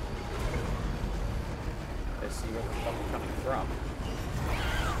 Let's see where the fuck they're coming from.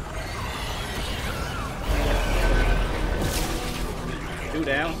 Two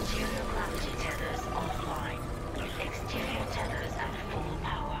down. Interior gravity tethers offline. Exterior tethers at full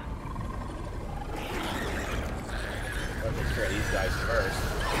power. Let's take care of these guys first.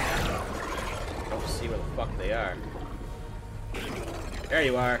 Don't see where the fuck they are. There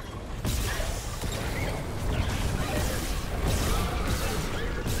you are.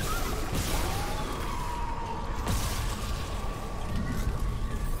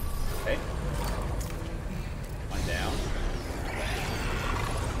 Okay. One down.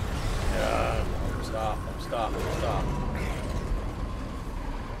 Stop.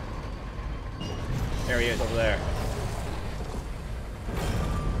 There he is over there.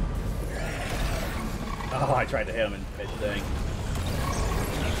 Oh, I tried to hit him in mid-thing.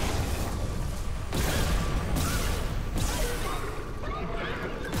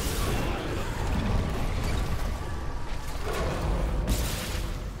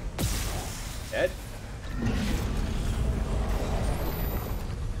 Dead?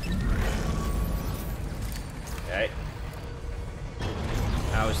 Okay.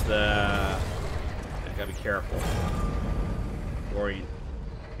 How's the... I gotta be careful. Worrying.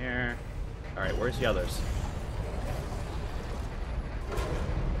 Here. Alright, where's the others?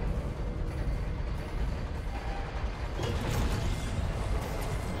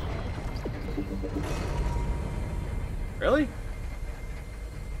 Really?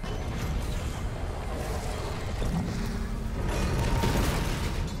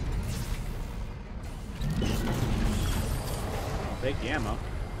 I'll take the ammo.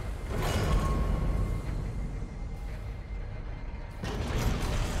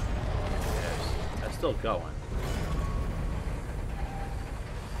 still going.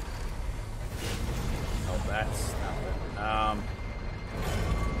 Oh, that's nothing.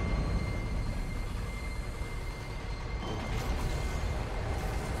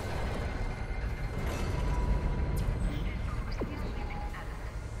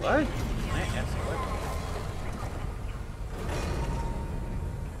 What? Yes, what?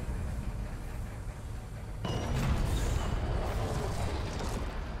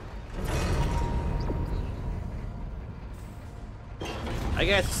 I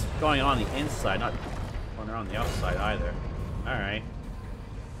guess going on the inside, not going around the outside either. Alright.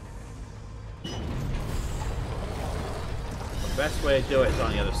 The best way to do it is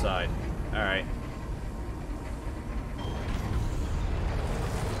on the other side. Alright.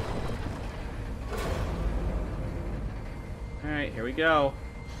 Alright, here we go.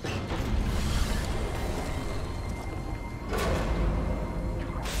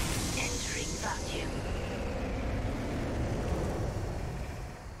 Entering vacuum.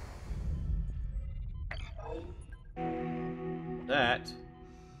 That.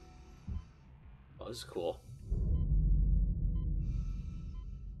 Oh, this is cool.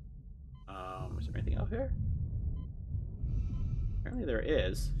 Is there anything out here? Apparently there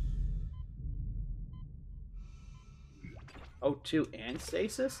is. O2 and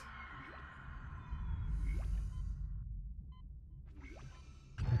stasis?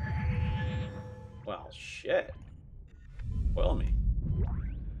 Well, shit. Spoil me.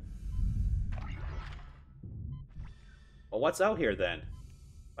 Well, what's out here then?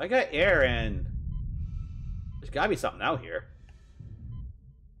 I got air and... There's gotta be something out here.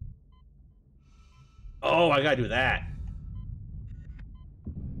 Oh, I gotta do that.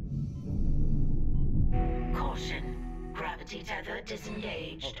 Caution. Gravity tether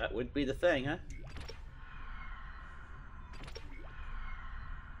disengaged. Oh, that would be the thing, huh?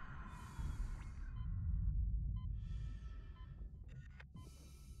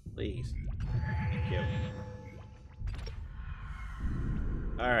 Please. Thank you.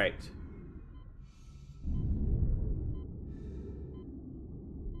 Alright.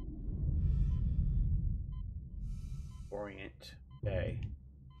 Orient. Okay.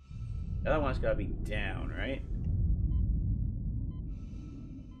 The other one's gotta be down, right?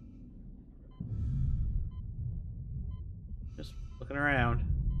 Just looking around.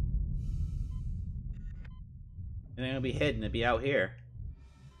 And it'll be hidden, it'll be out here.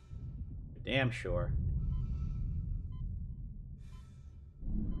 Damn sure.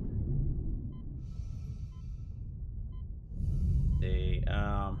 The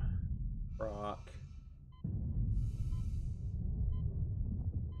rock.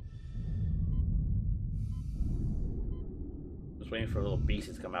 Just waiting for little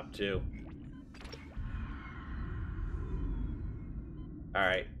beasts to come up too.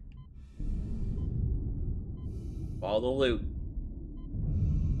 Alright. Follow the loot.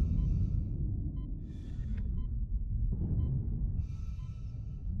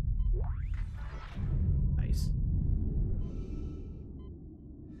 Nice.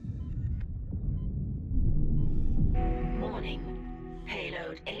 Warning.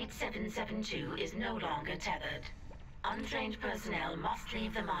 Payload 8772 is no longer tethered. Untrained personnel must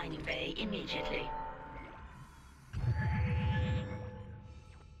leave the mining bay immediately.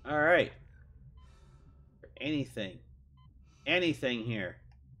 Alright. Anything. Anything here.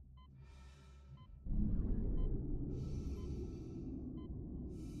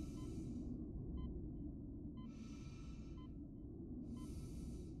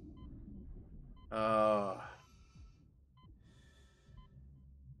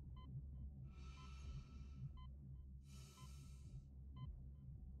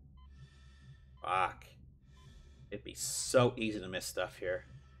 Fuck. It'd be so easy to miss stuff here.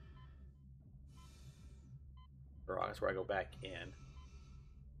 Or that's where I go back in.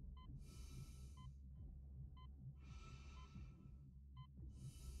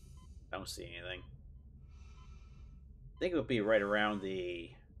 I don't see anything. I think it would be right around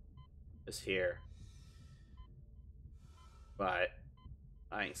this here. But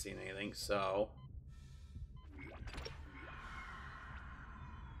I ain't seen anything, so.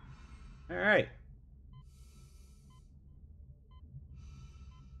 Alright.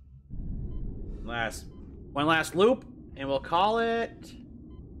 One last loop, and we'll call it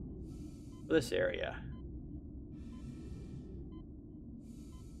this area.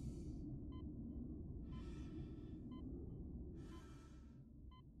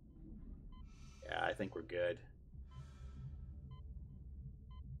 Yeah, I think we're good.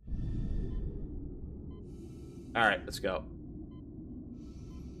 Alright, let's go.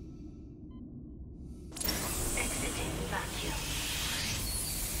 Exiting vacuum.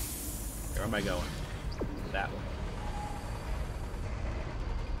 Where am I going? That way.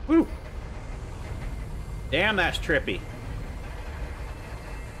 Woo! Damn, that's trippy.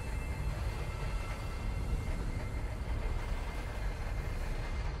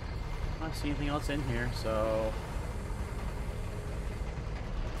 I don't see anything else in here, so...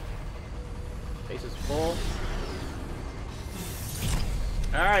 Face is full.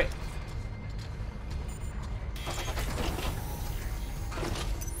 Alright.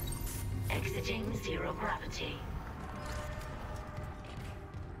 Exiting zero gravity.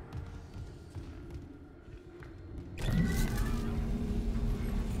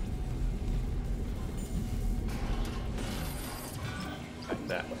 Back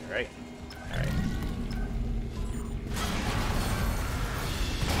that way, right? Alright.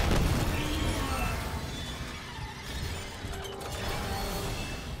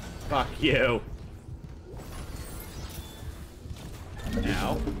 Fuck you.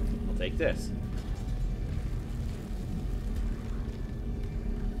 Now, I'll take this.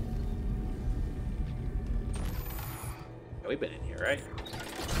 Yeah, we've been in here, right?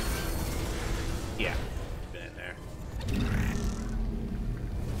 Yeah, been in there.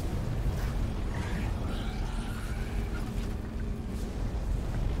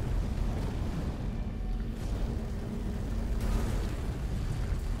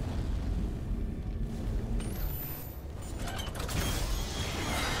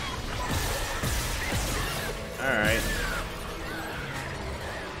 Alright.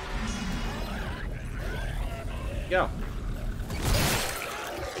 Go.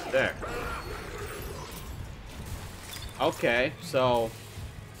 There. Okay, so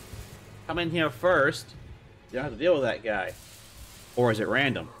come in here first. You don't have to deal with that guy. Or is it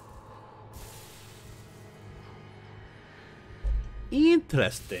random?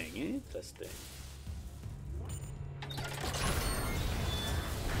 Interesting, interesting.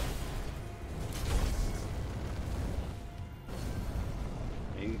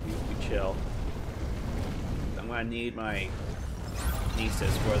 You chill. I'm gonna need my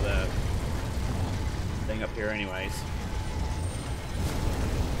nieces for the thing up here anyways.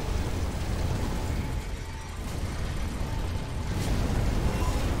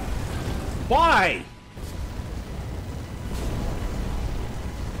 Why?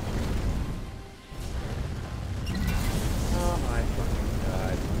 Oh my fucking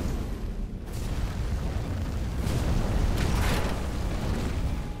god.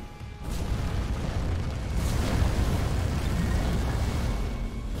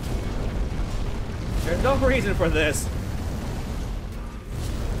 There's no reason for this.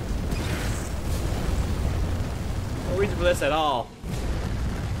 No reason for this at all.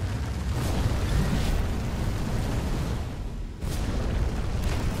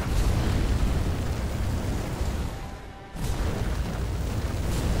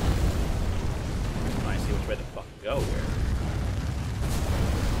 I see which way the fuck to go here.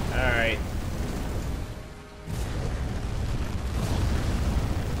 Alright.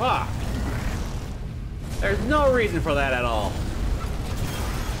 Fuck! There's no reason for that at all.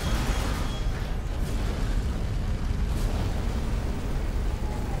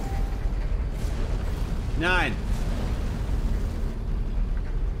 Nine.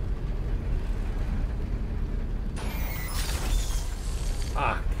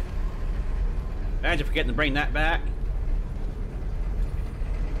 Fuck. Imagine forgetting to bring that back.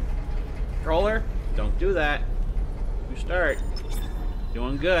 Controller, don't do that. You start.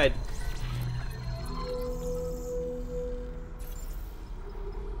 Doing good.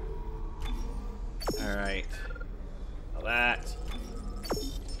 Alright. All that.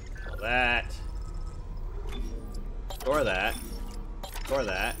 All that. Store that. Store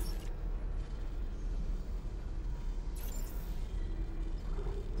that.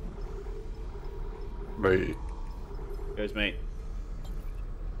 Mate. Goes, mate.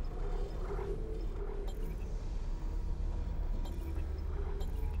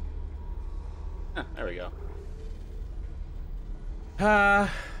 Huh, there we go.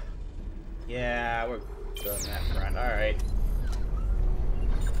 Yeah, we're doing that front. Alright.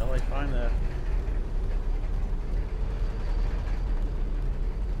 Until I find the...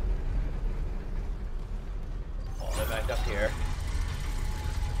 All the way back up here.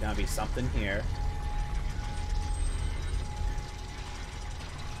 There's gonna be something here.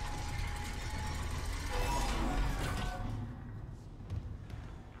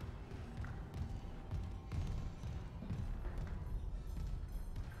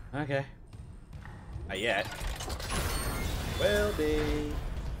 Okay. Not yet. Will be.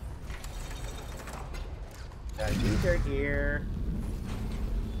 Got a user here.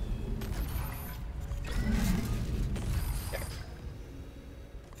 Okay.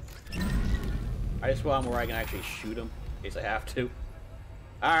 I just want where I can actually shoot him in case I have to.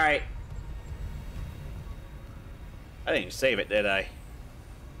 Alright. I didn't even save it, did I?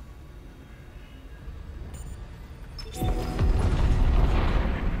 There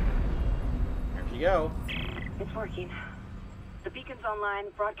you go. It's working. The beacon's online,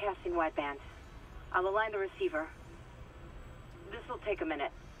 broadcasting wideband. I'll align the receiver. This will take a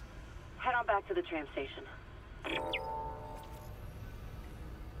minute. Head on back to the tram station.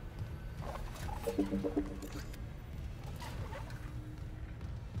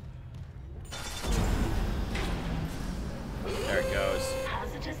 There it goes.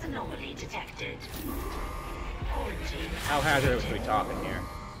 Hazardous anomaly detected. Quarantine. How hazardous are we talking here?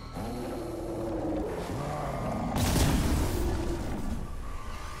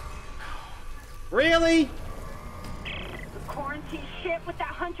 Really? The quarantine shit with that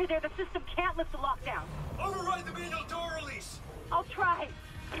hunter there, the system can't lift the lockdown. Override the manual door release! I'll try.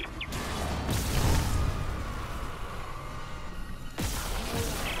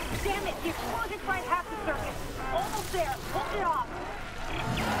 Damn it, the explosion fried half the circuit. Almost there. Hold it off.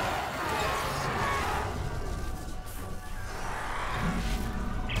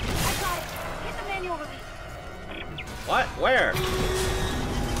 I got it. Hit the manual release. What? Where?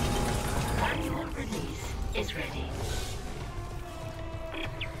 Manual release is ready.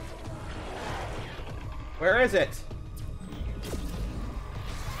 Where is it?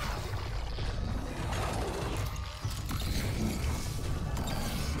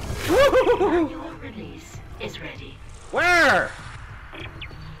 Manual release is ready. Where?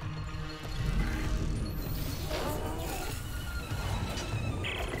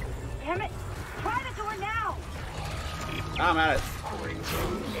 Damn it. Try the door now. I'm at it.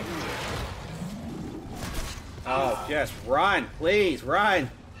 Oh, just run. Please, run.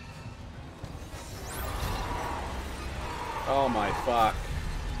 Oh my fuck.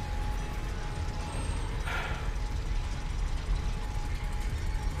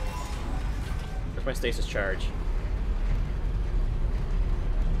 Where's my stasis charge?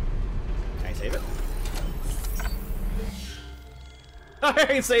 Can I save it? Oh, I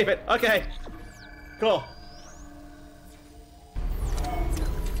can save it. Okay. Cool.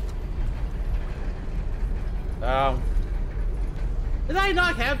 Did I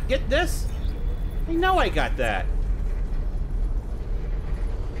not get this? I know I got that.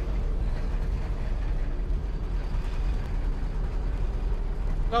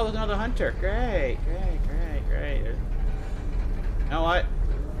 Oh, there's another hunter. Great, great, great, great. You know what?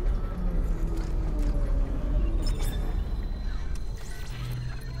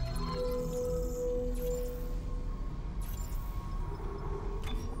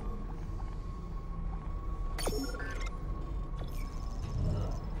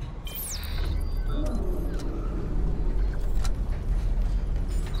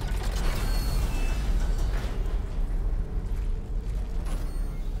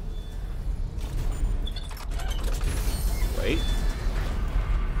 Wait.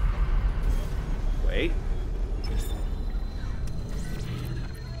 Wait.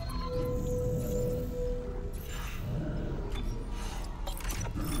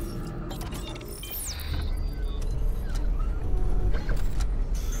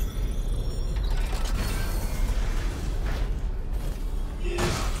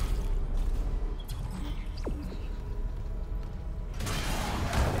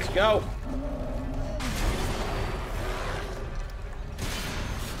 Let's go.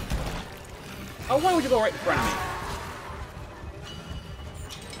 Oh, why would you go right in front of me?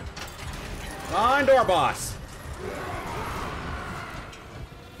 Come on, door boss.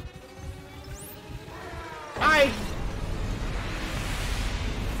 Hi.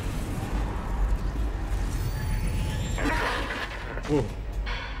 Whoa.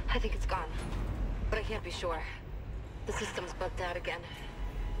 I think it's gone, but I can't be sure. The system's bugged out again.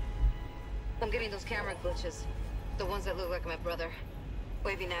 I'm getting those camera glitches. The ones that look like my brother,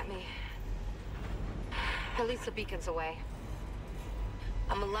 waving at me. At least the beacon's away.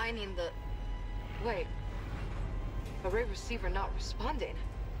 I'm aligning the... Wait. Array receiver not responding.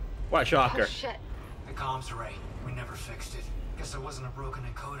 What a shocker. Oh, shit. The comms array. We never fixed it. Guess there wasn't a broken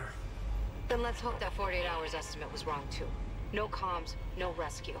encoder. Then let's hope that 48 hours estimate was wrong, too. No comms, no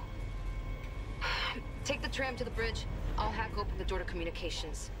rescue. Take the tram to the bridge. I'll hack open the door to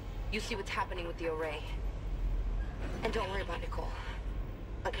communications. You see what's happening with the array. And don't worry about Nicole.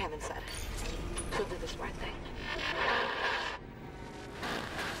 Like Hammond said, she'll do the smart thing.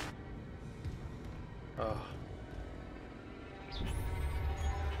 Oh.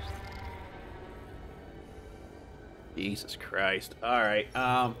 Jesus Christ. Alright,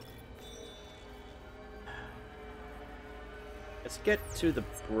 let's get to the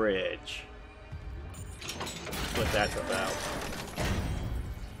bridge. What that's about.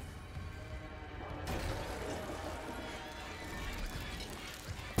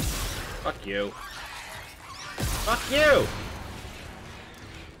 Fuck you. Fuck you!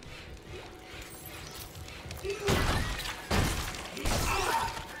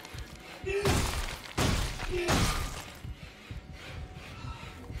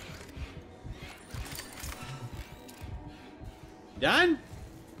 Done?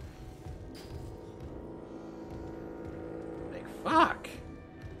 Like, fuck.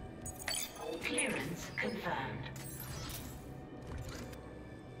 Clearance confirmed.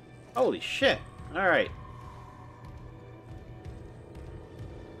 Holy shit. Alright.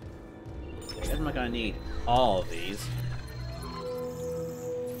 I guess I'm not gonna need all of these.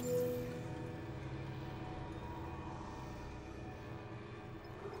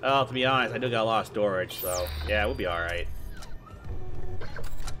 Oh, to be honest, I do got a lot of storage, so yeah, we'll be alright.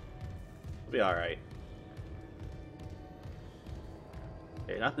 We'll be alright.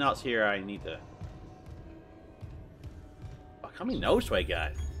 Okay, nothing else here I need to... Fuck, how many notes do I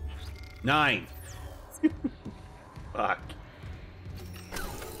got? 9! Fuck.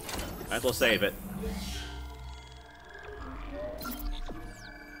 Might as well save it.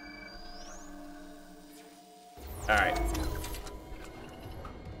 Alright.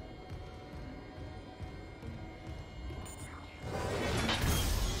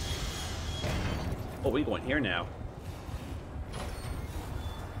 Oh, we going here now.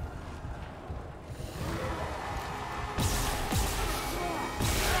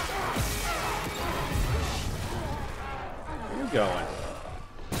 Where are you going?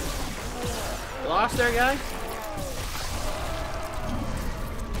 You lost there, guy?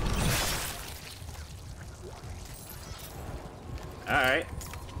 Alright.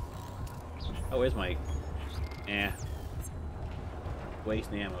 Oh, where's my...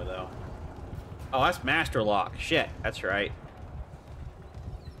 Waste ammo, though. Oh, that's Master Lock. Shit, that's right.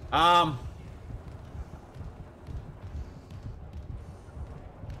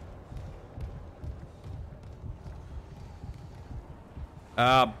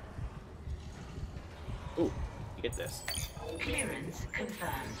 Ooh, you get this. Clearance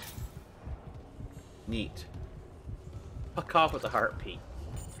confirmed. Neat. Fuck off with the heartbeat.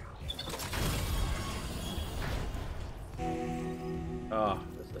 Oh,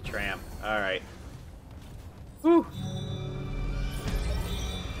 this is the tram. Alright. Whew.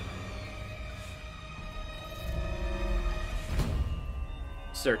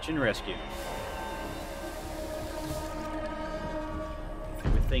 Search and rescue.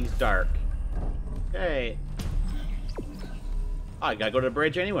 Everything's dark. Okay. Oh, I gotta go to the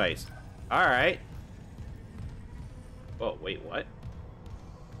bridge anyways. Alright. Whoa, wait, what?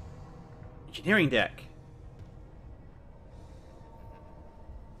 Engineering deck.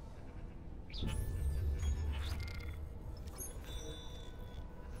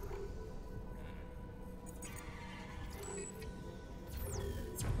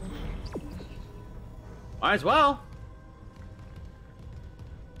 Might as well.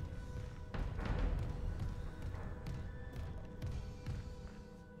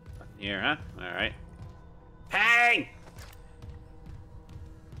 Here, huh? Alright. Hey!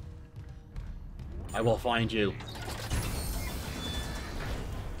 I will find you.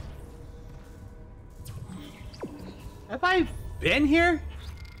 Have I been here?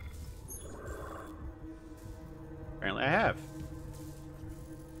 Apparently I have.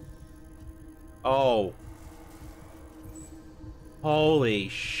 Oh. Holy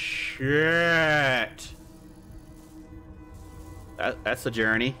shit. That's the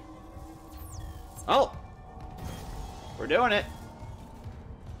journey. Oh. We're doing it.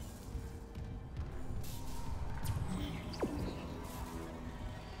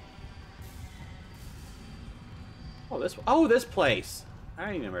 Oh, this place.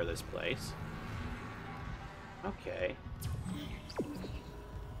 I remember this place. Okay.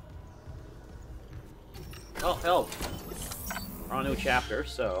 Oh, hell. We're on a new chapter,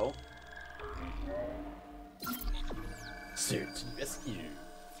 so... Search and rescue.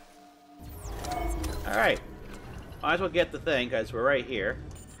 Alright. Might as well get the thing, guys. We're right here.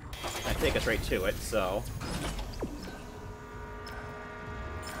 It's gonna take us right to it, so...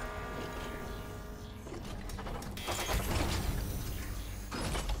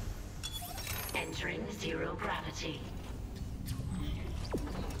 Entering zero gravity.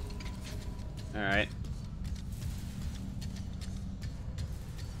 Alright.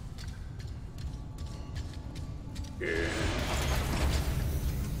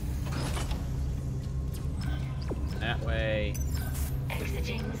 That way.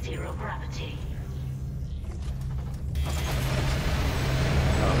 Exiting zero gravity.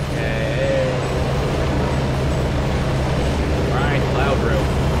 Okay.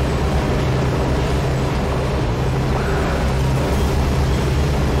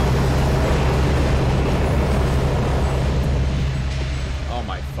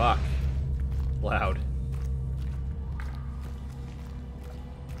 fuck. Loud.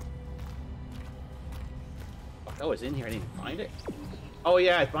 Oh, it's in here. I didn't find it. Oh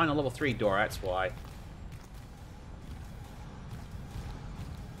yeah, it's behind the level 3 door. That's why.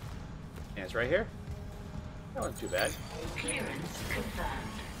 And it's right here. That wasn't too bad. Clearance confirmed.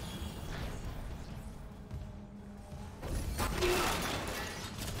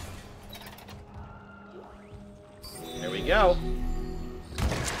 There we go.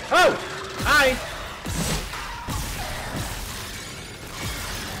 Oh! Hi!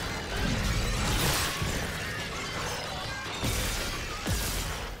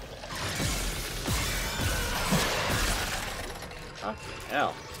 Fucking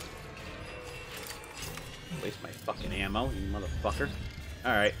hell. Waste my fucking ammo, you motherfucker.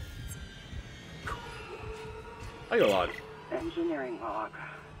 Alright. How you log? Engineering log.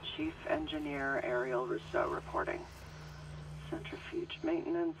 Chief Engineer Ariel Rousseau reporting. Centrifuge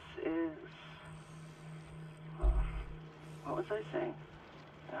maintenance is... what was I saying?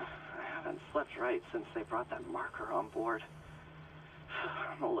 I haven't slept right since they brought that marker on board.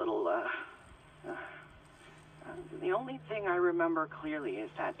 I'm a little, the only thing I remember clearly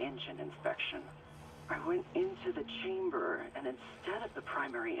is that engine inspection. I went into the chamber, and instead of the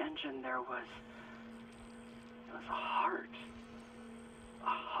primary engine, there was... it was a heart. A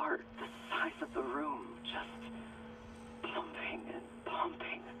heart the size of the room, just pumping and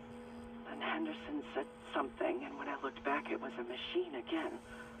pumping. Then Henderson said something, and when I looked back, it was a machine again.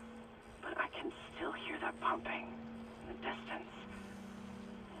 But I can still hear that pumping in the distance.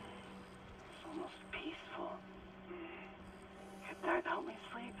 It's almost peaceful. Could that help me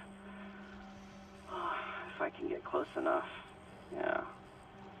sleep? Oh, if I can get close enough. Yeah.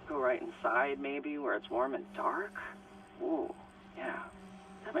 Go right inside, maybe, where it's warm and dark? Ooh, yeah.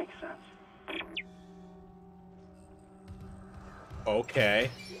 That makes sense. Okay.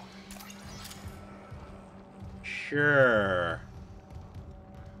 Sure.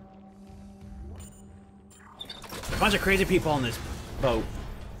 A bunch of crazy people on this boat.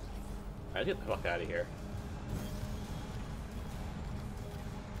 Alright, get the fuck out of here.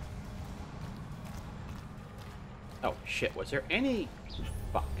 Oh shit, was there any...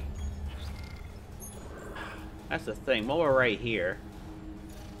 Fuck. That's the thing, while we're right here...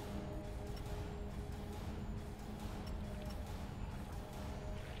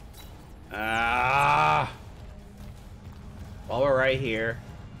 While we're right here...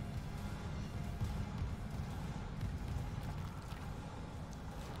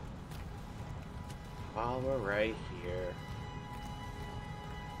 While we're right here...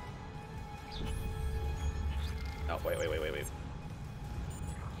 Oh, wait. We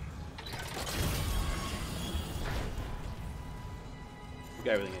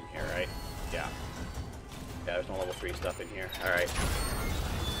got everything in here, right? Yeah. Yeah, there's no level 3 stuff in here. Alright.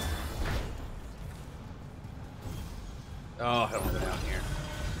 Oh, I don't want to go down here.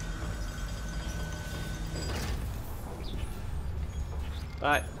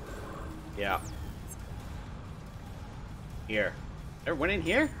 But, yeah. Here. Ever went in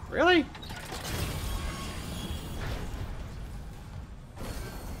here? Really?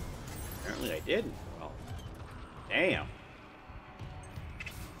 Apparently I didn't. Well, damn.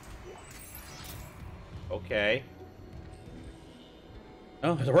 Okay.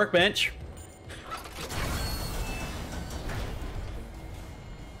 Oh, there's a workbench.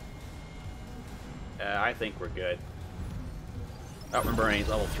 I think we're good. I don't remember any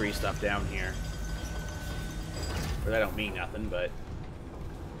level 3 stuff down here. But that don't mean nothing, but...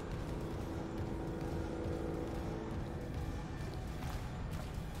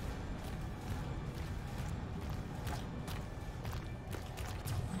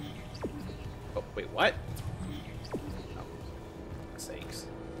 Oh, wait, what? Oh, for sakes.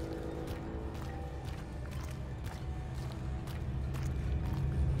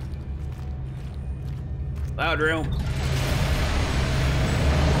 Loud room.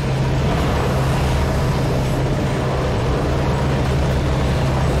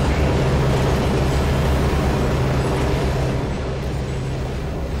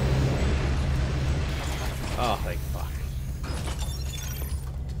 Oh, thank fuck.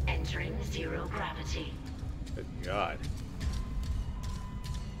 Entering zero gravity. Good God.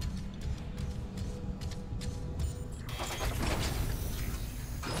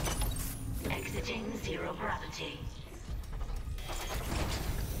 Exiting zero gravity.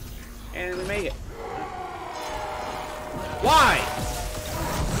 And we made it. Why?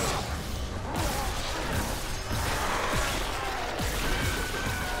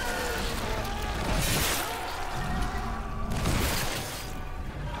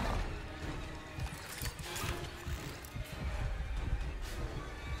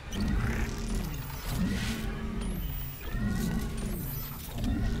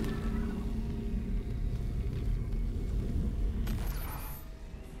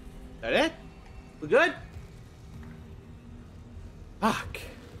 good? Fuck.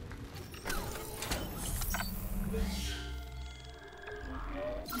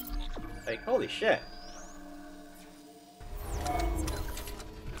 Like, holy shit. Okay,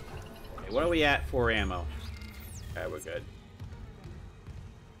 what are we at for ammo? Okay, we're good.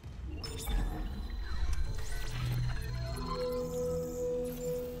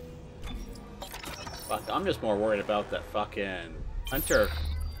 Fuck, I'm just more worried about that fucking hunter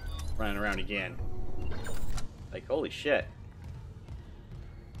running around again. Like, holy shit.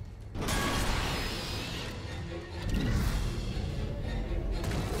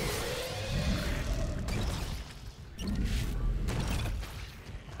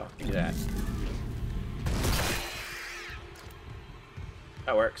 Oh, give me that.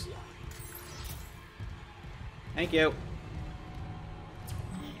 That works. Thank you.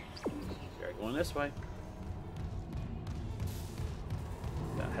 You're going this way.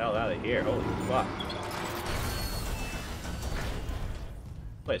 Get the hell out of here. Holy fuck.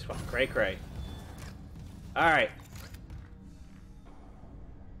 Place fucking cray cray. Alright.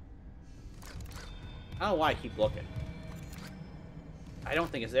 I don't know why I keep looking. I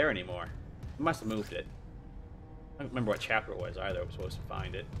don't think it's there anymore. I must have moved it. I don't remember what chapter it was either. I was supposed to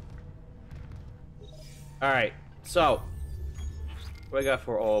find it. Alright, so. What do I got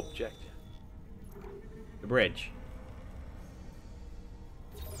for object? The bridge.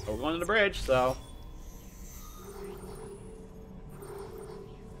 Well, we're going to the bridge, so.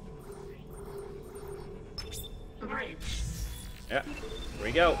 Bridge. Yeah, here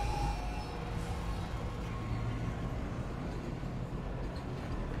we go.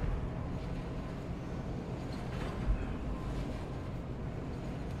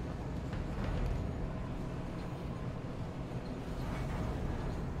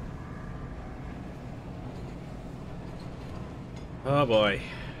 Oh boy.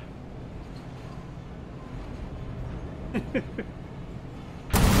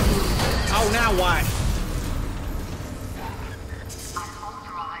 Oh, now what?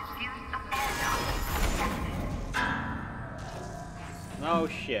 Oh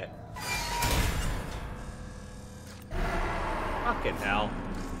shit. Fucking hell.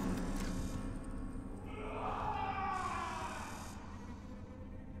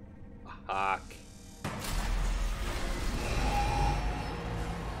 Fuck.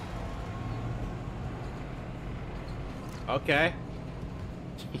 Okay.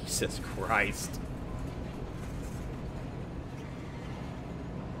 Jesus Christ.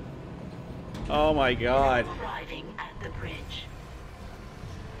 Oh my God. Arriving at the bridge.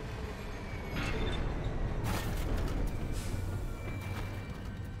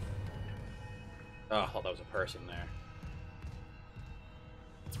 Oh, I thought that was a person there.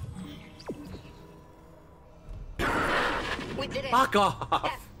 We did it. Fuck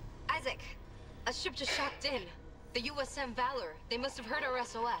off. Isaac, a ship just shocked in. The USM Valor. They must have heard our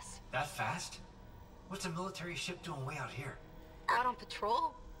SOS. That fast? What's a military ship doing way out here? Out on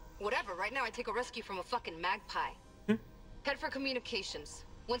patrol? Whatever. Right now I take a rescue from a fucking magpie. Head for communications.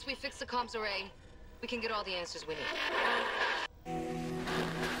 Once we fix the comms array, we can get all the answers we need.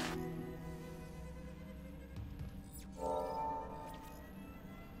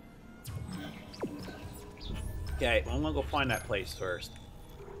 Okay, well, I'm gonna go find that place first.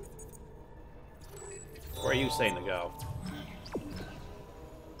 Where are you saying to go?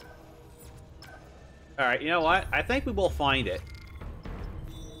 Alright, you know what? I think we will find it.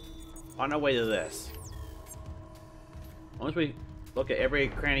 On our way to this. Once we look at every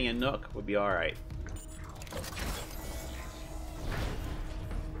cranny and nook, we'll be alright.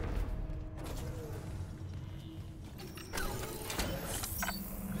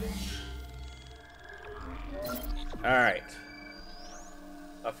 Alright.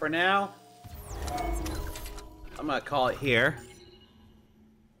 But for now, I'm gonna call it here.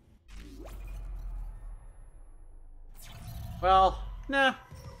 Well, nah.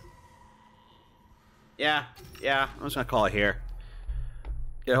 Yeah, I'm just gonna call it here.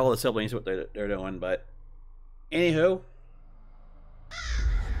 Get a hold of the siblings, what they're doing, but anywho,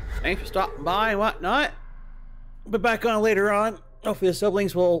 thanks for stopping by and whatnot. We'll be back on later on. Hopefully the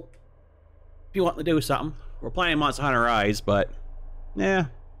siblings will be wanting to do something. We're playing Monster Hunter Rise, but yeah,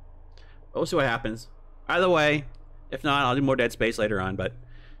 we'll see what happens. Either way, if not, I'll do more Dead Space later on, but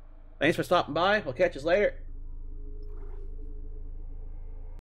thanks for stopping by. We'll catch you later.